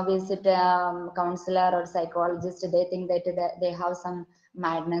visit a counselor or psychologist, they think that they have some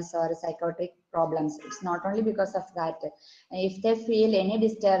madness or psychotic problems. It's not only because of that. If they feel any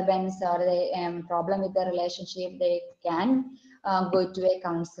disturbance or problem with their relationship, they can go to a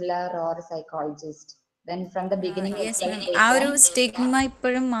counselor or a psychologist. Then from the beginning ആ ഒരു stigma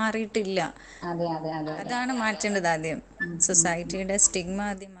ഇപ്പോഴും മാറിയിട്ടില്ല. അതെ അതെ അതെ, അതാണ് മാറ്റേണ്ടത്. ആദ്യം സൊസൈറ്റിയുടെ സ്റ്റിഗ്മ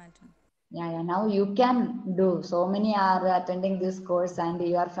ആദ്യം മാറ്റണം. Yeah, now you can do. So many are attending this course and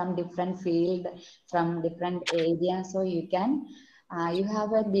you are from different field, from different area, so you can you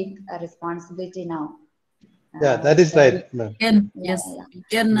have a big responsibility now. Yeah, that is right. Yes, we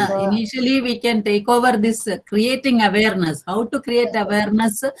can initially we can take over this creating awareness. How to create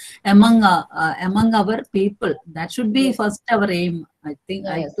awareness among our people? That should be first our aim. I think.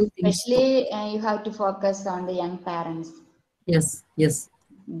 Yes. I do think. Especially you have to focus on the young parents. Yes. Yes.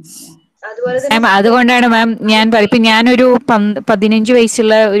 Yeah. അതുകൊണ്ടാണ് മാം ഞാൻ ഇപ്പൊ ഞാനൊരു 15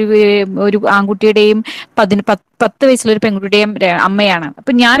 വയസ്സുള്ള ഒരു ആൺകുട്ടിയുടെയും 10 വയസ്സുള്ള ഒരു പെൺകുട്ടിയുടെയും അമ്മയാണ്.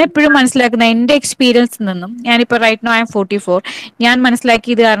 അപ്പൊ ഞാൻ എപ്പോഴും മനസ്സിലാക്കുന്ന എന്റെ എക്സ്പീരിയൻസിൽ നിന്നും, ഞാനിപ്പോ റൈറ്റ് നൗ ഐ ആം 44, ഞാൻ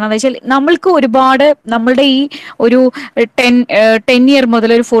മനസ്സിലാക്കിയത് കാരണം എന്താ വെച്ചാൽ നമ്മൾക്ക് ഒരുപാട് നമ്മളുടെ ഈ ഒരു 10 ഇയർ മുതൽ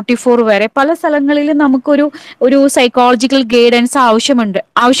ഒരു 44 വരെ പല സ്ഥലങ്ങളിലും നമുക്കൊരു സൈക്കോളജിക്കൽ ഗൈഡൻസ്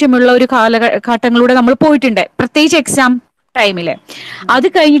ആവശ്യമുള്ള ഒരു കാലഘട്ടങ്ങളിലൂടെ നമ്മൾ പോയിട്ടുണ്ട്, പ്രത്യേകിച്ച് എക്സാം ടൈമില്. അത്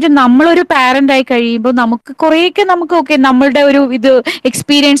കഴിഞ്ഞിട്ട് നമ്മളൊരു പാരന്റ് ആയി കഴിയുമ്പോൾ നമുക്ക് കുറേയൊക്കെ നമുക്ക് നമ്മളുടെ ഒരു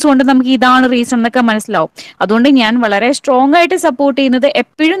എക്സ്പീരിയൻസ് കൊണ്ട് നമുക്ക് ഇതാണ് റീസൺ എന്നൊക്കെ മനസ്സിലാവും. അതുകൊണ്ട് ഞാൻ വളരെ സ്ട്രോങ് ആയിട്ട് സപ്പോർട്ട് ചെയ്യുന്നത്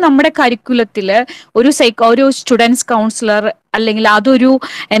എപ്പോഴും നമ്മുടെ കരിക്കുലത്തില് ഒരു സ്റ്റുഡൻസ് കൗൺസിലർ അല്ലെങ്കിൽ അതൊരു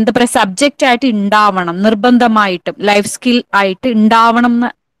എന്താ പറയുക സബ്ജക്റ്റ് ആയിട്ട് ഉണ്ടാവണം, നിർബന്ധമായിട്ടും ലൈഫ് സ്കിൽ ആയിട്ട് ഉണ്ടാവണം എന്ന്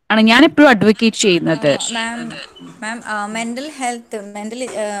ആണ് ഞാൻ എപ്പോഴും അഡ്വക്കേറ്റ് ചെയ്യുന്നത്. മാം മെന്റൽ ഹെൽത്ത്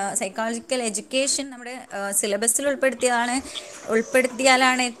സൈക്കോളജിക്കൽ എഡ്യൂക്കേഷൻ നമ്മുടെ സിലബസിൽ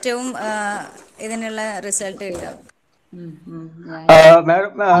ഉൾപ്പെടുത്തിയാലാണ് ഏറ്റവും ഇതിനുള്ള റിസൾട്ട് കിട്ടുക.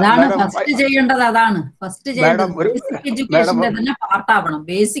 അതാണ് ഫസ്റ്റ് ചെയ്യേണ്ടത്. അതാണ് ഫസ്റ്റ് ചെയ്യേണ്ടത്. ബേസിക് എഡ്യൂക്കേഷന്റെ തന്നെ പാർട്ടാവണം.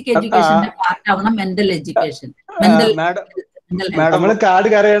 Basic എഡ്യൂക്കേഷന്റെ പാർട്ടാവണം mental education. നമ്മൾ കാട്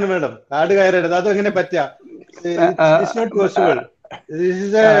കയറിയാണ് മാഡം, കാട് കയറരുത്. അതെങ്ങനെ പറ്റാ? It's not possible. This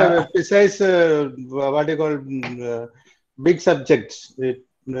is a precise what you call big subjects. It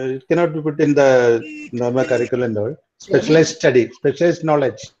cannot be put in the normal curriculum. Specialized study, specialized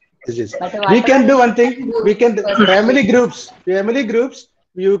knowledge. We can do one thing. We can family groups.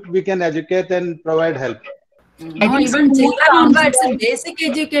 We can educate and provide help. No, even children onwards, basic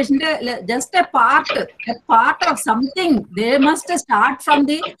education, just a part of something. They must start from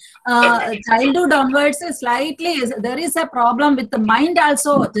the childhood onwards. Slightly, there is a problem with the mind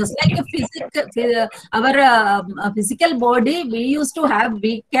also. Just like our physical body, we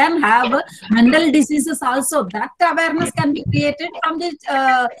can have mental diseases also. That awareness can be created from the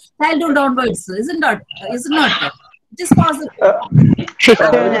childhood onwards, isn't it? Is not? It is possible.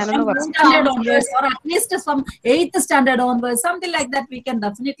 Standard onwards, or at least some 8th standard onwards, something like that, we can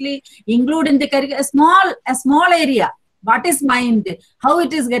definitely include in the curriculum a small area. What is mind? How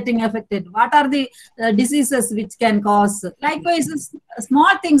it is getting affected? What are the diseases which can cause? Likewise,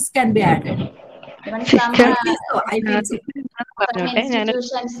 small things can be added. Even some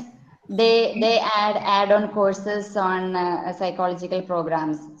institutions, they add-on courses on psychological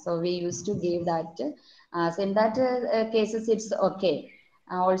programs. So we used to give that. So in that cases, it's okay.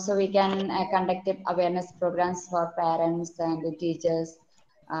 Also, we can conduct awareness programs for parents and the teachers.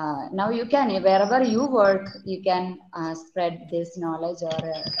 Now you can, wherever you work, you can spread this knowledge or.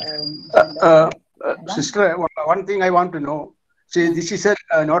 Sister, one thing I want to know. See, this is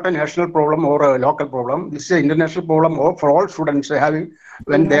not a national problem or a local problem. This is an international problem for all students having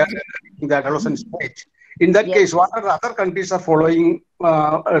when they are in the adolescent stage. In that case, what are the other countries are following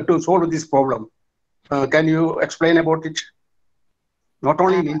to solve this problem? Can you explain about it? Not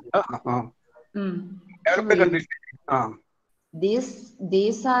only in India, developed countries.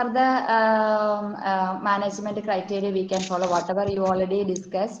 These are the management criteria we can follow. Whatever you already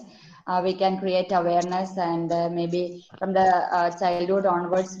discussed, we can create awareness, and maybe from the childhood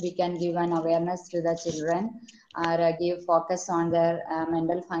onwards, we can give an awareness to the children, or give focus on their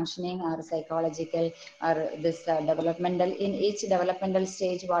mental functioning or psychological or this developmental. In each developmental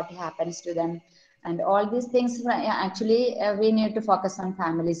stage, what happens to them. And all these things, actually, we need to focus on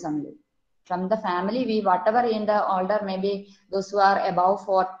families only. From the family, whatever in the older, maybe those who are above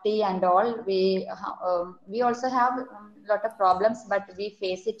 40 and all, we also have a lot of problems, but we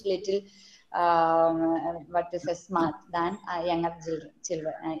face it little smart than younger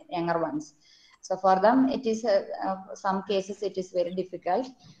children, younger ones. So for them, it is some cases it is very difficult,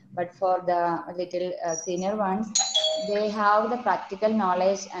 but for the little senior ones, they have the practical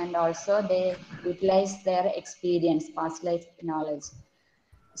knowledge, and also they utilize their experience, past life knowledge.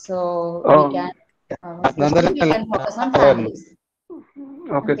 So we can focus on families.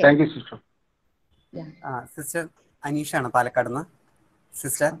 Okay, thank you, sister. Sister Anisha ആണ് പാലക്കാടുന്ന്.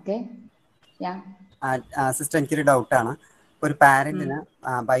 Sister sister എനിക്കൊരു ഡൗട്ടാണ്. ഒരു പാരന്റിന്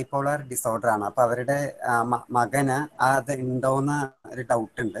bipolar disorder ആണ്. അപ്പൊ അവരുടെ മകന് അത് ഉണ്ടോന്ന് ഒരു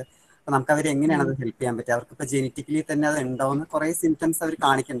ഡൗട്ട് ഉണ്ട്. അപ്പൊ നമുക്ക് അവർ എങ്ങനെയാണ് അത് ഹെൽപ്പ് ചെയ്യാൻ പറ്റുക? അവർക്ക് ഇപ്പൊ ജെനറ്റിക്കലി തന്നെ അത് ഉണ്ടോന്ന് കുറെ സിംറ്റംസ് അവർ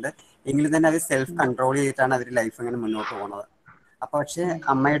കാണിക്കുന്നുണ്ട്, എങ്കിലും തന്നെ അവർ സെൽഫ് കൺട്രോൾ ചെയ്തിട്ടാണ് അവർ ലൈഫ് ഇങ്ങനെ മുന്നോട്ട് പോകുന്നത്. അപ്പൊ പക്ഷെ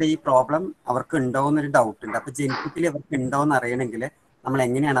അമ്മയുടെ ഈ പ്രോബ്ലം അവർക്ക് ഉണ്ടോന്നൊരു ഡൗട്ട് ഉണ്ട്. അപ്പൊ ജെനറ്റിക്കലി അവർക്ക് ഉണ്ടോന്ന് അറിയണമെങ്കിൽ നമ്മൾ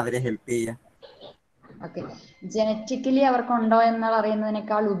എങ്ങനെയാണ് അവരെ ഹെൽപ്പ് ചെയ്യുക? ഓക്കെ, ജനറ്റിക്കലി അവർക്കുണ്ടോ എന്ന്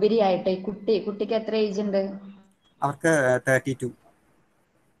അറിയുന്നതിനേക്കാൾ ഉപരിയായിട്ട് കുട്ടിക്ക് എത്ര ഏജ് ഉണ്ട്? അവർക്ക് 32.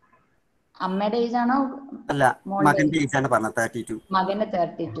 അമ്മയുടെ ഏജ് ആണോ? അല്ല, മകന്റെ ഏജ് ആണ് പറഞ്ഞത്, 32. മകന്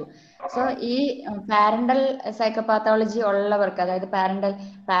 32. സോ ഈ പാരന്റൽ സൈക്കോപാത്തോളജി ഉള്ളവർക്ക്, അതായത്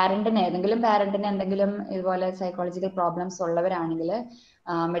പാരന്റിന് എന്തെങ്കിലും ഇതുപോലെ സൈക്കോളജിക്കൽ പ്രോബ്ലംസ് ഉള്ളവരാണെങ്കിൽ,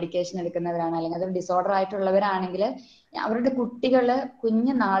 മെഡിക്കേഷൻ എടുക്കുന്നവരാണ്, അല്ലെങ്കിൽ അത് ഡിസോർഡർ ആയിട്ടുള്ളവരാണെങ്കിൽ, അവരുടെ കുട്ടികള്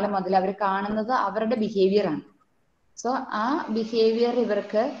കുഞ്ഞു നാള് മുതൽ അവർ കാണുന്നത് അവരുടെ ബിഹേവിയർ ആണ്. സോ ആ ബിഹേവിയർ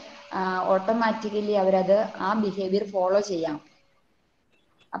ഇവർക്ക് ഓട്ടോമാറ്റിക്കലി അവരത് ആ ബിഹേവിയർ ഫോളോ ചെയ്യാം.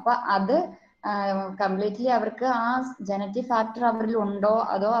 അപ്പൊ അത് കംപ്ലീറ്റ്ലി അവർക്ക് ആ ജനറ്റിക് ഫാക്ടർ അവരിൽ ഉണ്ടോ,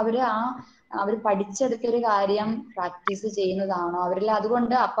 അതോ അവർ പഠിച്ചെടുത്തൊരു കാര്യം പ്രാക്ടീസ് ചെയ്യുന്നതാണോ അവരിൽ?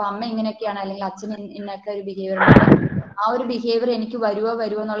 അതുകൊണ്ട് അപ്പൊ അമ്മ ഇങ്ങനെയൊക്കെയാണ്, അല്ലെങ്കിൽ അച്ഛൻ ഇന്നൊക്കെ ഒരു ബിഹേവിയർ ഉണ്ട്, ആ ഒരു ബിഹേവിയർ എനിക്ക് വരുവോ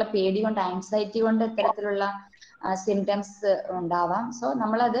എന്നുള്ള പേടി കൊണ്ട്, ആൻസൈറ്റി കൊണ്ട് ഇത്തരത്തിലുള്ള സിംറ്റംസ് ഉണ്ടാവാം. സോ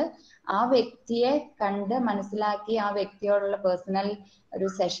നമ്മളത് ആ വ്യക്തിയെ കണ്ട് മനസ്സിലാക്കി, ആ വ്യക്തിയോടുള്ള പേഴ്സണൽ ഒരു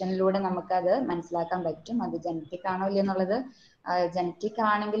സെഷനിലൂടെ നമുക്കത് മനസ്സിലാക്കാൻ പറ്റും, അത് ജനറ്റിക് ആണോ ഇല്ല എന്നുള്ളത് ജനറ്റിക്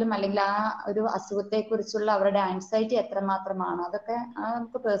ആണെങ്കിലും അല്ലെങ്കിൽ ആ ഒരു അസുഖത്തെ കുറിച്ചുള്ള അവരുടെ ആൻസൈറ്റി എത്രമാത്രമാണ്, അതൊക്കെ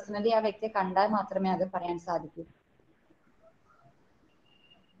നമുക്ക് പേഴ്സണലി ആ വ്യക്തിയെ കണ്ടാൽ മാത്രമേ അത് പറയാൻ സാധിക്കൂ.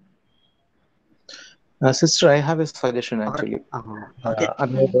 Sister, I have a suggestion actually. Okay.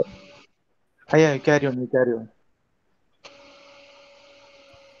 Yeah, carry on.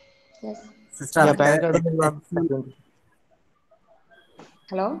 Yes. Sister,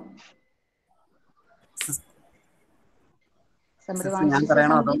 Hello? Somebody Sister, wants to say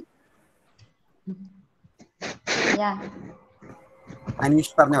something? Yeah.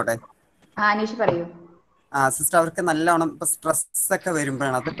 Aneesh പറഞ്ഞോട്ടെ. അനീഷ് പറയൂ. സിസ്റ്റർ, അവർക്ക് നല്ലോണം ഇപ്പൊ സ്ട്രെസ് ഒക്കെ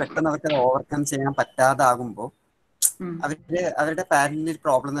വരുമ്പോഴാണ് അത് പെട്ടെന്ന് അവർക്ക് അത് ഓവർകം ചെയ്യാൻ പറ്റാതാകുമ്പോൾ അവരുടെ പാരന്റിന്റെ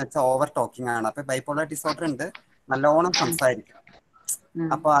പ്രോബ്ലം എന്ന് വെച്ചാൽ ഓവർ ടോക്കിംഗ് ആണ്. അപ്പൊ ബൈപോളർ ഡിസോർഡർ ഉണ്ട്, നല്ലോണം സംസാരിക്കും.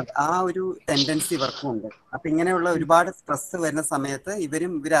 അപ്പൊ ആ ഒരു ടെൻഡൻസി ഇവർക്കും ഉണ്ട്. അപ്പൊ ഇങ്ങനെയുള്ള ഒരുപാട് സ്ട്രെസ് വരുന്ന സമയത്ത്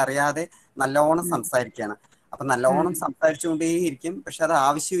ഇവരറിയാതെ നല്ലോണം സംസാരിക്കുകയാണ്. അപ്പൊ നല്ലോണം സംസാരിച്ചുകൊണ്ടേയിരിക്കും. പക്ഷെ അത്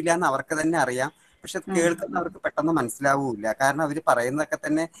ആവശ്യമില്ല എന്ന് അവർക്ക് തന്നെ അറിയാം. പക്ഷെ അത് കേൾക്കുന്നവർക്ക് പെട്ടെന്ന് മനസ്സിലാവൂല. കാരണം അവർ പറയുന്നതൊക്കെ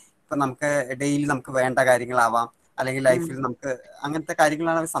തന്നെ ഇപ്പൊ നമുക്ക് ഡെയിലി നമുക്ക് വേണ്ട കാര്യങ്ങളാവാം, അല്ലെങ്കിൽ ലൈഫിൽ നമുക്ക് അങ്ങനത്തെ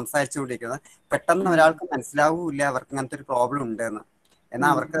കാര്യങ്ങളാണ് അവർ സംസാരിച്ചുകൊണ്ടിരിക്കുന്നത്. പെട്ടെന്ന് ഒരാൾക്ക് മനസ്സിലാവൂല അവർക്ക് അങ്ങനത്തെ ഒരു പ്രോബ്ലം ഉണ്ടെന്ന്. എന്നാൽ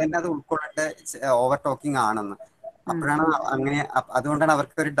അവർക്ക് തന്നെ അത് ഉൾക്കൊള്ളേണ്ട ഓവർ ടോക്കിംഗ് ആണെന്ന്. അപ്പോഴാണ് അതുകൊണ്ടാണ്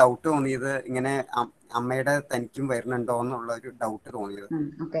അവർക്ക് ഒരു ഡൗട്ട് തോന്നിയത്, ഇങ്ങനെ അമ്മയുടെ തനിക്കും വരുന്നുണ്ടോ എന്നുള്ള ഒരു ഡൗട്ട് തോന്നിയത്.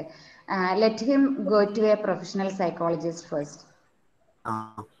 Okay. Let him go to a professional psychologist first.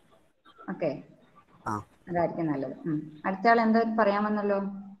 Okay. അതായിരിക്കും നല്ലത്. അടുത്ത ആൾ എന്താ പറയാമെന്നല്ലോ?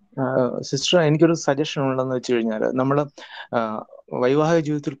 സിസ്റ്റർ, എനിക്കൊരു സജഷൻ ഉള്ളതെന്ന് വെച്ച് കഴിഞ്ഞാൽ, നമ്മൾ വൈവാഹിക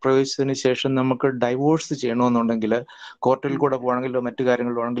ജീവിതത്തിൽ പ്രവേശിച്ചതിന് ശേഷം നമുക്ക് ഡൈവോഴ്സ് ചെയ്യണമെന്നുണ്ടെങ്കിൽ കോർട്ടിൽ കൂടെ പോകണമെങ്കിലോ മറ്റു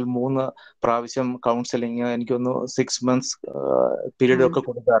കാര്യങ്ങളിലാണെങ്കിൽ 3 പ്രാവശ്യം കൗൺസിലിങ്, എനിക്കൊന്ന് 6 months പീരീഡ് ഒക്കെ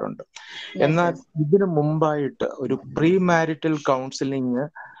കൊടുക്കാറുണ്ട്. എന്നാൽ ഇതിനു മുമ്പായിട്ട് ഒരു പ്രീ മാരിറ്റൽ കൗൺസിലിങ്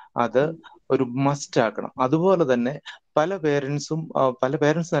അത് ഒരു മസ്റ്റ് ആക്കണം. അതുപോലെ തന്നെ പല പേരൻസും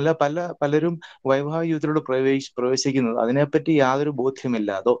അല്ല, പലരും വൈവാഹിക ജീവിതത്തിലൂടെ പ്രവേശിക്കുന്നത് അതിനെപ്പറ്റി യാതൊരു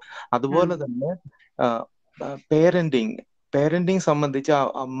ബോധ്യമില്ലാതോ, അതുപോലെ തന്നെ പേരന്റിങ് സംബന്ധിച്ച്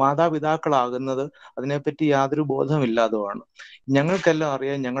മാതാപിതാക്കളാകുന്നത് അതിനെപ്പറ്റി യാതൊരു ബോധമില്ലാതോ ആണ്. ഞങ്ങൾക്കെല്ലാം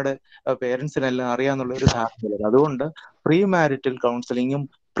അറിയാം, ഞങ്ങളുടെ പേരൻസിനെല്ലാം അറിയാന്നുള്ള ഒരു ധാരണയില്ല. അതുകൊണ്ട് pre marital കൗൺസിലിങ്ങും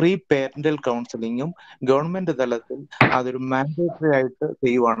pre parental കൗൺസിലിങ്ങും government തലത്തിൽ അതൊരു മാൻഡേറ്ററി ആയിട്ട്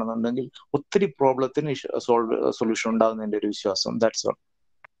ചെയ്യുവാണെന്നുണ്ടെങ്കിൽ ഒത്തിരി പ്രോബ്ലത്തിന് സൊല്യൂഷൻ ഉണ്ടാകുന്ന എൻ്റെ ഒരു വിശ്വാസം. That's all.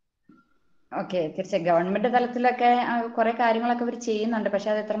 ഓക്കെ, തീർച്ചയായും ഗവൺമെന്റ് തലത്തിലൊക്കെ കുറെ കാര്യങ്ങളൊക്കെ അവർ ചെയ്യുന്നുണ്ട്. പക്ഷെ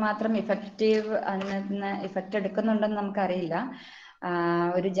അത് എത്രമാത്രം ഇഫക്റ്റ് എടുക്കുന്നുണ്ടെന്ന് നമുക്കറിയില്ല.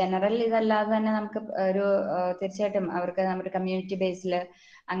 ഒരു ജനറൽ ഇതല്ലാതെ തന്നെ നമുക്ക് ഒരു തീർച്ചയായിട്ടും അവർക്ക് നമ്മുടെ കമ്മ്യൂണിറ്റി ബേസിൽ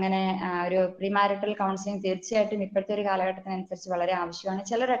അങ്ങനെ ഒരു പ്രീമാരിറ്റൽ കൗൺസിലിംഗ് തീർച്ചയായിട്ടും ഇപ്പോഴത്തെ ഒരു കാലഘട്ടത്തിനനുസരിച്ച് വളരെ ആവശ്യമാണ്.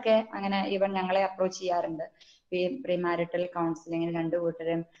 ചിലരൊക്കെ അങ്ങനെ ഈവൻ ഞങ്ങളെ അപ്രോച്ച് ചെയ്യാറുണ്ട്. പ്രീമാരിറ്റൽ കൗൺസിലിങ്ങിന് 2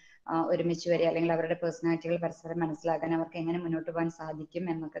 കൂട്ടരും ഒരുമിച്ച് വരിക, അല്ലെങ്കിൽ അവരുടെ പേഴ്സണാലിറ്റികൾ പരസ്പരം മനസ്സിലാക്കാൻ അവർക്ക് എങ്ങനെ മുന്നോട്ട് പോകാൻ സാധിക്കും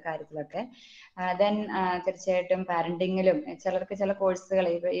എന്നൊക്കെ കാര്യത്തിലൊക്കെ. ദെൻ തീർച്ചയായിട്ടും പാരന്റിങ്ങിലും ചിലർക്ക് ചില കോഴ്സുകൾ,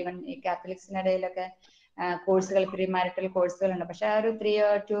 ഈവൻ ഈ കാത്തലിക്സിനിടയിലൊക്കെ കോഴ്സുകൾ, പ്രീമാരിറ്റൽ കോഴ്സുകളുണ്ട്. പക്ഷെ ആ ഒരു 3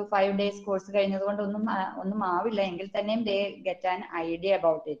 to 5 days കോഴ്സ് കഴിഞ്ഞത് കൊണ്ട് ഒന്നും ആവില്ല. എങ്കിൽ തന്നെയും they get an idea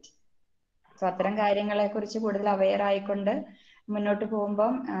about it. So അത്തരം കാര്യങ്ങളെ കുറിച്ച് കൂടുതൽ അവെയർ ആയിക്കൊണ്ട് മുന്നോട്ട്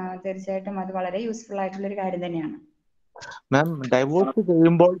പോകുമ്പോൾ തീർച്ചയായിട്ടും അത് വളരെ യൂസ്ഫുൾ ആയിട്ടുള്ള ഒരു കാര്യം തന്നെയാണ്. മാം, ഡൈവോഴ്സ്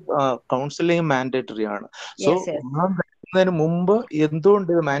ചെയ്യുമ്പോൾ കൗൺസിലിംഗ് മാൻഡേറ്ററി ആണ്. സോ കഴിക്കുന്നതിന് മുമ്പ്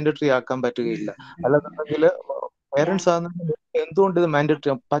എന്തുകൊണ്ട് ഇത് മാൻഡേറ്ററി ആക്കാൻ പറ്റുകയില്ല? അല്ലെന്നുണ്ടെങ്കിൽ പേരൻസ് ആകുന്നതിന് എന്തുകൊണ്ട് ഇത്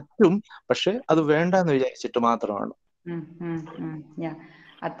മാൻഡേറ്ററി പറ്റും, പക്ഷെ അത് വേണ്ടെന്ന് വിചാരിച്ചിട്ട് മാത്രമാണ്.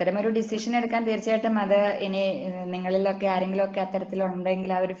 അത്തരമൊരു ഡിസിഷൻ എടുക്കാൻ തീർച്ചയായിട്ടും അത് ഇനി നിങ്ങളിലൊക്കെ ആരെങ്കിലും ഒക്കെ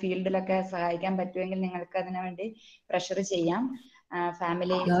അത്തരത്തിലുണ്ടെങ്കിൽ ആ ഒരു ഫീൽഡിലൊക്കെ സഹായിക്കാൻ പറ്റുമെങ്കിൽ നിങ്ങൾക്ക് അതിനു വേണ്ടി പ്രഷർ ചെയ്യാം.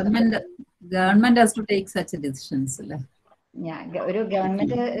 Family government has to take such decisions അല്ലേ? ഒരു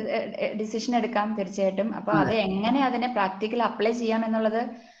ഗവൺമെന്റ് ഡിസിഷൻ എടുക്കാം തീർച്ചയായിട്ടും. അപ്പൊ അത് എങ്ങനെ അതിനെ പ്രാക്ടിക്കൽ അപ്ലൈ ചെയ്യാം എന്നുള്ളത്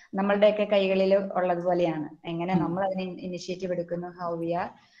നമ്മളുടെയൊക്കെ കൈകളിൽ ഉള്ളതുപോലെയാണ്. എങ്ങനെ നമ്മൾ അതിന് ഇനിഷ്യേറ്റീവ് എടുക്കുന്നു, how we are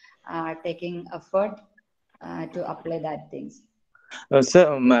taking effort to apply that things.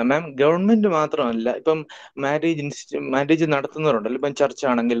 Ma'am, government മാത്രമല്ല, ഇപ്പം മാരേജ് നടത്തുന്നവരുണ്ടല്ലോ, ഇപ്പം ചർച്ച്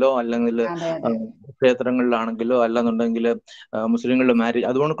ആണെങ്കിലോ അല്ലെങ്കിൽ ക്ഷേത്രങ്ങളിലാണെങ്കിലോ അല്ലെന്നുണ്ടെങ്കിൽ മുസ്ലിങ്ങളുടെ മാരേജ്,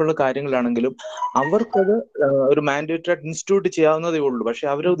 അതുകൊണ്ടുള്ള കാര്യങ്ങളാണെങ്കിലും അവർക്കത് ഒരു മാൻഡേറ്ററി ആയിട്ട് ഇൻസ്റ്റിറ്റ്യൂട്ട് ചെയ്യാവുന്നതേ ഉള്ളൂ. പക്ഷെ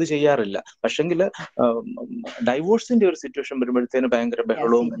അവരത് ചെയ്യാറില്ല. പക്ഷെങ്കിൽ ഡൈവോഴ്സിന്റെ ഒരു സിറ്റുവേഷൻ വരുമ്പോഴത്തേന് ഭയങ്കര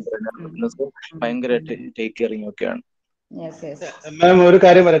ബഹളവും ഭയങ്കര ടേക്ക് കെയറിങ് ഒക്കെയാണ്. മാം, ഒരു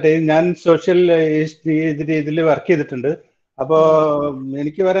കാര്യം പറയട്ടെ, ഞാൻ സോഷ്യൽ ഇതിൽ വർക്ക് ചെയ്തിട്ടുണ്ട്. അപ്പോ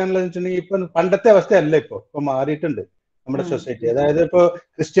എനിക്ക് പറയാനുള്ളത് വെച്ചിട്ടുണ്ടെങ്കിൽ ഇപ്പൊ പണ്ടത്തെ അവസ്ഥയല്ല, ഇപ്പൊ മാറിയിട്ടുണ്ട് നമ്മുടെ സൊസൈറ്റി. അതായത് ഇപ്പോ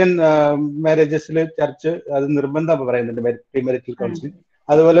ക്രിസ്ത്യൻ മാരേജസിൽ ചർച്ച് അത് നിർബന്ധം പറയുന്നുണ്ട്, പ്രീ മാരിറ്റൽ കൗൺസിലിംഗ്.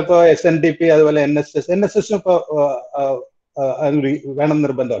 അതുപോലെ ഇപ്പോ SNDP, അതുപോലെ NSS ഇപ്പൊ വേണം,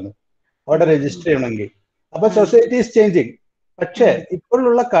 നിർബന്ധമാണ് അവിടെ രജിസ്റ്റർ ചെയ്യണമെങ്കിൽ. അപ്പൊ സൊസൈറ്റി ഈസ് ചേഞ്ചിങ്. പക്ഷേ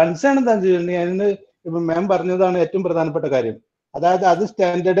ഇപ്പോഴുള്ള കൺസേൺ എന്താണെന്ന് വെച്ചിട്ടുണ്ടെങ്കിൽ ഇപ്പൊ മാം പറഞ്ഞതാണ് ഏറ്റവും പ്രധാനപ്പെട്ട കാര്യം. അതായത് അത്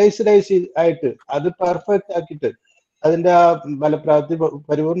സ്റ്റാൻഡർഡൈസ്ഡ് ആയിട്ട് അത് പെർഫെക്റ്റ് ആക്കിയിട്ട് അതിന്റെ ആ ഫലപ്രാപ്തി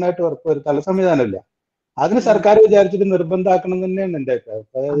പരിപൂർണമായിട്ട് ഉറപ്പുവരുത്താനുള്ള സംവിധാനമില്ല. അതിന് സർക്കാർ വിചാരിച്ചിട്ട് നിർബന്ധമാക്കണം തന്നെയാണ് എൻ്റെ അഭിപ്രായം.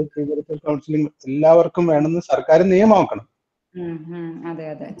 അതായത് പ്രീമെഡിക്കൽ കൗൺസിലിംഗ് എല്ലാവർക്കും വേണമെന്ന് സർക്കാർ നിയമമാക്കണം.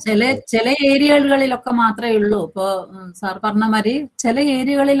 ചില ഏരിയകളിലൊക്കെ മാത്രമേ ഉള്ളൂ. ഇപ്പൊ സാർ പറഞ്ഞ മാതിരി ചില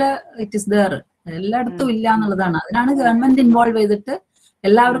ഏരിയകളിൽ ഇറ്റ് ഇസ് ദർ, എല്ലായിടത്തും ഇല്ല എന്നുള്ളതാണ്. അതിനാണ് ഗവൺമെന്റ് ഇൻവോൾവ് ചെയ്തിട്ട്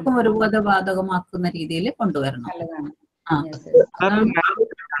എല്ലാവർക്കും ഒരുപോലെ ബാധകമാക്കുന്ന രീതിയിൽ കൊണ്ടുവരണം.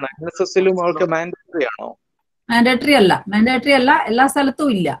 മാൻഡേറ്ററി അല്ല, എല്ലാ സ്ഥലത്തും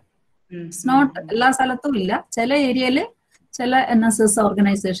ഇല്ല. ഇറ്റ്സ് നോട്ട് എല്ലാ സ്ഥലത്തും ഇല്ല. ചില ഏരിയയില് ചില NSS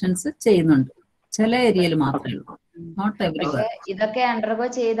ഓർഗനൈസേഷൻസ് ചെയ്യുന്നുണ്ട്, ചില ഏരിയയിൽ മാത്രമേ ഉള്ളൂ. പക്ഷെ ഇതൊക്കെ അണ്ടർഗോ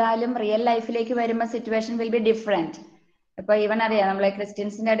ചെയ്താലും റിയൽ ലൈഫിലേക്ക് വരുമ്പോൾ സിറ്റുവേഷൻ വിൽ ബി ഡിഫറെന്റ്. ഇപ്പൊ ഇവൻ അറിയാം, നമ്മളെ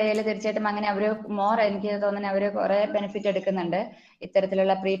ക്രിസ്ത്യൻസിന്റെ ഇടയിൽ തീർച്ചയായിട്ടും അങ്ങനെ അവര് എനിക്ക് തോന്നുന്നു അവര് കുറെ ബെനിഫിറ്റ് എടുക്കുന്നുണ്ട്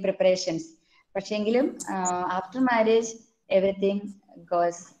ഇത്തരത്തിലുള്ള preparations. പക്ഷെങ്കിലും after marriage everything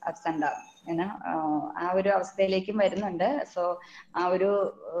goes ups and down, ആ ഒരു അവസ്ഥയിലേക്കും വരുന്നുണ്ട്. സോ ആ ഒരു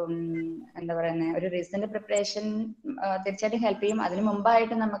എന്താ പറയുന്നത്, ഒരു റീസെന്റ് പ്രിപ്പറേഷൻ തീർച്ചയായിട്ടും ഹെൽപ്പ് ചെയ്യും. അതിനു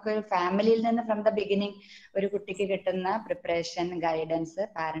മുമ്പായിട്ട് നമുക്ക് ഫാമിലിയിൽ നിന്ന് ഫ്രം ദ ബിഗിനിങ് ഒരു കുട്ടിക്ക് കിട്ടുന്ന പ്രിപ്പറേഷൻ, ഗൈഡൻസ്,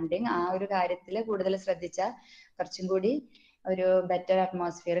 പാരന്റിങ്, ആ ഒരു കാര്യത്തിൽ കൂടുതൽ ശ്രദ്ധിച്ചാൽ കുറച്ചും കൂടി ഒരു ബെറ്റർ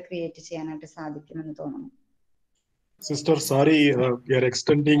അറ്റ്മോസ്ഫിയർ ക്രിയേറ്റ് ചെയ്യാനായിട്ട് സാധിക്കുമെന്ന് തോന്നുന്നു. Sister, sorry, we are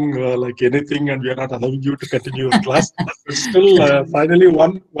extending like anything, and we are not allowing you to continue your class. But still, finally,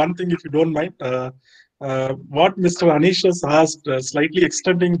 one thing, if you don't mind, what Mr. Anish has asked, slightly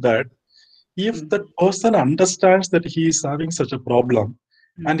extending that, if that person understands that he is having such a problem,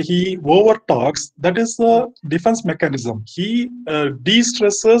 and he over talks, that is a defense mechanism. He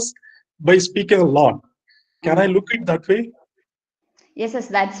de-stresses by speaking a lot. Can I look at it that way? Yes,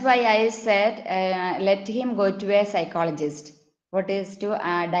 that's why I said let him go to a psychologist. What is to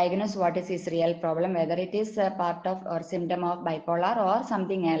diagnose what is his real problem, whether it is a part of or symptom of bipolar or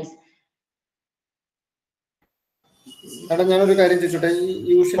something else. Madam, ഞാനൊരു കാര്യം ചോദിച്ചോട്ടെ.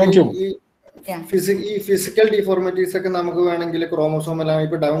 Usually ഈ physical ഡിഫോർമിറ്റീസ് ഒക്കെ നമുക്ക് വേണമെങ്കിൽ chromosomal,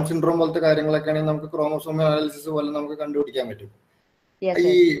 ഇപ്പൊ down syndrome പോലത്തെ കാര്യങ്ങളൊക്കെ ആണെങ്കിൽ നമുക്ക് ക്രോമോസോമൽ അനാലിസിസ് പോലെ നമുക്ക് കണ്ടുപിടിക്കാൻ പറ്റും. ഈ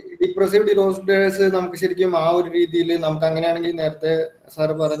ഡിപ്രസീവ് ഡിസോർഡേഴ്സ് നമുക്ക് ശരിക്കും ആ ഒരു രീതിയിൽ നമുക്ക് അങ്ങനെയാണെങ്കിൽ നേരത്തെ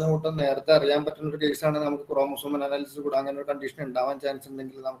സാറ് പറഞ്ഞ കൂട്ടം നേരത്തെ അറിയാൻ പറ്റുന്ന ഒരു കേസാണ്. നമുക്ക് ക്രോമോസോമൽ അനാലിസിസ് കൂടെ അങ്ങനെ ഒരു കണ്ടീഷൻ ഉണ്ടാവാൻ ചാൻസ്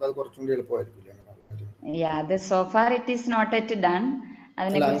ഉണ്ടെങ്കിൽ നമുക്ക് അത് കുറച്ചും കൂടി എളുപ്പമായിരിക്കും.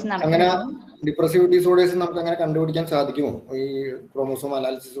 അങ്ങനെ ഡിപ്രസീവ് ഡിസോർഡേഴ്സ് നമുക്ക് അങ്ങനെ കണ്ടുപിടിക്കാൻ സാധിക്കുമോ ഈ ക്രോമോസോം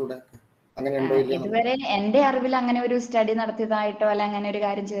അനാലിസിസിലൂടെ? അങ്ങനെ ഉണ്ടോ ഇല്ല? ഇതുവരെ എന്റെ അറിവിൽ അങ്ങനെ ഒരു സ്റ്റഡി നടത്തിയതായിട്ടോ അല്ല അങ്ങനെ ഒരു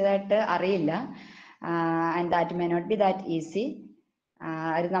കാര്യം ചെയ്തതായിട്ട് അറിയില്ല. And that may not be that easy.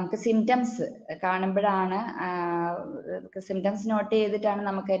 അത് നമുക്ക് സിംറ്റംസ് കാണുമ്പോഴാണ്, സിംറ്റംസ് നോട്ട് ചെയ്തിട്ടാണ്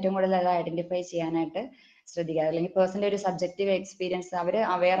നമുക്ക് ഏറ്റവും കൂടുതൽ അത് ഐഡന്റിഫൈ ചെയ്യാനായിട്ട് ശ്രദ്ധിക്കുക. അല്ലെങ്കിൽ പേഴ്സന്റെ ഒരു സബ്ജക്റ്റീവ് എക്സ്പീരിയൻസ് അവർ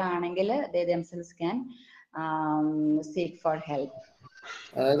അവെയർ ആണെങ്കിൽ they themselves can seek for help.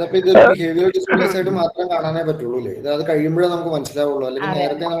 അതായത് അപ്പൊ ഇതൊരു ബിഹേവിയർ ഡിസോർഡേഴ്സ് ആയിട്ട് മാത്രം കാണാനേ പറ്റുള്ളൂ അല്ലേ? ഇത് കഴിയുമ്പോഴേ നമുക്ക് മനസ്സിലാവുള്ളൂ, അല്ലെങ്കിൽ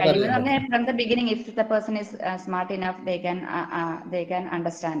നേരത്തെ നമുക്ക് അറിയാം. From the beginning, if the person is smart enough, they can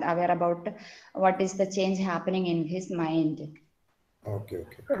understand, aware about what is the change happening in his mind. Okay.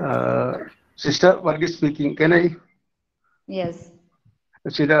 Sister Varghese speaking. Can I? Yes.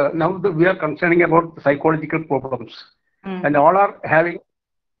 See, now we are concerning about psychological problems, and all are having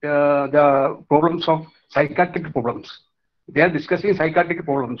the problems of psychiatric problems. They are discussing psychiatric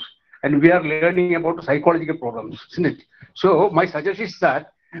problems, and we are learning about psychological problems, isn't it? So my suggestion is that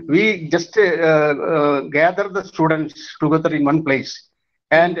we just gather the students together in one place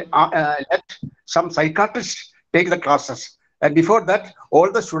and let some psychiatrists take the classes. And before that, all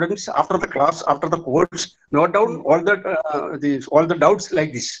the students after the class, after the course, note down all the doubts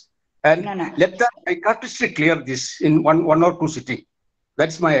like this, and let the psychiatrist clear this in one or two sitting.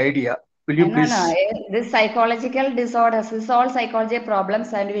 That's my idea. Will you please? No. This psychological disorders is all psychology problems,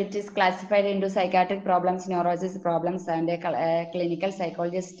 and it is classified into psychiatric problems, neurosis problems, and a clinical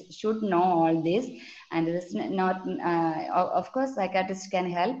psychologist should know all this. And it is not, of course, psychiatrists can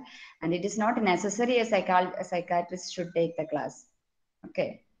help, and it is not necessary a psychiatrist should take the class. Okay.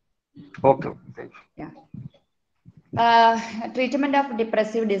 Thank you. Yeah. Treatment of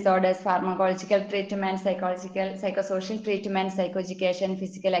depressive disorders, pharmacological treatment, psychosocial treatment, psychoeducation,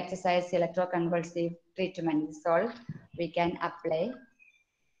 physical exercise, electroconvulsive treatment is all we can apply.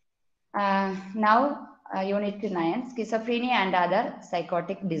 Now, Unit 9, schizophrenia and other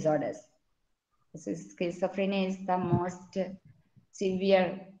psychotic disorders. Schizophrenia is the most severe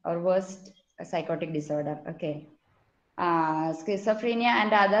or worst psychotic disorder. Okay. Schizophrenia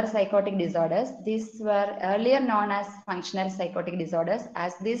and other psychotic disorders. These were earlier known as functional psychotic disorders,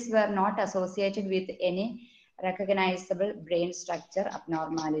 as these were not associated with any recognizable brain structure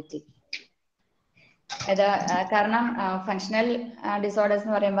abnormality. ഇത് കാരണം functional disorders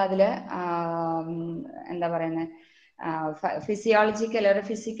എന്ന് പറയുമ്പോൾ അതിൽ എന്താ പറയുന്നത് physiological ഒരു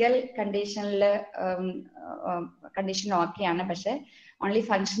physical condition ഓക്കെയാണ്, പക്ഷെ ഓൺലി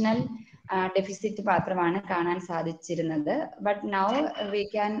ഫങ്ഷണൽ ഡെഫിസിറ്റ് മാത്രമാണ് കാണാൻ സാധിച്ചിരുന്നത്. But now we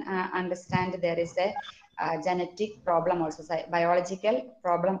can understand there is A genetic problem also, biological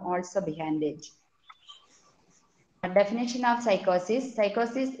problem also behind it. Definition of psychosis.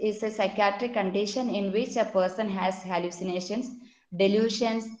 Psychosis is a psychiatric condition in which a person has hallucinations,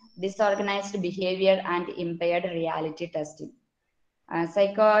 delusions, disorganized behavior and impaired reality testing.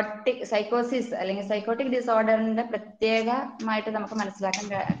 സൈക്കോസിസ് അല്ലെങ്കിൽ psychotic ഡിസോർഡറിന്റെ പ്രത്യേകമായിട്ട് നമുക്ക് മനസ്സിലാക്കാൻ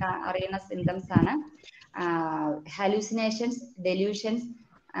അറിയുന്ന symptoms ആണ് hallucinations, delusions,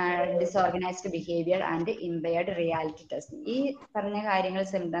 disorganised behaviour and impaired reality testing. ഈ പറഞ്ഞ കാര്യങ്ങൾ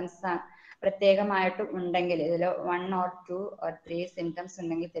symptoms പ്രത്യേകമായിട്ട് ഉണ്ടെങ്കിൽ, ഇതിൽ 1 or 2 or 3 സിംറ്റംസ്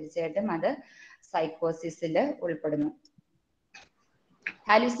ഉണ്ടെങ്കിൽ തീർച്ചയായിട്ടും അത് സൈക്കോസിസിൽ ഉൾപ്പെടുന്നു.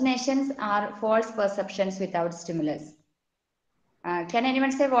 Hallucinations are false perceptions without stimulus. Can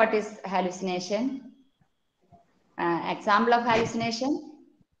anyone say what is hallucination? Example of hallucination?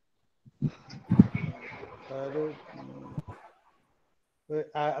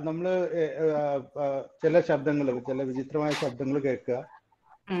 നമ്മള് ചില ശബ്ദങ്ങൾ, ചില വിചിത്രമായ ശബ്ദങ്ങൾ കേൾക്കുക,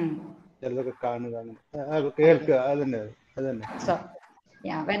 ചിലതൊക്കെ കാണുക, കേൾക്കുക, അതന്നെ.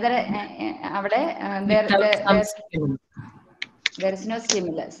 അവിടെ there is no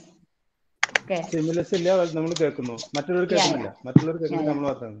stimulus. Okay. Stimulus ഇല്ല, നമ്മൾ കേൾക്കുന്നു, മറ്റുള്ളവർ കേൾക്കുന്നില്ല, മറ്റുള്ളവർ കേൾക്കുന്നത് നമ്മൾ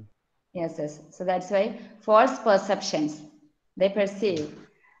മാത്രമാണ്. Yes. So that's why false perceptions, they perceive,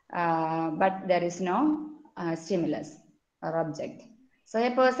 but there is no stimulus or object. So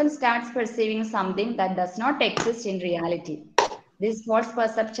a person starts perceiving something that does not exist in reality. These false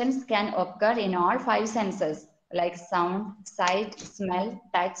perceptions can occur in all 5 senses like sound, sight, smell,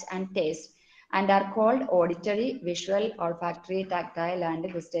 touch and taste, and are called auditory, visual, olfactory, tactile and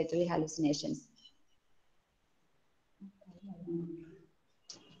gustatory hallucinations.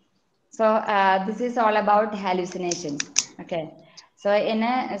 So this is all about hallucinations. Okay. So in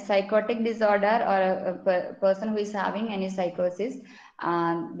a psychotic disorder or a person who is having any psychosis,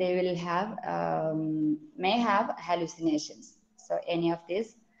 they will have may have hallucinations. So any of these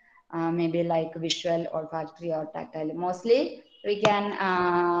maybe like visual, olfactory or tactile. Mostly we can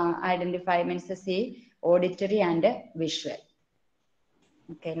identify, means to see auditory and visual.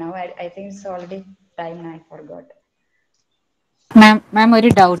 Okay, now I think it's already time, I forgot. Ma'am, ഒരു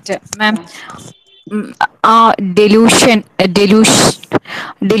doubt മാം. ആ delusion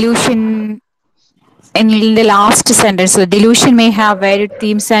in the last sentence, so delusion may have varied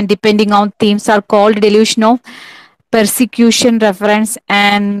themes and depending on themes are called delusion of persecution, reference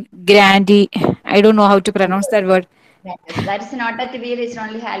and grandee. I don't know how to pronounce that word. That is not at weird, it's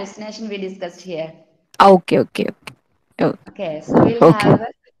only hallucination we discussed here. Okay. Okay, so we'll have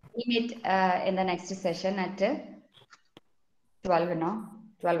meet in the next session at 12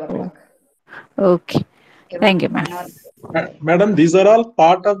 o'clock. Okay. Thank you, ma'am. Madam, these are all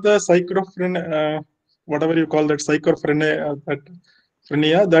part of the schizophrenia, whatever you call that, schizophrenia,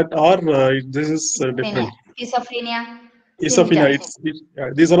 that are this is different. Schizophrenia.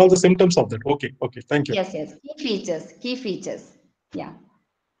 These are all the symptoms of that. Okay. Thank you. Yes. Key features. Yeah.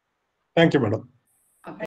 Thank you, madam.